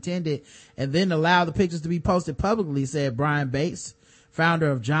pun intended, and then allow the pictures to be posted publicly," said Brian Bates, founder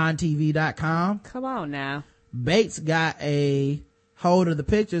of JohnTV.com. Come on now. Bates got a hold of the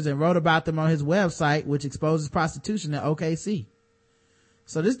pictures and wrote about them on his website, which exposes prostitution in OKC.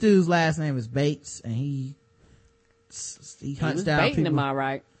 So this dude's last name is Bates, and he hunts down people. Am I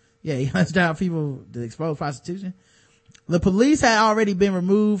right? Yeah, he hunts down people to expose prostitution. The police had already been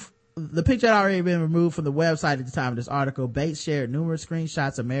removed. The picture had already been removed from the website at the time of this article. Bates shared numerous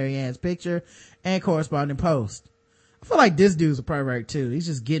screenshots of Mary Ann's picture and corresponding post. I feel like this dude's a pervert too. He's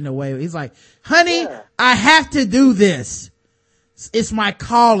just getting away. He's like, honey, I have to do this. It's my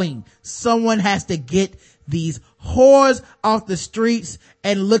calling. Someone has to get these whores off the streets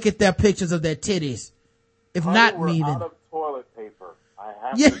and look at their pictures of their titties. If not me, then. Out of toilet paper. I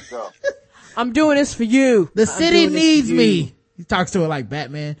have to go. I'm doing this for you. The city needs me. He talks to her like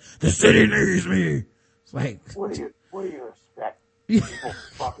Batman. The city needs me. It's like, what do you expect? People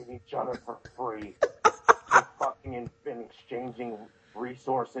fucking each other for free. They're fucking and exchanging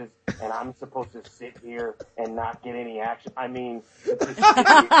resources, and I'm supposed to sit here and not get any action. I mean,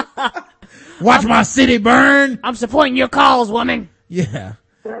 watch my city burn. I'm supporting your cause, woman. Yeah.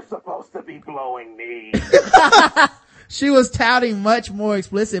 They're supposed to be blowing me. She was touting much more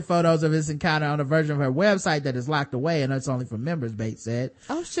explicit photos of this encounter on a version of her website that is locked away, and it's only for members, Bates said.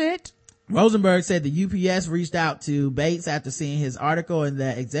 Oh shit. Rosenberg said the UPS reached out to Bates after seeing his article and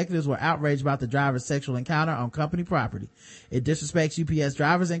that executives were outraged about the driver's sexual encounter on company property. It disrespects UPS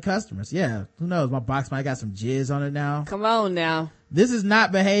drivers and customers. Yeah, who knows? My box might got some jizz on it now. Come on now. This is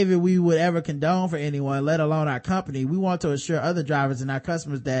not behavior we would ever condone for anyone, let alone our company. We want to assure other drivers and our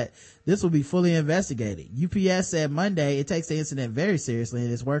customers that this will be fully investigated. UPS said Monday it takes the incident very seriously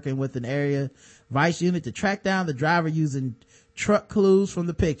and is working with an area vice unit to track down the driver using truck clues from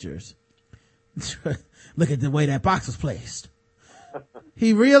the pictures. Look at the way that box was placed.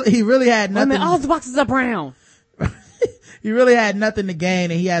 He really had nothing. I mean, all the boxes are brown. He really had nothing to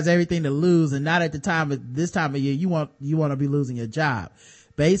gain and he has everything to lose, and not at the time of this time of year you want to be losing your job.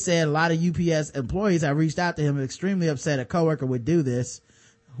 Bates said a lot of UPS employees have reached out to him extremely upset a coworker would do this,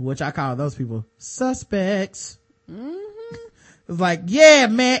 which I call those people suspects. It's like, yeah,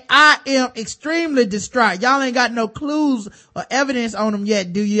 man, I am extremely distraught. Y'all ain't got no clues or evidence on him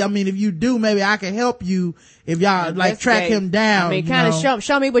yet, do you? I mean, if you do, maybe I can help you if y'all like track him down. I mean, kind of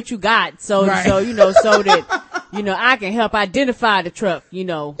show me what you got. So, right. So that, I can help identify the truck, do you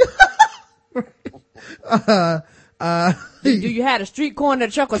have a street corner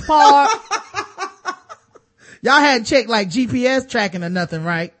the truck was parked? Y'all hadn't checked like GPS tracking or nothing,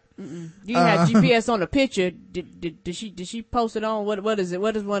 right? Do you have GPS on the picture? Did she post it on what is it?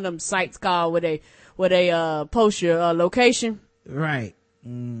 What is one of them sites called where they post your location? Right.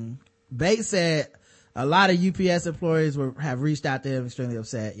 Bates said a lot of UPS employees have reached out to him extremely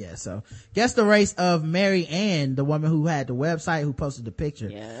upset. Yeah. So guess the race of Mary Ann, the woman who had the website who posted the picture.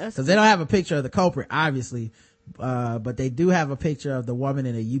 Yeah. Cause they don't have a picture of the culprit, obviously. But they do have a picture of the woman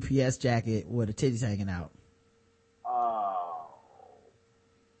in a UPS jacket with the titties hanging out.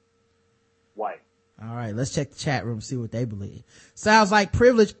 White. All right, let's check the chat room, see what they believe. Sounds like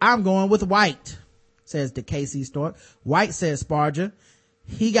privilege. I'm going with white, says the KC Stork. White says Sparger.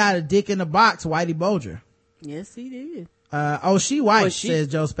 He got a dick in the box, Whitey Bulger. Yes, he did. She white, says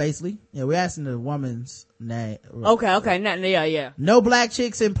Joe Spacely. Yeah, we're asking the woman's name. Okay. Yeah. No black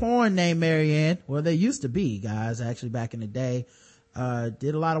chicks in porn named Mary Ann. Well, there used to be, guys, actually, back in the day.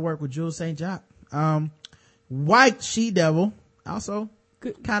 Did a lot of work with Jules St. Jacques. White she-devil. Also,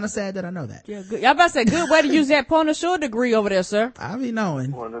 kind of sad that I know that. Yeah, good. Y'all about to say, good way to use that connoisseur degree over there, sir. I be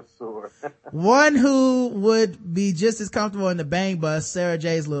knowing. One who would be just as comfortable in the bang bus, Sarah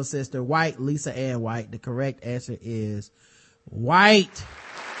J's little sister, White, Lisa Ann White. The correct answer is white.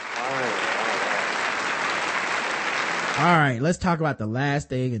 All right, let's talk about the last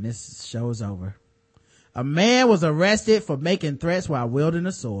thing and this show is over. A man was arrested for making threats while wielding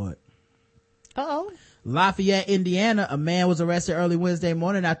a sword. Uh-oh. Lafayette, Indiana, a man was arrested early Wednesday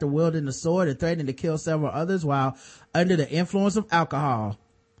morning after wielding a sword and threatening to kill several others while under the influence of alcohol.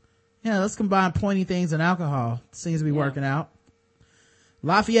 Yeah, let's combine pointy things and alcohol. Seems to be working out.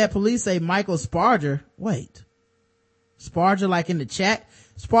 Lafayette police say Michael Sparger, Sparger like in the chat?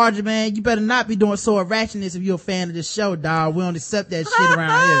 Sparger, man, you better not be doing sword ratchetness if you're a fan of this show, dog. We don't accept that shit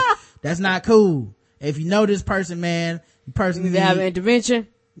around here. That's not cool. If you know this person, man, You need to have an intervention.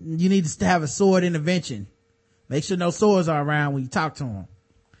 You need to have a sword intervention. Make sure no swords are around when you talk to him.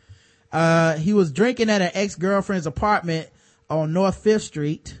 He was drinking at an ex-girlfriend's apartment on North 5th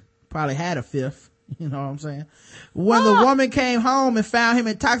Street. Probably had a fifth. You know what I'm saying? When the woman came home and found him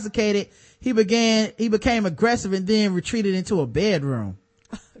intoxicated, he became aggressive and then retreated into a bedroom.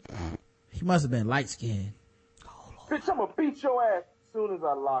 He must have been light skinned. Bitch, I'm gonna beat your ass as soon as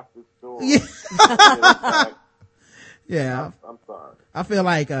I lock this door. Yeah. I'm sorry. I feel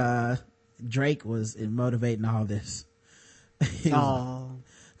like, Drake was motivating all this.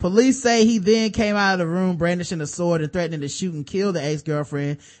 Police say he then came out of the room brandishing a sword and threatening to shoot and kill the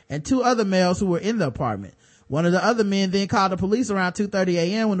ex-girlfriend and 2 other males who were in the apartment. One of the other men then called the police around 2:30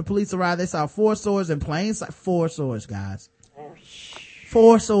 a.m. When the police arrived, they saw 4 swords in plain sight. 4 swords, guys.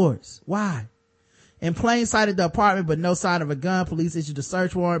 4 swords. Why? In plain sight of the apartment, but no sign of a gun. Police issued a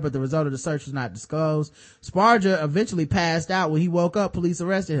search warrant, but the result of the search was not disclosed. Sparger eventually passed out. When he woke up, police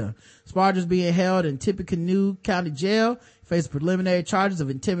arrested him. Sparger's being held in Tippecanoe County Jail. Faced preliminary charges of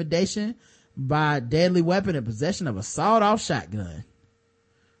intimidation by deadly weapon and possession of a sawed-off shotgun.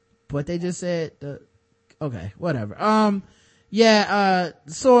 But they just said, okay, whatever.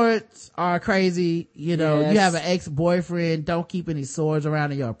 Swords are crazy. You know, Yes. You have an ex-boyfriend. Don't keep any swords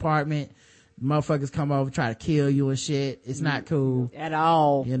around in your apartment. Motherfuckers come over, try to kill you and shit. It's not cool. At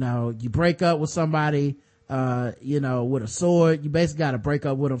all. You know, you break up with somebody, with a sword. You basically gotta break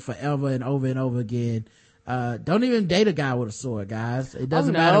up with them forever and over again. Don't even date a guy with a sword, guys. It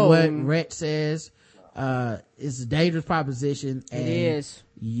doesn't matter what Rhett says. It's a dangerous proposition. And it is.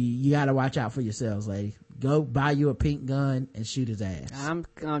 You gotta watch out for yourselves, lady. Go buy you a pink gun and shoot his ass. I'm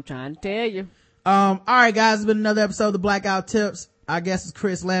trying to tell you. All right, guys, it's been another episode of the Blackout Tips. I guess it's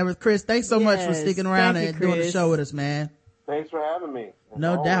Chris Lambert. Chris, thanks so much for sticking around and doing the show with us, man. Thanks for having me.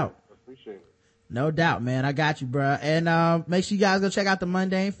 No doubt. Appreciate it. No doubt, man. I got you, bruh. And make sure you guys go check out the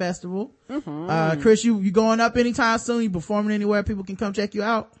Mundane Festival. Chris, you going up anytime soon? You performing anywhere people can come check you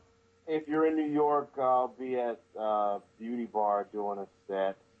out? If you're in New York, I'll be at Beauty Bar doing a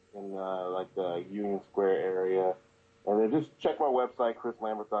set in the Union Square area. And then just check my website,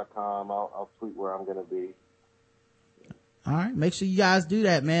 chrislambert.com. I'll tweet where I'm going to be. All right, make sure you guys do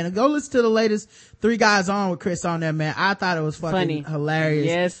that, man, and go listen to the latest 3 Guys On with Chris on there, man. I thought it was fucking funny, hilarious.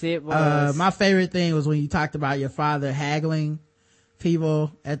 Yes, it was. My favorite thing was when you talked about your father haggling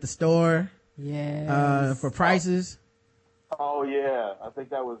people at the store, for prices. Oh yeah, I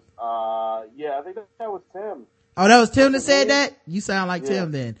think that was that was Tim. Oh, that was Tim that said that? You sound like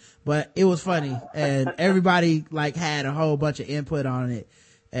Tim then, but it was funny, and everybody had a whole bunch of input on it,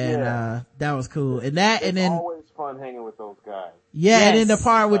 and that was cool. And that, and then always fun hanging with those guys. Yeah, and then the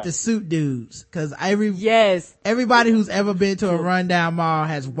part with the suit dudes, cause everybody who's ever been to a rundown mall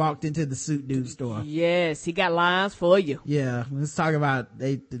has walked into the suit dude store. Yes, he got lines for you. Yeah, let's talk about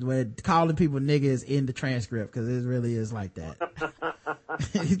calling people niggas in the transcript, cause it really is like that.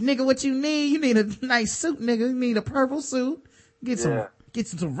 Nigga, what you need? You need a nice suit, nigga. You need a purple suit. Get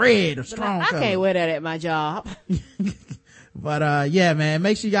some red or strong color. I can't wear that at my job. But man,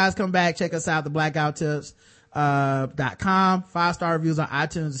 make sure you guys come back, check us out, the Blackout Tips .com. 5-star reviews on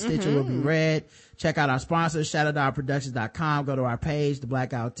iTunes and Stitcher will be read. Check out our sponsors, ShadowDogProductions.com. Go to our page, the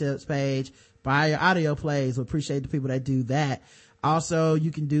Blackout Tips page. Buy your audio plays. We appreciate the people that do that. Also,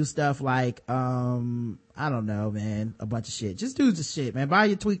 you can do stuff like, I don't know, man, a bunch of shit. Just do the shit, man. Buy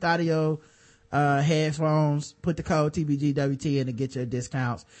your Tweaked Audio, headphones, put the code TBGWT in to get your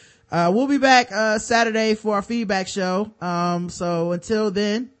discounts. We'll be back, Saturday for our feedback show. So until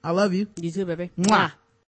then, I love you. You too, baby. Mwah.